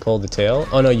can't even pull the tail?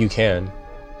 Oh no, you can.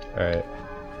 Alright.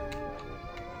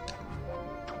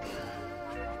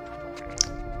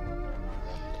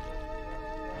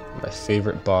 My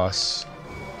favorite boss.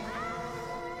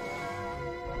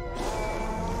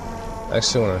 I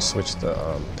actually want to switch the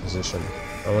position.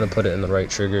 I want to put it in the right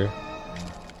trigger.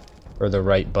 Or the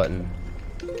right button.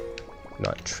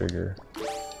 Not trigger.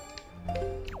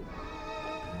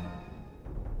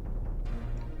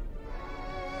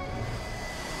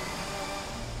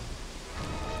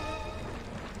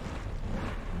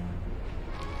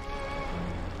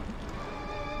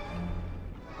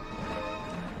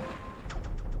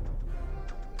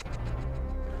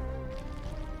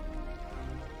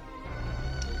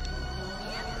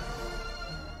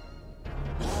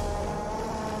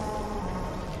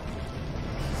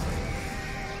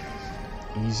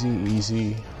 Easy,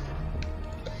 easy.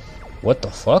 What the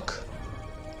fuck?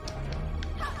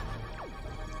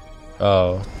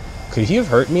 Oh. Could he have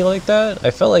hurt me like that?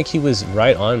 I felt like he was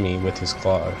right on me with his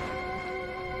claw. It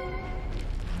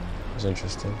was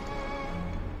interesting.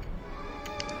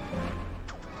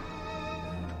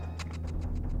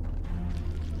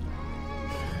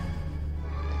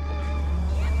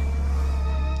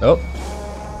 Oh.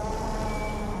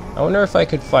 I wonder if I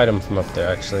could fight him from up there,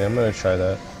 actually. I'm gonna try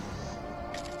that.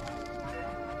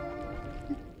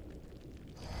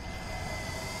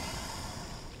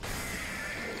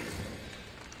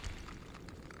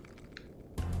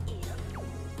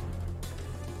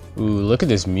 Ooh, look at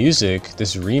this music,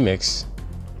 this remix.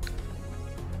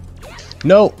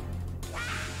 No!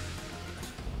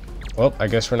 Well, I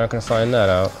guess we're not gonna find that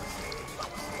out.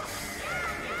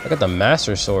 Look at the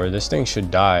Master Sword. This thing should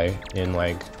die in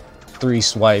like 3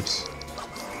 swipes.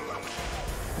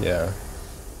 Yeah.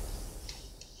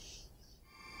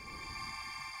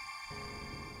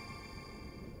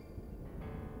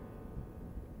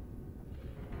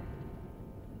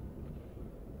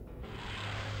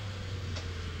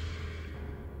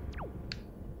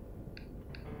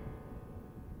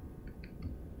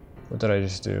 What did I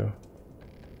just do?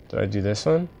 Did I do this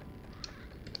one?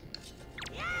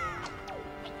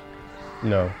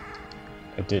 No,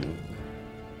 I didn't.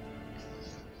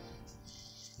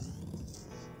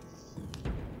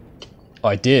 Oh,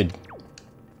 I did.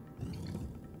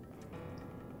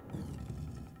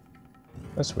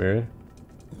 That's weird.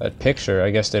 That picture,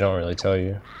 I guess they don't really tell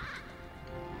you.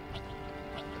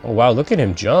 Oh wow, look at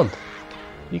him jump.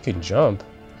 He can jump.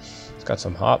 He's got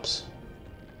some hops.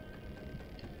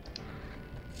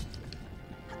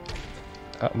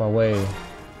 Out my way.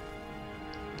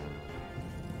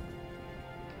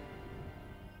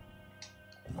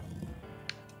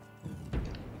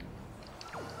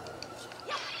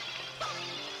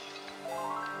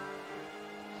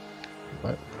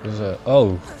 What is that?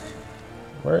 Oh,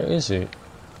 where is it?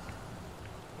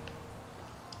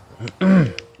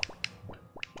 I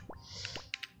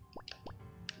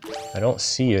don't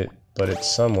see it, but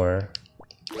it's somewhere.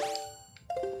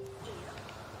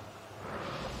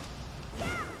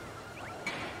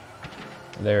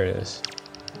 There it is.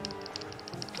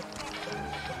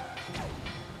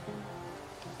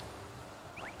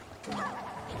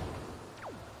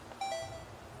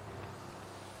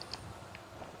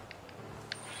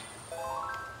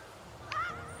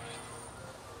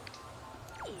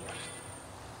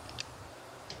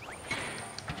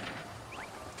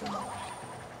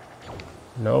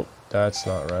 Nope, that's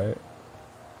not right.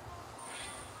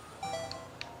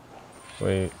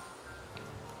 Wait.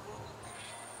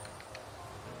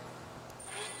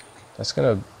 That's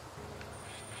gonna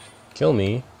kill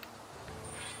me.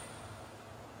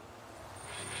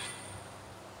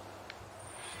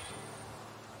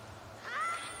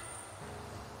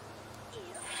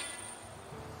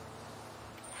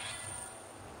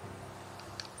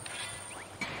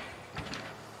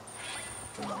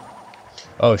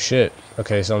 Oh shit.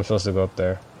 Okay, so I'm supposed to go up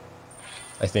there.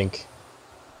 I think.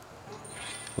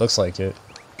 Looks like it.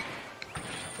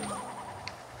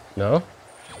 No?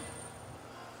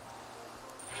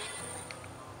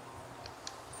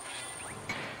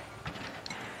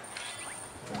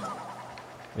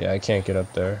 Yeah, I can't get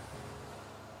up there.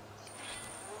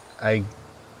 I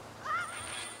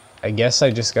guess I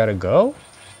just gotta go?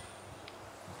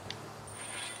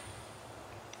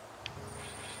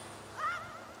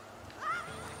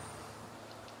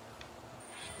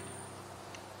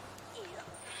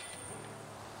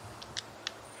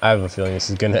 I have a feeling this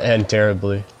is gonna end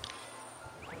terribly.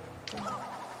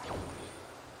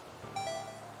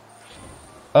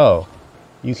 Oh,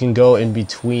 you can go in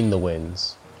between the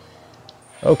winds.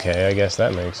 Okay, I guess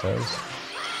that makes sense.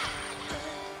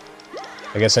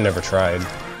 I guess I never tried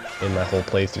in my whole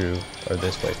playthrough, or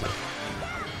this playthrough.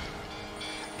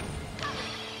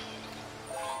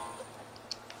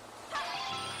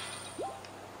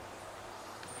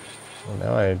 Well,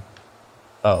 now I...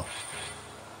 Oh.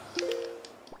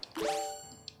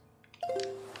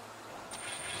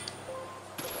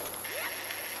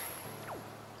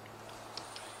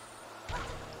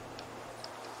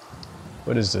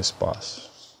 What is this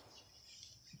boss?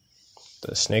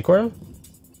 The snake worm?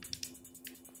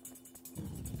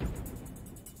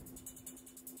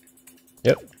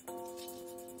 Yep.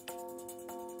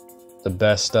 The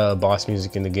best boss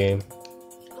music in the game.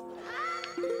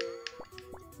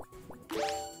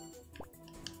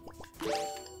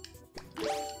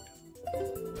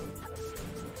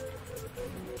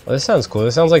 Oh, this sounds cool.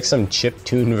 This sounds like some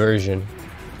chiptune version.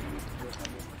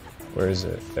 Where is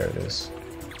it? There it is.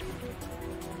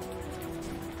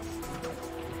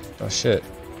 Oh shit.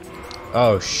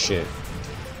 Oh shit.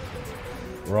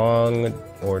 Wrong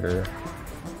order.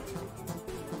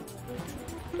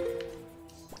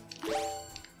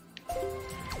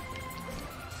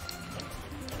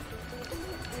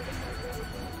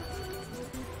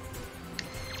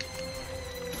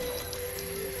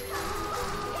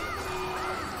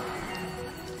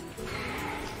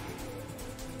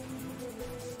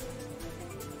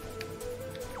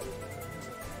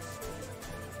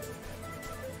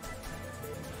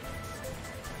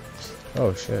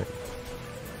 Oh shit.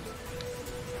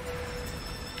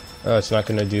 Oh, it's not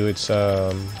gonna do its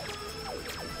fuck.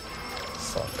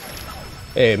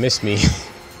 Hey, it missed me.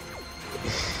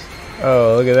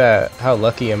 Oh, look at that. How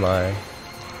lucky am I?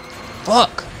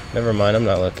 Fuck! Never mind, I'm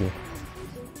not lucky.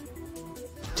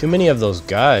 Too many of those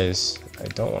guys. I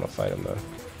don't want to fight them though.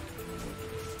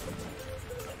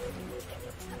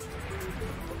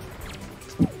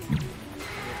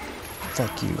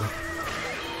 Fuck you.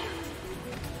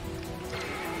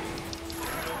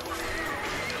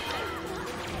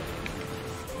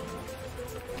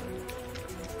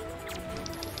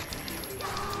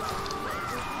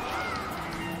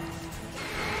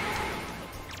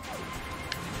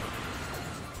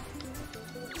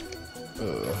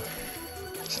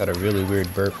 Just had a really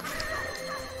weird burp.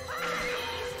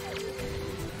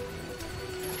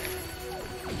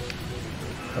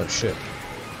 Oh shit.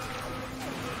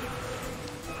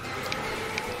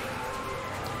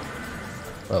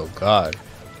 Oh god.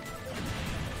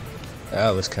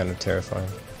 That was kind of terrifying.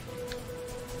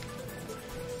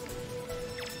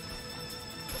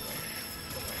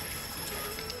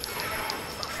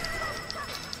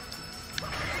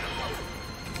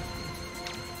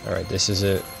 Alright, this is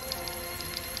it.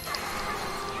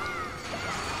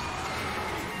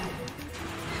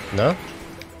 No?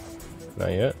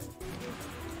 Not yet.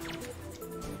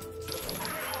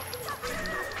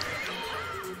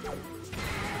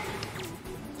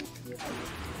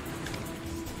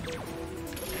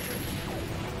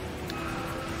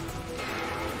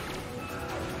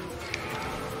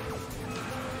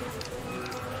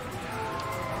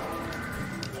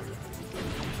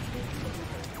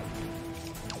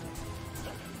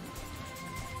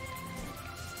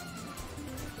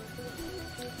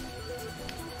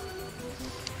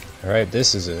 Alright,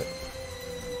 this is it.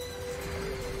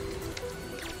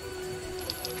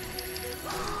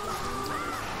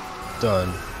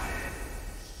 Done.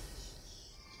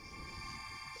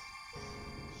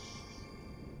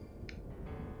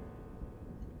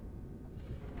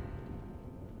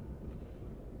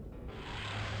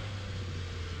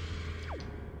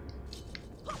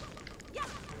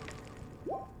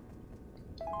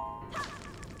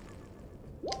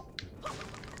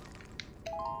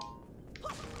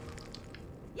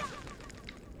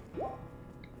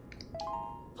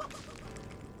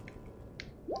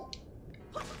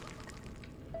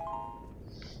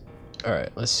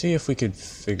 Alright, let's see if we could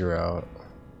figure out.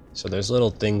 So there's little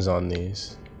things on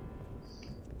these.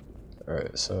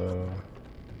 Alright, so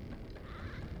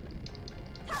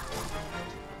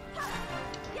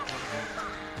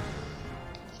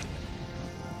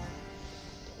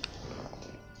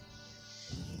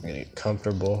I'm gonna get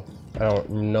comfortable. I don't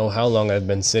know how long I've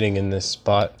been sitting in this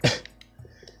spot.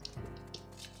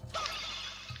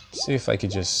 See if I could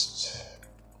just...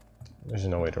 There's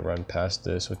no way to run past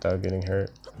this without getting hurt.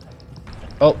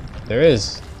 Oh, there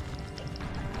is.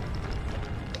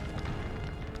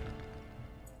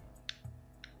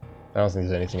 I don't think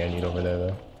there's anything I need over there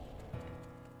though.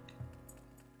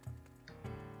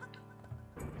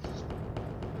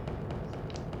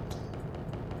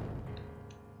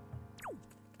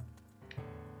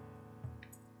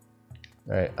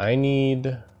 Alright, I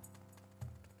need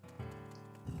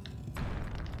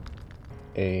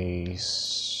a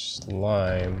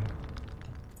slime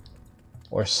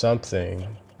or something.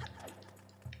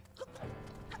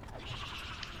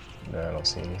 No, I don't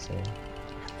see anything.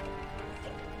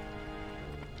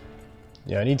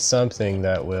 Yeah, I need something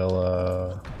that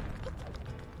will,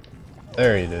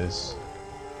 there it is.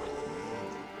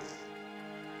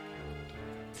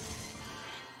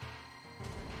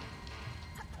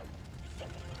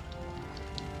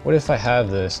 What What if I have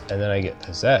this and then I get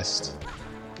possessed?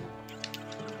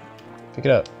 Pick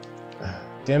it up.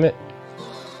 Damn it.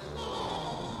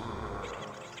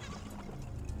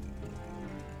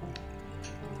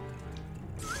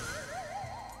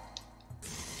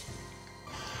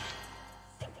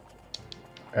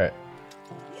 Alright.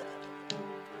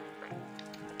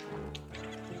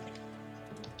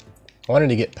 I wanted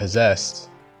to get possessed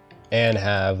and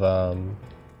have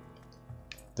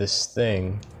this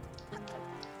thing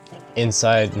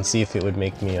inside and see if it would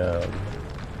make me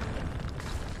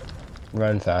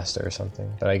run faster or something.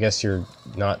 But I guess you're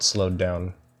not slowed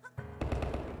down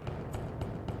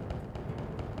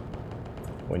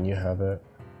when you have it.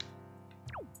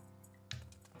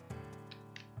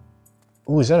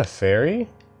 Ooh, is that a fairy?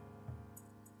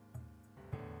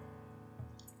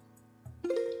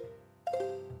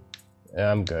 Yeah,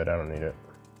 I'm good. I don't need it.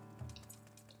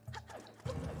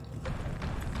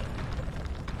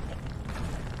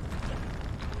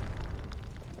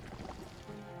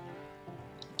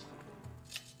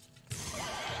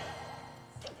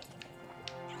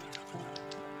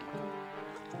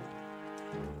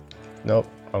 Nope,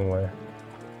 wrong way.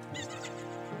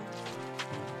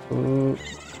 Ooh.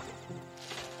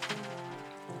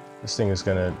 This thing is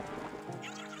gonna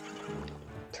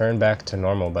turn back to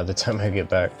normal by the time I get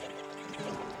back.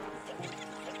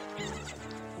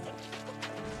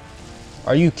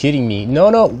 Are you kidding me? No,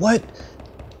 no, what?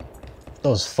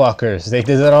 Those fuckers, they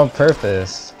did that on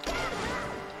purpose.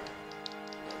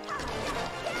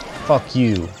 Fuck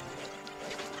you.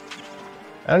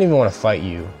 I don't even want to fight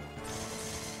you.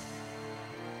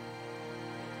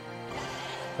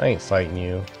 I ain't fighting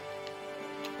you.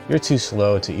 You're too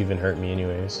slow to even hurt me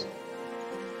anyways.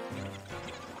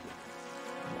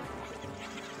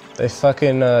 They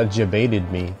fucking jebaited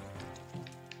me.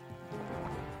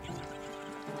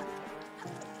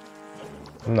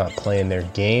 I'm not playing their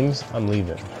games. I'm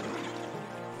leaving.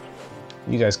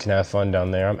 You guys can have fun down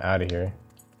there. I'm out of here.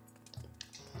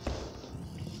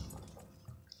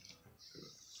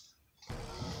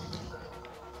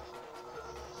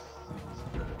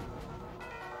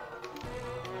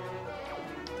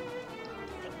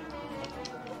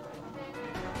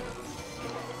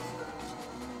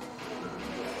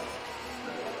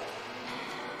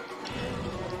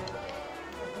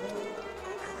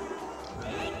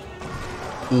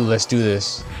 Ooh, let's do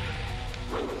this.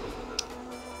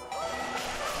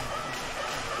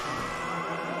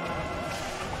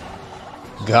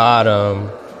 Got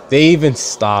him. They even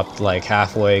stopped like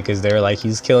halfway because they were like,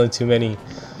 he's killing too many.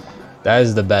 That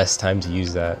is the best time to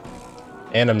use that.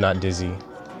 And I'm not dizzy.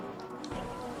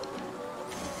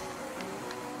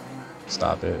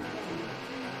 Stop it.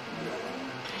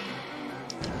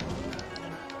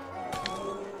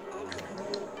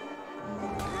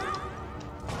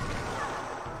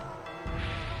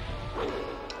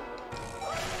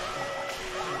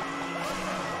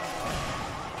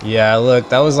 Yeah, look,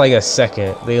 that was like a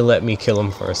second. They let me kill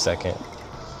him for a second.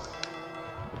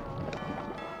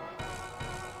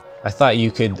 I thought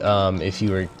you could, if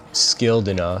you were skilled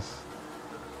enough,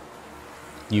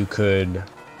 you could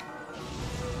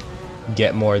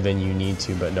get more than you need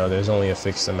to, but no, there's only a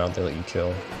fixed amount they let you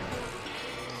kill.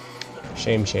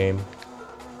 Shame, shame.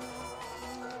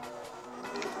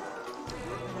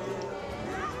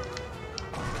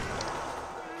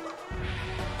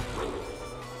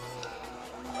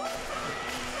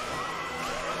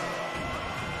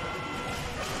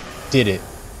 Did it.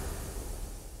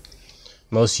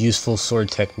 Most useful sword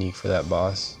technique for that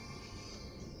boss.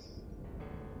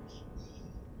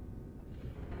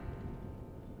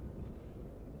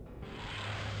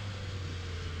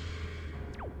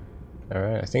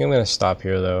 Alright, I think I'm gonna stop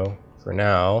here though. For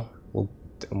now,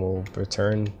 we'll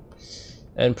return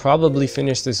and probably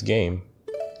finish this game.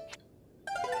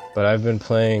 But I've been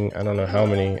playing, I don't know how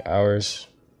many hours.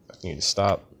 I need to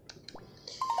stop.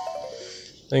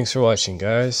 Thanks for watching,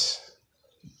 guys.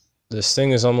 This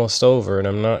thing is almost over, and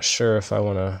I'm not sure if I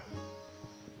want to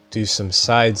do some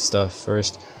side stuff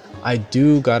first. I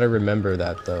do gotta remember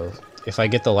that though. If I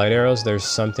get the light arrows, there's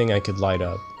something I could light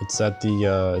up. It's at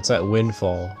the it's at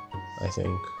Windfall, I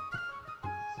think.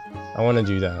 I want to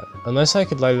do that. Unless I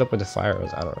could light it up with the fire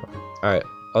arrows, I don't know. All right,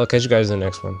 I'll catch you guys in the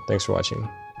next one. Thanks for watching.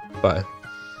 Bye.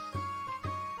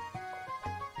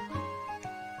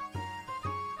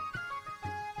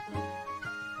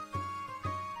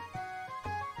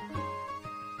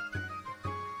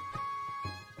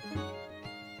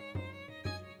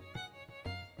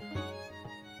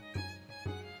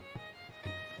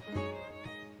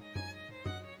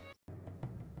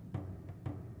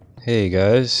 Hey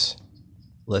guys,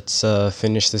 let's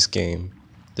finish this game.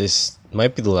 This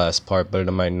might be the last part, but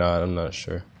it might not, I'm not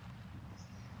sure.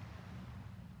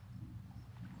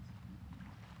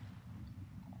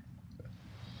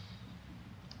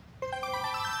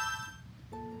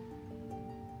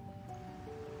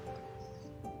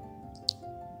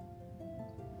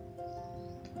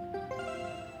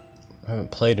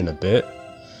 haven't played in a bit.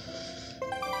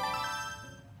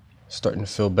 Starting to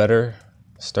feel better.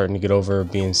 Starting to get over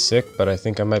being sick, but I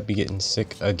think I might be getting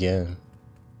sick again.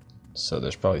 So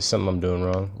there's probably something I'm doing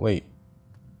wrong. Wait.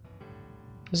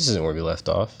 This isn't where we left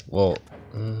off. Well,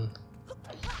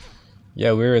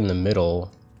 yeah, we were in the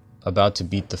middle, about to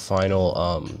beat the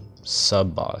final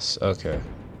sub-boss. Okay.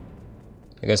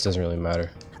 I guess it doesn't really matter.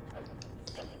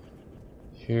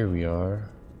 Here we are.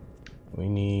 We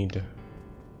need...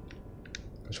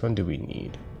 Which one do we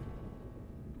need?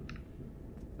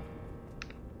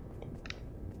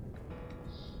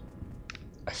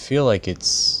 I feel like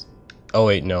it's... Oh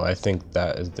wait, no, I think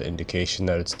that is the indication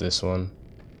that it's this one.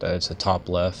 That it's the top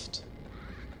left.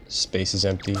 Space is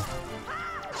empty.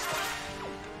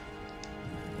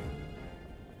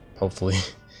 Hopefully.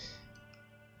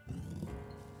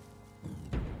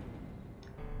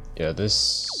 Yeah,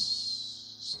 this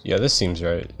seems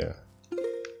right, yeah.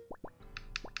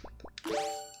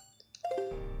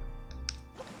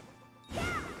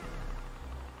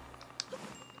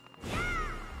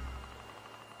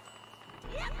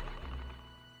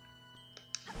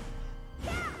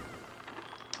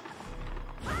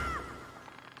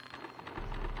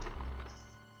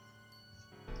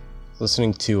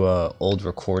 Listening to old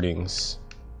recordings,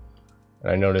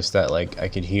 and I noticed that like I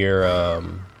could hear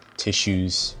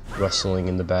tissues rustling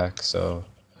in the back, so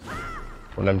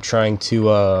when I'm trying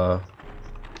to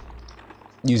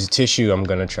use a tissue, I'm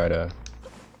gonna try to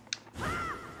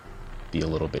be a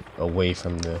little bit away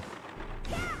from the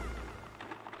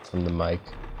mic.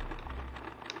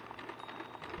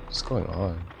 What's going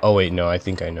on? Oh wait, no, I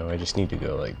think I know. I just need to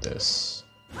go like this.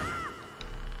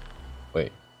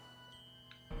 Wait.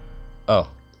 Oh.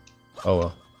 Oh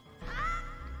well.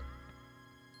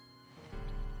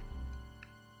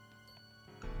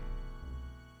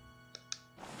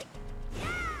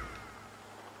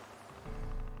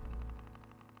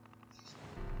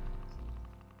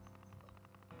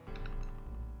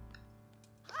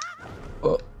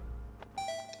 Oh.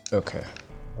 Okay.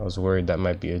 I was worried that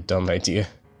might be a dumb idea.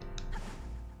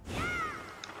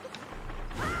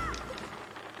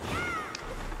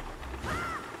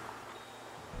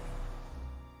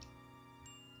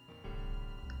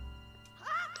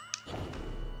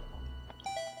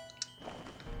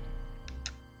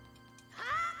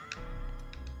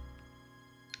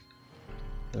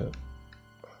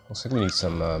 Looks like we need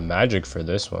some magic for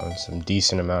this one, some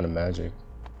decent amount of magic.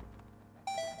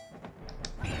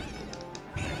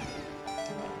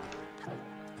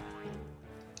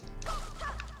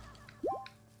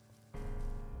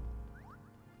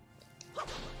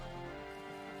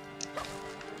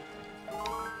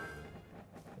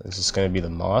 Is this gonna be the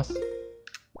moth?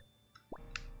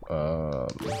 I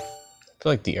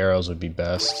feel like the arrows would be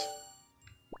best.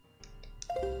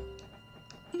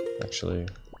 Actually,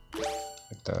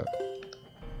 like that.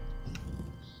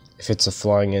 If it's a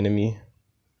flying enemy.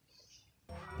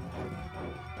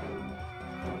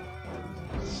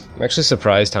 I'm actually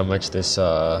surprised how much this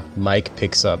mic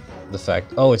picks up the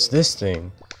fact. Oh, it's this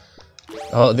thing.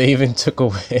 Oh, they even took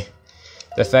away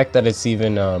the fact that it's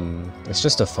even it's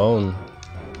just a phone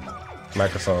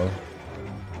microphone,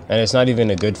 and it's not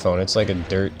even a good phone. It's like a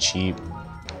dirt cheap,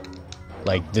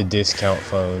 like the discount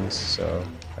phones. So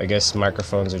I guess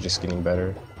microphones are just getting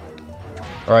better,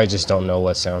 or I just don't know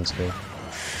what sounds good.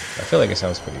 I feel like it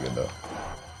sounds pretty good though.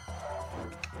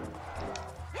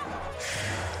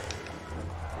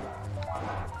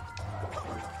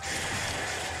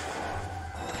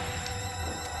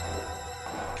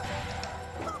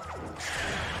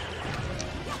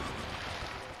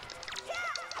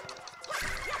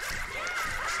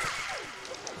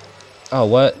 Oh,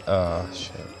 what? Oh,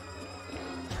 shit.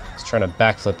 I was trying to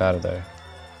backflip out of there.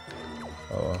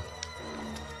 Oh, well.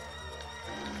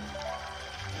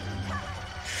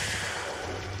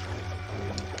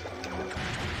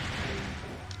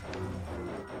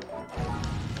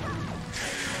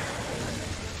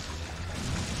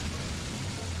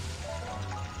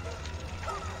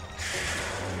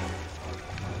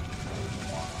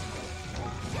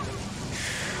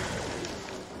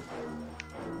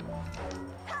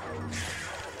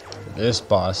 This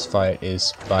boss fight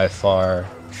is by far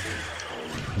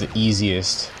the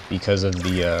easiest because of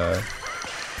the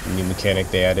new mechanic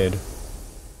they added.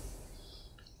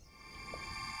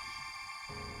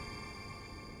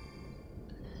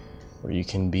 Where you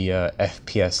can be a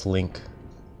FPS Link.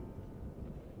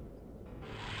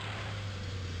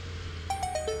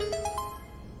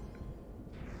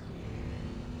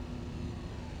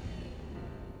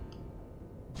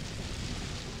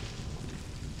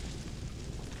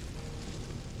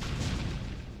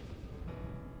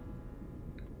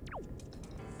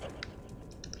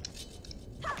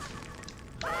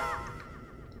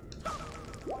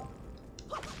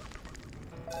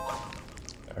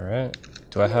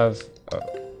 Do I have...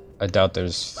 I doubt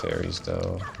there's fairies,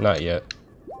 though. Not yet.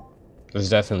 There's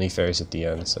definitely fairies at the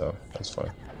end, so that's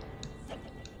fine.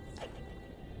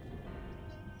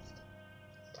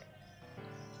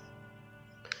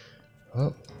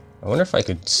 Oh, I wonder if I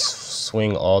could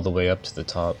swing all the way up to the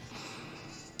top.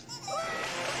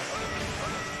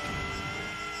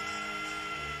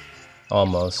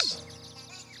 Almost.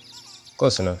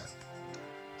 Close enough.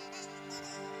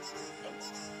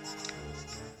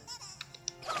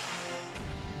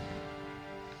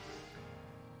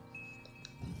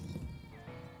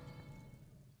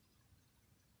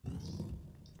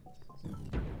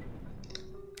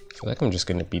 I feel like I'm just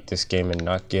gonna beat this game and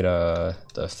not get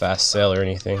the fast sale or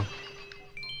anything.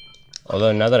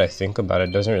 Although now that I think about it,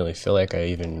 it doesn't really feel like I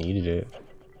even needed it.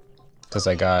 Because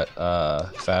I got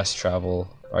fast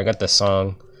travel, or I got the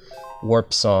song,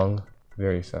 Warp Song,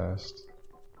 very fast.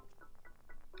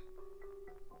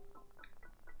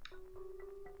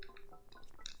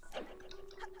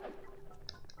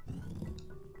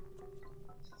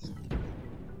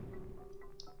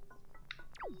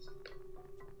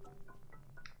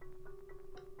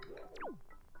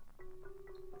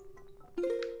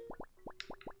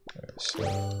 So,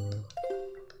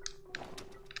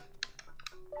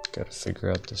 gotta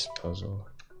figure out this puzzle.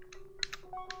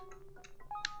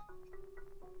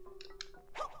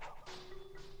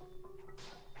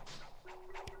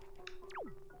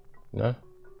 No?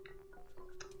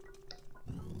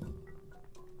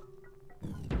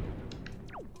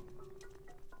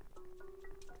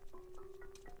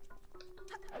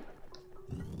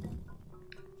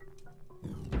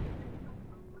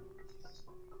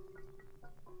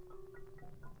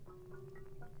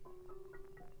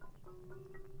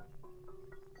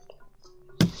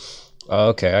 Oh,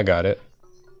 okay, I got it.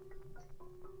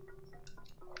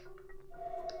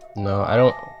 No, I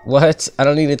don't. What? I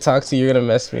don't need to talk to you. You're gonna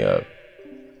mess me up.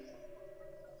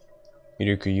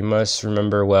 Miruku, you must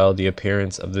remember well the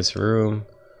appearance of this room,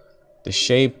 the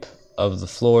shape of the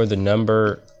floor, the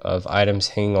number of items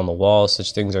hanging on the wall.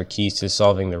 Such things are keys to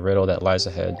solving the riddle that lies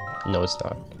ahead. No, it's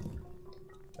not.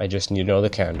 I just need to know the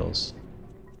candles.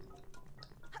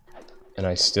 And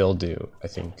I still do, I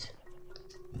think.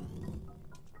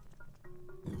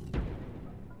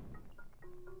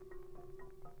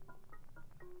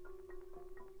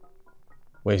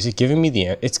 Wait, is it giving me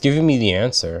it's giving me the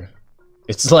answer.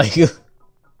 It's like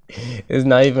it's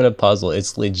not even a puzzle.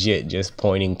 It's legit just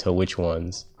pointing to which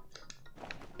ones.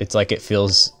 It's like it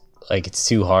feels like it's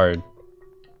too hard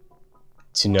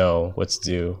to know what's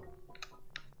due.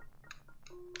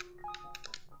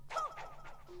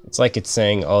 It's like it's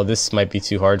saying, oh, this might be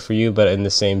too hard for you, but in the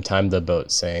same time the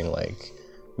boat's saying like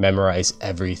memorize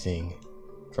everything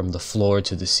from the floor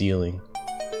to the ceiling.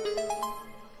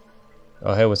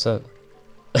 Oh, hey, what's up?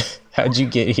 How'd you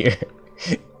get here?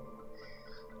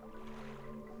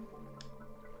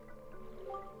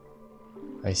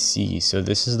 I see. So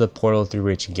this is the portal through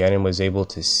which Ganon was able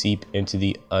to seep into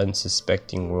the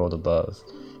unsuspecting world above.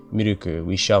 Miruku,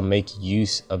 we shall make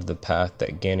use of the path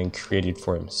that Ganon created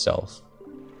for himself.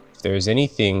 If there is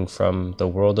anything from the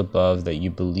world above that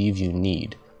you believe you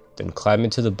need, then climb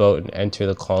into the boat and enter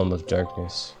the column of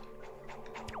darkness.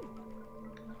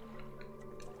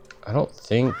 I don't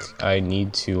think I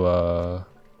need to,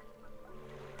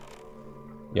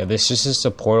 yeah, this is just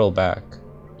a portal back.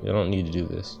 You don't need to do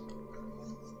this.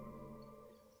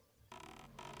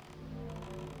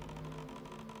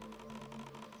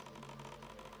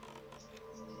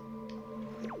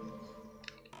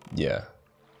 Yeah.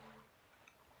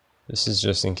 This is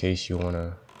just in case you want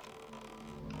to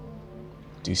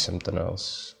do something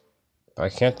else. I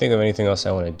can't think of anything else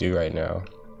I want to do right now.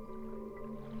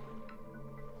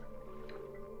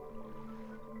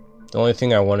 The only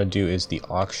thing I want to do is the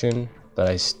auction, but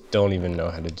I don't even know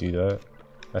how to do that.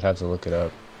 I'd have to look it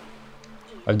up.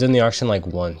 I've done the auction like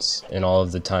once in all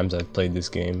of the times I've played this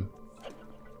game.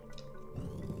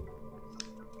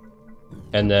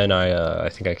 And then I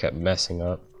think I kept messing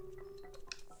up.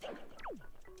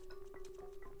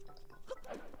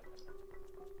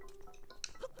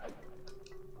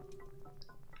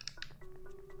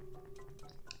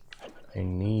 I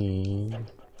need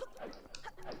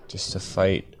just to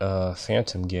fight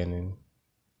Phantom Ganon.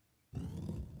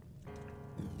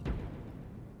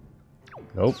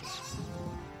 Nope.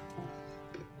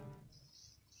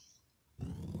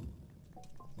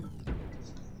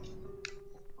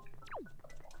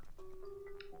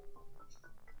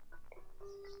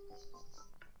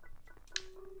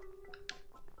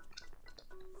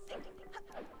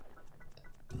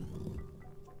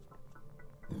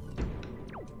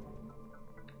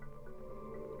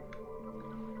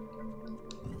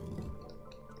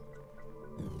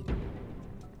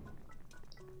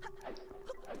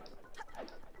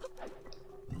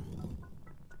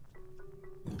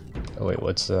 Oh wait,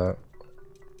 what's that?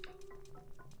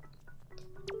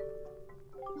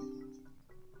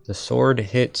 The sword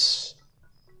hilts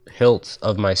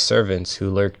of my servants who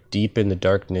lurk deep in the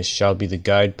darkness shall be the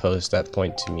guideposts that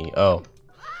point to me. Oh,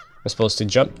 I'm supposed to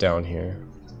jump down here.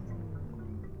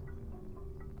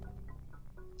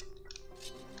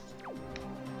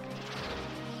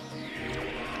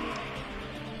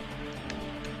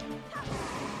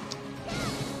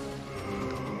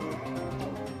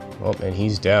 Oh, and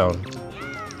he's down.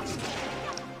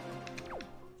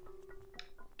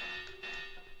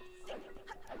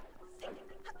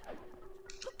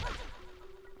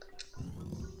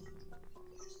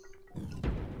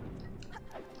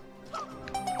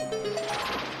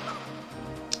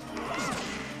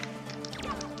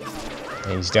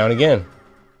 And he's down again.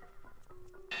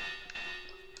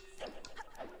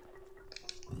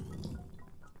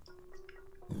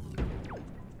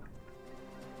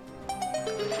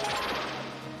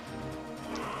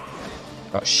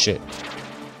 Oh shit.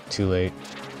 Too late.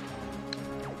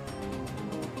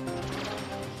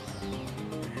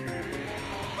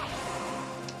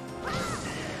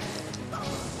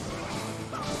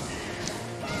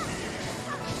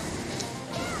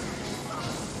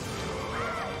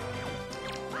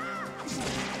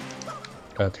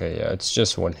 Okay, yeah, it's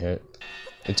just one hit.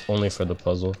 It's only for the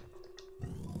puzzle.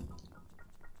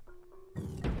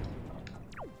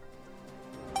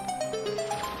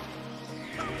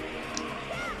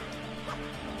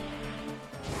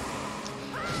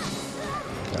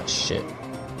 Ah, shit.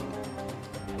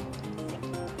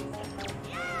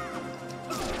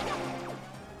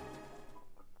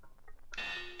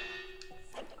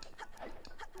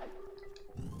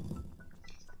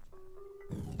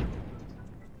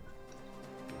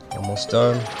 Almost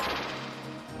done.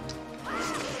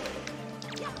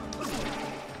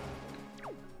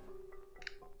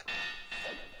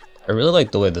 I really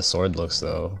like the way the sword looks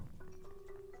though.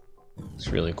 It's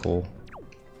really cool.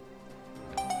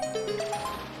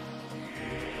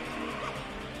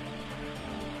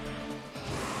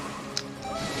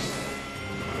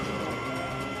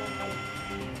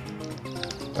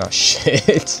 Oh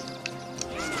shit.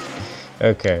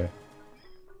 Okay.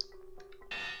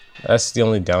 That's the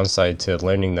only downside to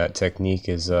learning that technique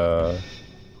is you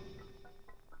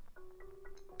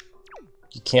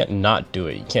can't not do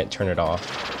it. You can't turn it off.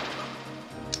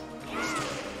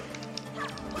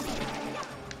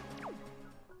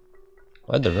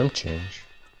 Why'd the room change?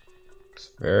 It's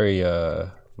very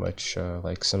much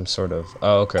like some sort of,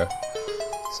 oh okay.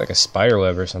 It's like a spider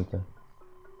web or something.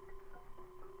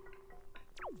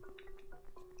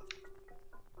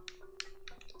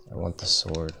 I want the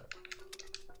sword.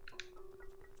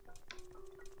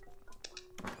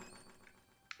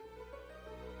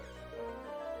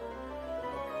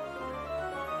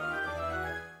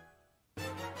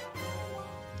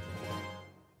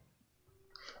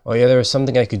 Oh yeah, there was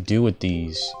something I could do with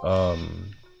these. Oh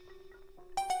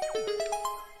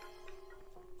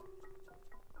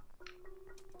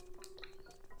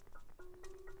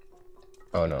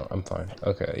no, I'm fine.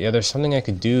 Okay, yeah, there's something I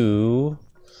could do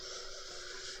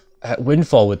at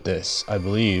Windfall with this, I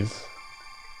believe.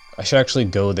 I should actually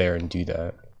go there and do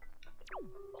that.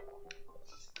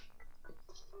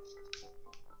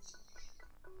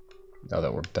 Now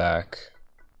that we're back.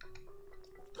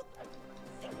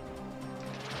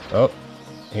 Oh,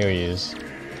 here he is.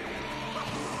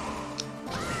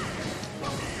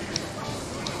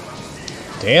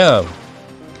 Damn!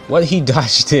 What? He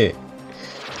dodged it.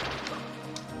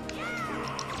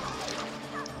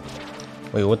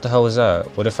 Wait, what the hell was that?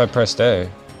 What if I pressed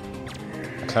A?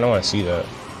 I kinda wanna see that.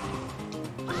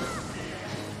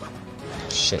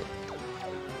 Shit.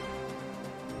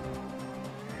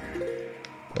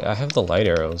 Wait, I have the light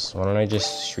arrows. Why don't I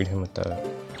just shoot him with that?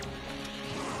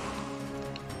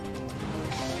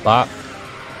 Bop.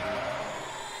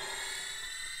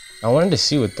 I wanted to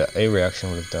see what the A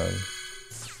reaction would have done.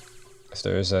 If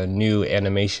there's a new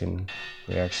animation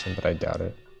reaction, but I doubt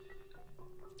it.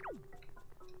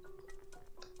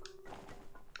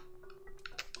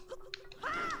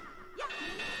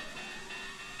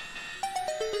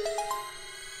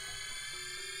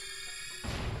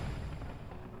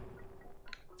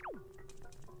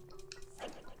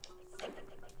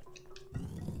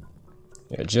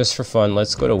 Yeah, just for fun,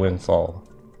 let's go to Windfall.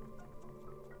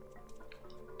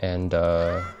 And,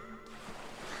 or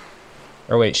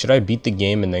wait, should I beat the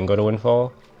game and then go to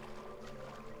Windfall?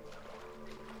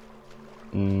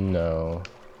 No.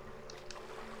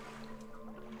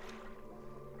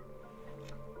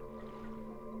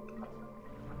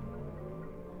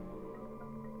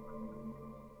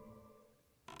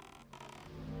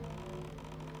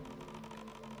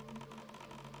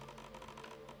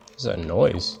 What's that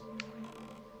noise?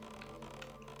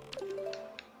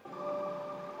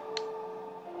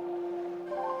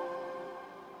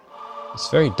 It's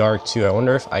very dark too. I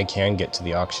wonder if I can get to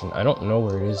the auction. I don't know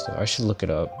where it is though. I should look it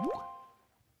up.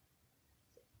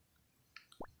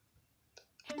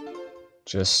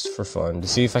 Just for fun, to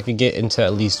see if I could get into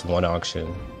at least one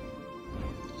auction.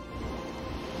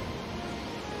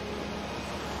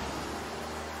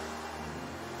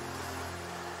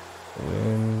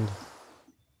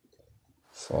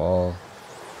 Windfall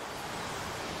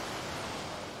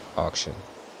auction.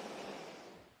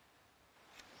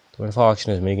 The Windfall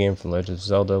auction is a minigame from Legend of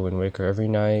Zelda Wind Waker. Every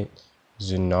night,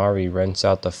 Zunari rents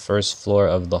out the first floor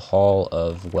of the Hall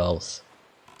of Wealth.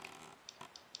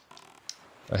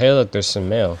 Oh, hey, look, there's some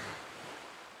mail.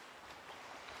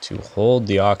 To hold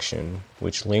the auction,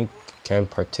 which Link can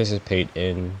participate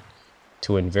in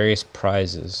to win various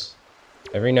prizes.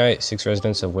 Every night, 6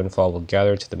 residents of Windfall will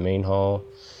gather to the main hall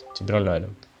to bid on an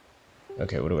item.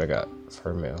 Okay, what do I got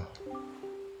for mail?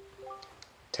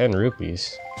 10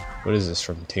 rupees. What is this,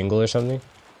 from Tingle or something?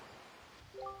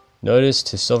 Notice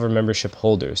to silver membership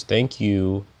holders. Thank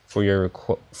you for your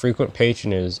frequent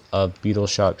patronage of Beetle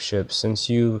Shop ships. Since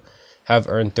you have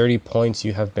earned 30 points,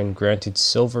 you have been granted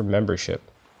silver membership.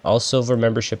 All silver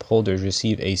membership holders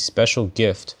receive a special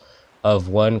gift of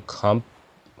one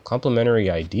complimentary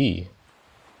ID.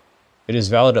 It is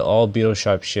valid at all Beetle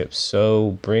Shop ships,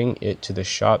 so bring it to the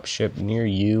shop ship near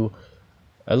you.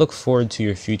 I look forward to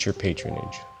your future patronage.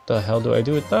 What the hell do I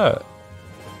do with that?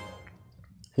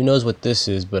 Who knows what this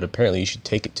is, but apparently you should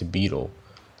take it to Beetle.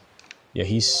 Yeah,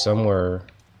 he's somewhere.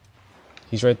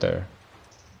 He's right there.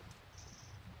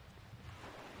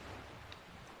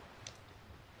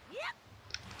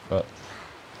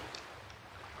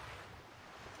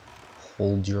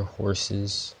 Hold your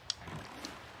horses.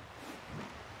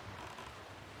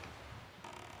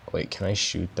 Wait, can I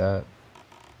shoot that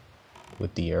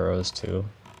with the arrows too?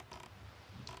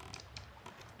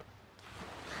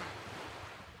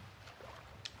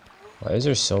 Why is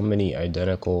there so many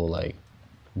identical, like,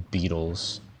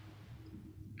 beetles?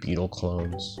 Beetle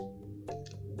clones.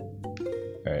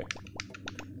 Alright,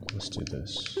 let's do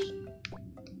this.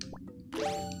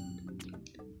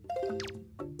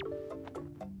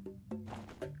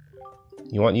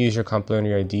 You want to use your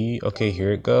complimentary ID? Okay,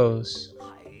 here it goes.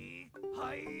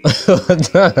 What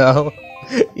the hell?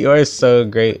 You are so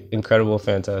great, incredible,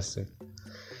 fantastic.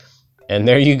 And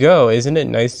there you go. Isn't it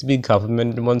nice to be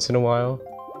complimented once in a while?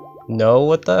 No,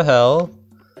 what the hell?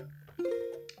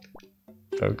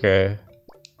 Okay.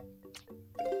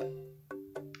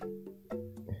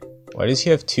 Why does he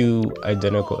have 2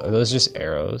 identical? Are those just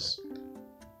arrows?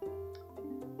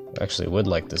 I actually would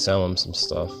like to sell him some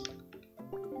stuff.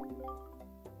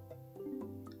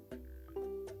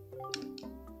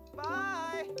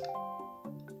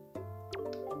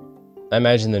 I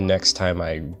imagine the next time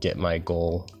I get my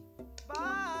goal,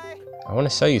 I want to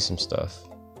sell you some stuff.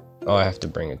 Oh, I have to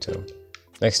bring it to him.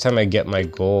 Next time I get my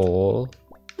goal,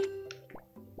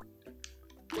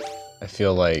 I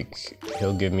feel like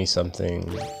he'll give me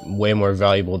something way more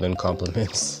valuable than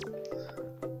compliments.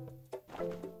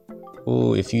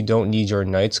 Ooh, if you don't need your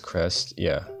Knight's Crest,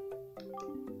 yeah.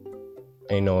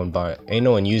 Ain't no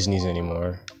one using these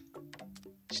anymore.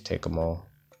 Just take them all.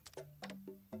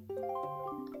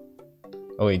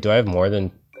 Oh wait, do I have more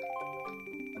than...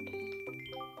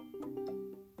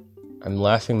 I'm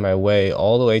laughing my way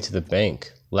all the way to the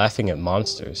bank, laughing at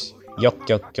monsters. Yuck,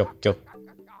 yuck, yuck,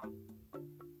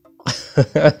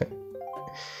 yuck.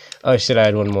 Oh shit, I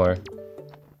had one more.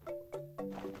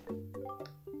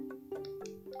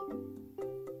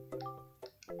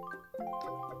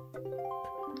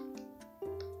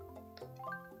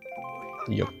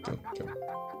 Yuck, yuck, yuck.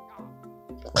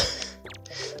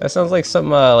 That sounds like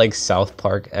some like South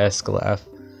Park-esque laugh.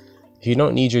 If you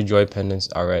don't need your joy pendants,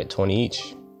 alright, 20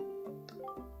 each.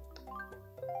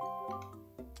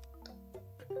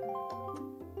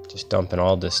 Just dumping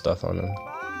all this stuff on him.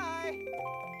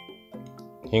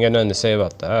 He ain't got nothing to say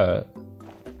about that.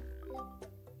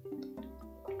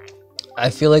 I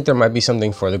feel like there might be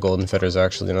something for the Golden Fetters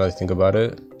actually, now that I think about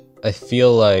it. I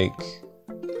feel like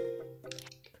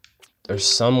there's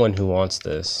someone who wants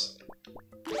this.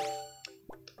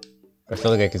 I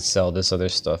feel like I could sell this other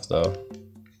stuff though,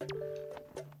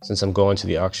 since I'm going to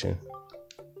the auction.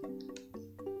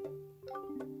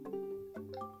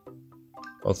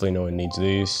 Hopefully no one needs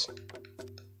these.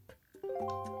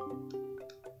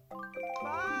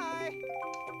 Bye.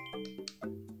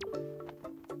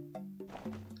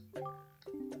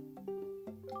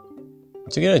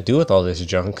 What's he gonna do with all this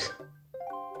junk?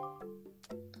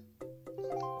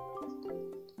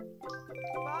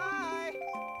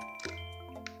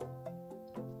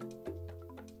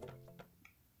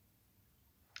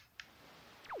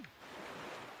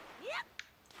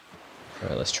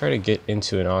 Alright, let's try to get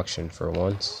into an auction for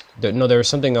once. No, there was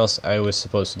something else I was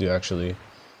supposed to do, actually.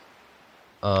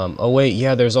 Oh wait,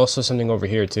 yeah, there's also something over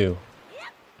here, too.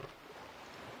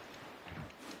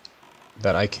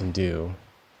 That I can do.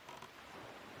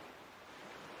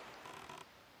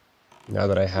 Now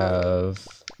that I have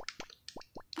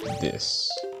this.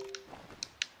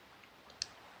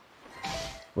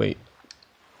 Wait.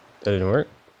 That didn't work?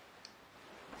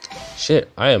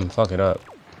 Shit, I am fucking up.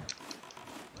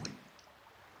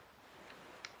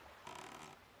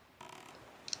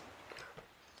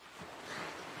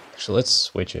 Actually, let's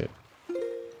switch it.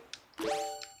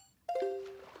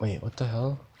 Wait, what the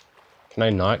hell? Can I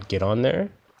not get on there?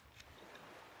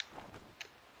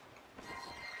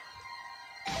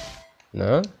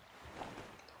 No?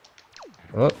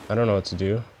 Oh, I don't know what to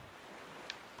do.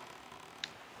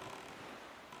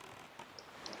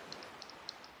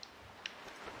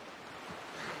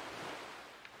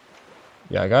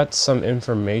 Yeah, I got some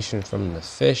information from the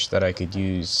fish that I could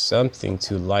use something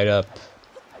to light up.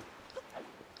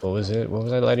 What was it? What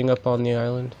was I lighting up on the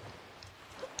island?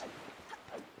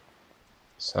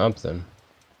 Something.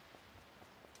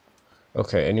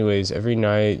 Okay, anyways, every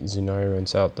night Zunari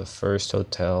rents out the first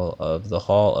hotel of the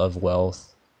Hall of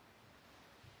Wealth.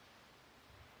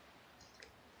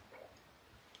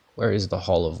 Where is the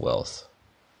Hall of Wealth?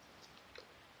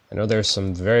 I know there's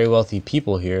some very wealthy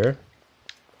people here.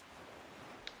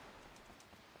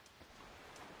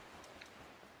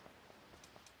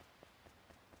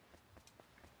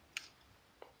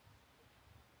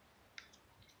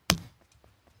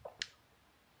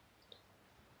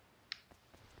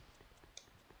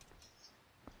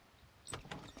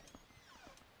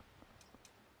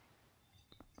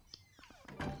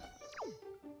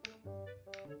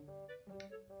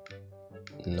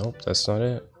 Nope, that's not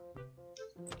it.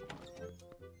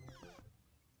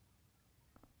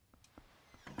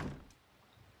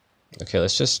 Okay,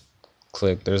 let's just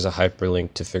click. There's a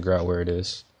hyperlink to figure out where it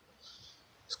is.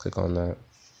 Let's click on that.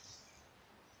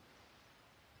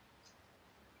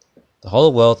 The Hall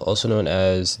of Wealth, also known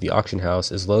as the Auction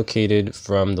House, is located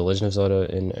from The Legend of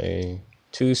Zelda in a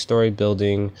 2-story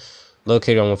building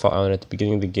located on Windfall Island at the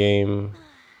beginning of the game.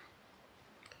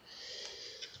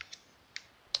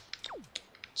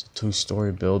 It's a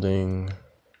 2-story building.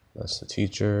 That's the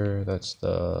teacher. That's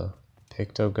the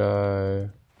Picto guy.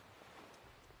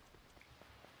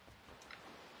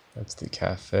 That's the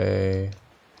cafe.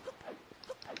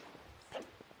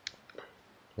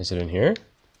 Is it in here?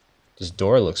 This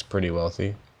door looks pretty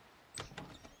wealthy.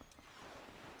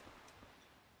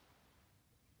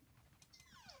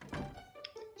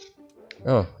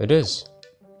 Oh, it is.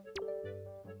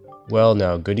 Well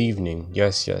now, good evening.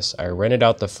 Yes, I rented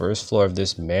out the first floor of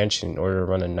this mansion in order to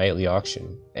run a nightly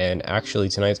auction. And actually,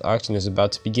 tonight's auction is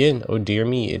about to begin. Oh dear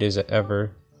me, is it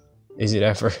ever?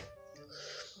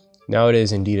 Now it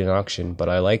is indeed an auction, but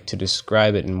I like to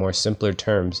describe it in more simpler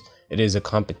terms. It is a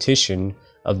competition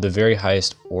of the very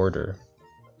highest order.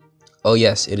 Oh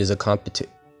yes, it is a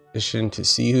competition to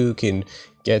see who can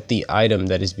get the item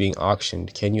that is being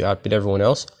auctioned. Can you outbid everyone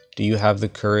else? Do you have the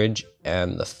courage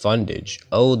and the fundage?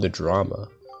 Oh, the drama.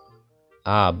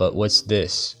 Ah, but what's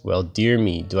this? Well, dear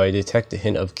me, do I detect a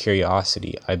hint of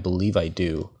curiosity? I believe I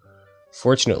do.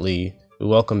 Fortunately, we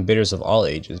welcome bidders of all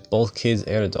ages, both kids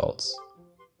and adults.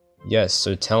 Yes,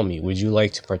 so tell me, would you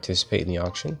like to participate in the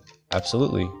auction?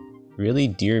 Absolutely. Really?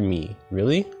 Dear me.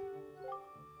 Really?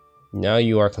 Now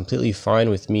you are completely fine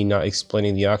with me not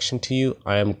explaining the auction to you?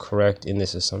 I am correct in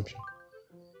this assumption.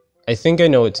 I think I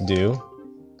know what to do.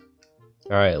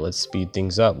 Alright, let's speed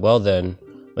things up. Well then,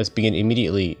 let's begin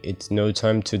immediately. It's no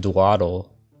time to dawdle.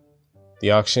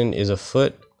 The auction is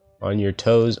afoot. On your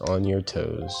toes, on your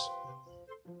toes.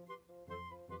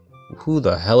 Who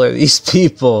the hell are these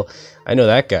people? I know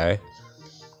that guy.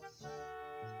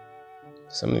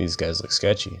 Some of these guys look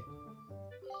sketchy.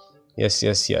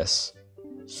 Yes.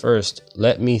 First,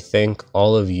 let me thank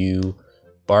all of you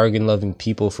bargain-loving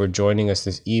people for joining us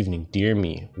this evening. Dear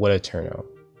me, what a turnout.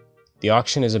 The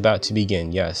auction is about to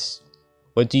begin, yes.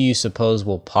 What do you suppose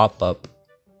will pop up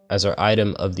as our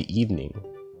item of the evening?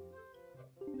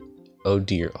 Oh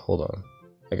dear, hold on.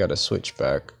 I gotta switch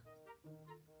back.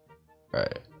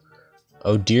 Alright.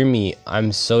 Oh dear me,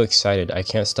 I'm so excited. I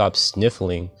can't stop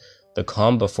sniffling. The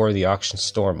calm before the auction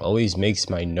storm always makes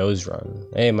my nose run.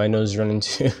 Hey, my nose is running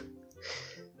too.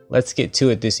 Let's get to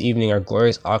it. This evening, our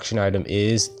glorious auction item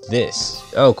is this.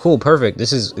 Oh, cool, perfect.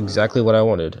 This is exactly what I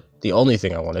wanted. The only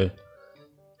thing I wanted.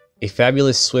 A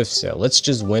fabulous swift sale. Let's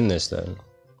just win this then.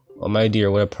 Oh my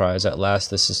dear, what a prize. At last,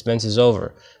 the suspense is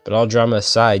over. But all drama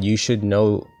aside, you should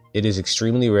know it is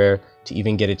extremely rare to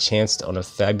even get a chance to own a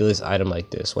fabulous item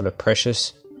like this. What a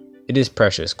precious It is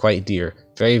precious, quite dear,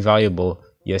 very valuable.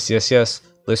 Yes, yes, yes.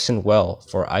 Listen well,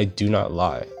 for I do not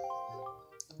lie.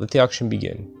 Let the auction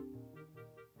begin.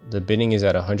 The bidding is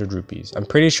at 100 rupees. I'm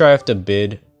pretty sure I have to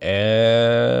bid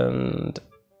and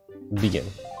begin.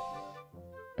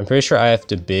 I'm pretty sure I have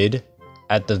to bid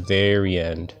at the very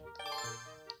end.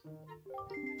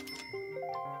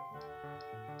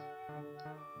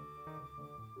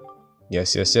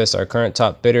 Yes, yes, yes. Our current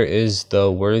top bidder is the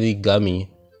Worthy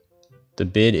Gummy. The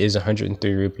bid is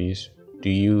 103 rupees.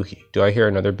 Do I hear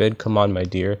another bid? Come on, my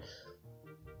dear.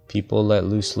 People, let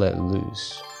loose, let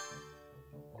loose.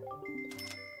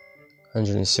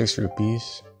 106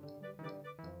 rupees.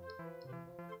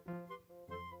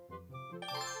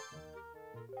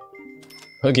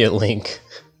 Look at Link.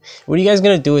 What are you guys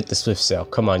gonna do with the Swift Sail?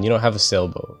 Come on, you don't have a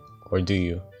sailboat. Or do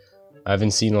you? I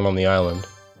haven't seen one on the island.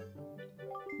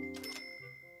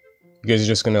 You guys are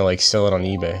just gonna like sell it on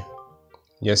eBay.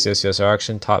 Yes, yes, yes. Our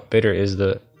auction top bidder is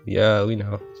the... Yeah, we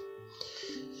know.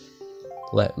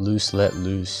 Let loose, let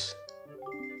loose.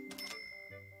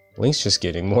 Link's just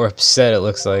getting more upset, it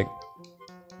looks like.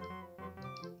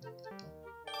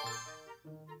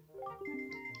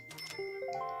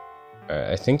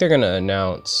 Alright, I think they're gonna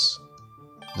announce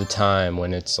the time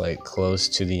when it's like close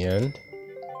to the end.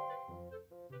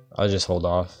 I'll just hold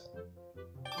off.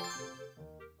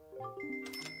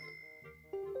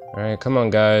 Alright, come on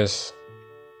guys.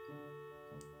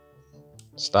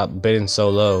 Stop bidding so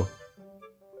low.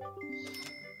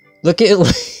 Look at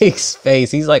Link's face.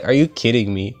 He's like, are you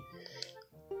kidding me?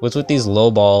 What's with these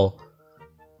lowball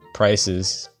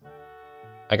prices?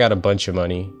 I got a bunch of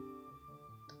money.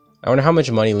 I wonder how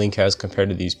much money Link has compared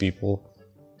to these people.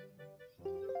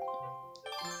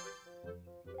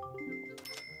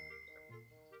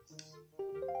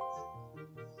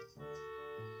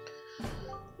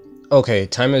 Okay,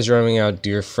 time is running out,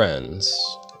 dear friends.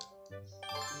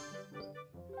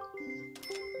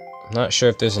 I'm not sure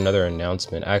if there's another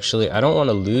announcement. Actually, I don't want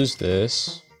to lose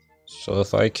this. So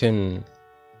if I can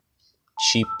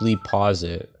cheaply pause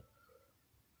it.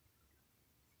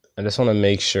 I just want to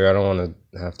make sure I don't want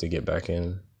to have to get back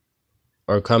in.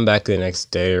 Or come back the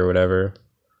next day or whatever.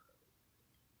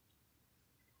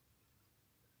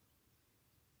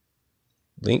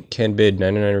 Link can bid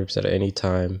 99 rupees at any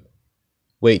time.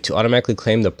 Wait, to automatically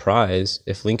claim the prize,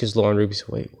 if Link is low on rupees...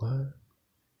 Wait, what?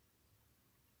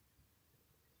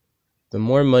 The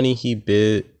more money he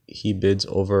bids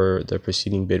over the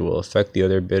preceding bid will affect the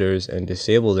other bidders and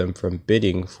disable them from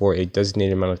bidding for a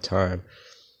designated amount of time.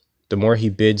 The more he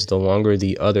bids, the longer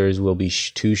the others will be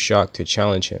too shocked to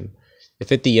challenge him.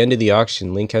 If at the end of the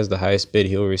auction, Link has the highest bid,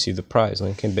 he will receive the prize.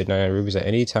 Link can bid 99 rupees at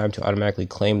any time to automatically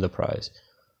claim the prize.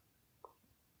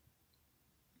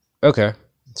 Okay,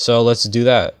 so let's do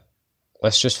that.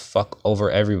 Let's just fuck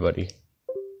over everybody.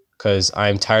 Because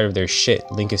I'm tired of their shit.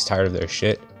 Link is tired of their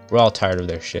shit. We're all tired of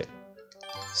their shit.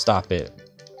 Stop it.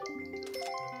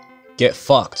 Get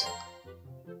fucked.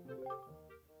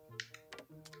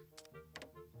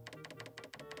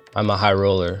 I'm a high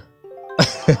roller.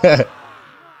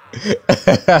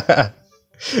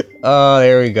 Oh,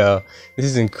 there we go. This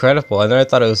is incredible. I never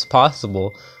thought it was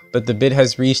possible. But the bid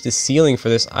has reached the ceiling for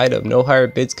this item. No higher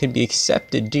bids can be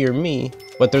accepted, dear me.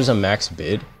 But there's a max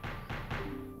bid.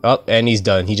 Oh, and he's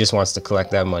done. He just wants to collect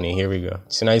that money. Here we go.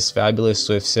 Tonight's fabulous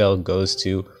Swift Sail goes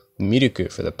to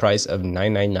Miruku for the price of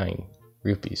 999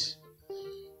 rupees.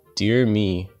 Dear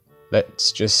me.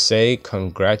 Let's just say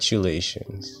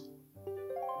congratulations.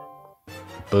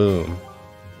 Boom.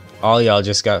 All y'all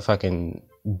just got fucking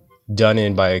done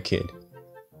in by a kid.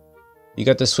 You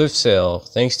got the Swift Sail.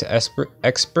 Thanks to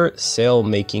expert sail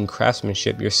making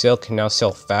craftsmanship, your sail can now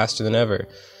sail faster than ever.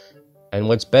 And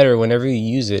what's better, whenever you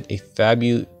use it,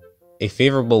 a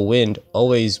favorable wind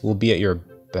always will be at your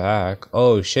back.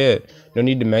 Oh shit. No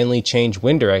need to manually change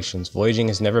wind directions. Voyaging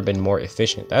has never been more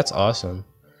efficient. That's awesome.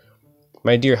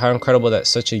 My dear, how incredible that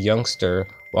such a youngster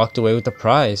walked away with the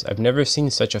prize. I've never seen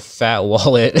such a fat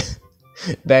wallet.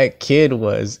 That kid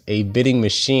was a bidding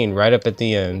machine right up at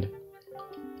the end.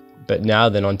 But now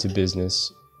then, on to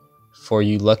business. For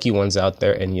you lucky ones out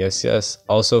there, and yes, yes,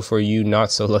 also for you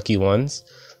not so lucky ones,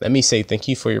 let me say thank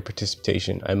you for your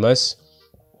participation. I must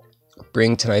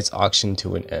bring tonight's auction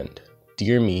to an end.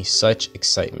 Dear me, such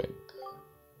excitement.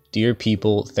 Dear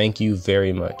people, thank you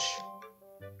very much.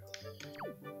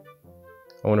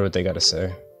 I wonder what they gotta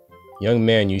say. Young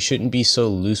man, you shouldn't be so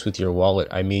loose with your wallet.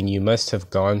 I mean, you must have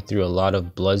gone through a lot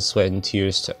of blood, sweat, and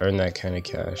tears to earn that kind of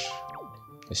cash.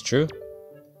 It's true?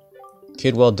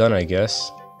 Kid, well done, I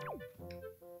guess.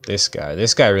 This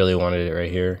guy really wanted it right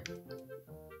here.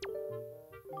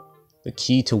 The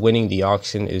key to winning the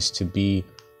auction is to be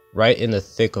right in the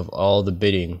thick of all the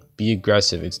bidding. Be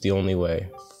aggressive, it's the only way.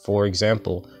 For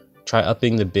example, try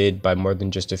upping the bid by more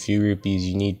than just a few rupees.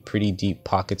 You need pretty deep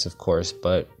pockets, of course,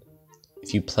 but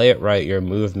if you play it right, your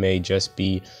move may just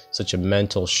be such a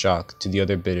mental shock to the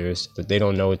other bidders that they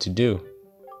don't know what to do.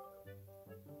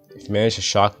 If you manage to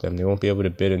shock them, they won't be able to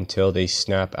bid until they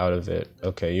snap out of it.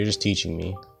 Okay, you're just teaching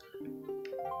me.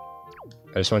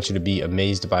 I just want you to be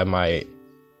amazed by my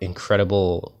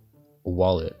incredible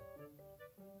wallet.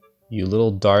 You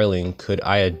little darling, could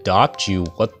I adopt you?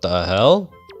 What the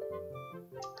hell?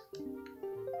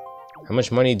 How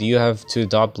much money do you have to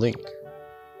adopt Link?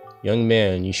 Young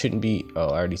man, you shouldn't be... Oh,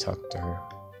 I already talked to her.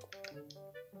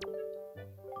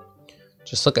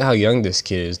 Just look at how young this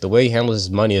kid is. The way he handles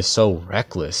his money is so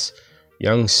reckless.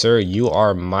 Young sir, you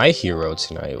are my hero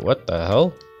tonight. What the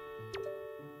hell?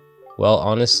 Well,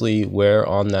 honestly, where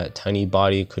on that tiny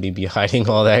body could he be hiding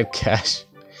all that cash?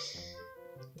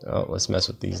 Oh, let's mess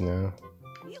with these now.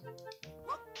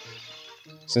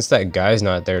 Since that guy's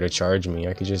not there to charge me,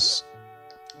 I could just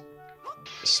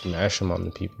smash him on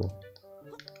the people.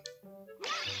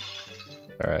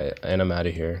 Alright, and I'm out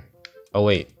of here. Oh,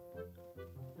 wait.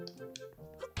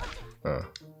 Oh,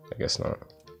 I guess not.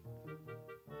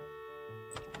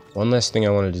 One last thing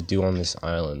I wanted to do on this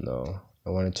island, though.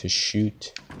 I wanted to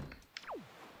shoot...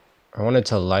 I wanted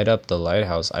to light up the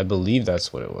lighthouse. I believe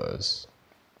that's what it was.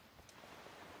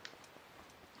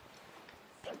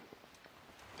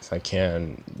 If I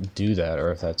can do that,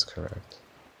 or if that's correct.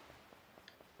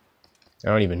 I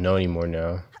don't even know anymore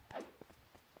now.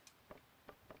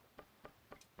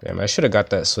 Damn, I should have got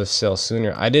that swift sail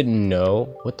sooner. I didn't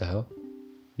know. What the hell?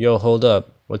 Yo, hold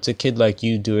up. What's a kid like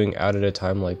you doing out at a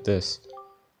time like this?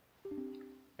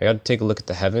 I gotta take a look at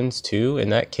the heavens too. In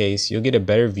that case, you'll get a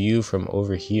better view from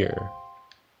over here.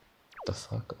 What the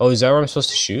fuck? Oh, is that where I'm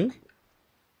supposed to shoot?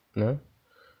 No?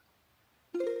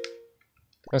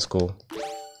 That's cool.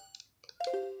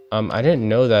 I didn't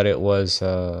know that it was,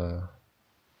 gonna...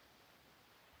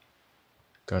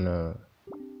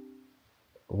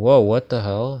 Whoa, what the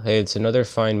hell? Hey, it's another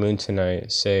fine moon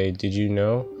tonight. Say, did you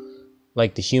know?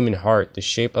 Like the human heart, the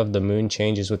shape of the moon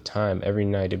changes with time. Every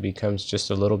night it becomes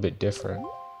just a little bit different.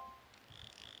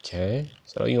 Okay,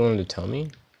 is that what you wanted to tell me?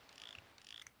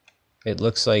 It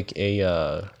looks like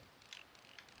a,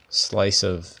 slice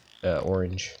of,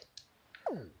 orange.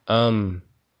 I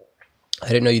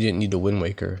didn't know you didn't need the Wind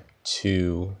Waker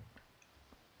to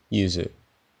use it.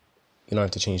 You don't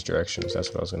have to change directions, that's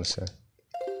what I was gonna say.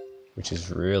 Which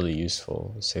is really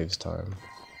useful, it saves time.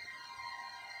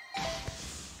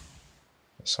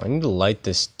 So I need to light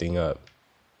this thing up.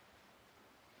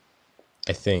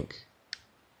 I think.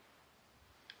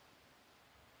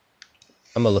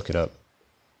 I'm gonna look it up.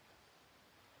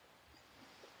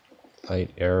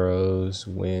 Light arrows,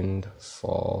 wind,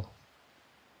 fall.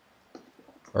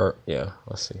 Or, yeah,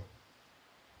 let's see.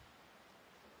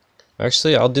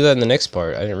 Actually, I'll do that in the next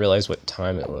part. I didn't realize what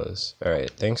time it was.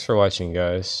 Alright, thanks for watching,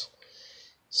 guys.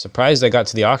 Surprised I got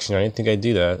to the auction. I didn't think I'd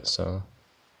do that, so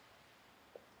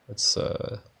it's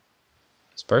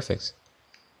perfect.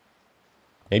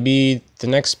 Maybe the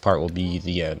next part will be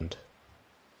the end.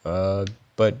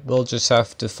 But we'll just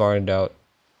have to find out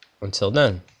until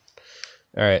then.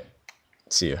 Alright,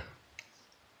 see ya.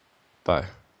 Bye.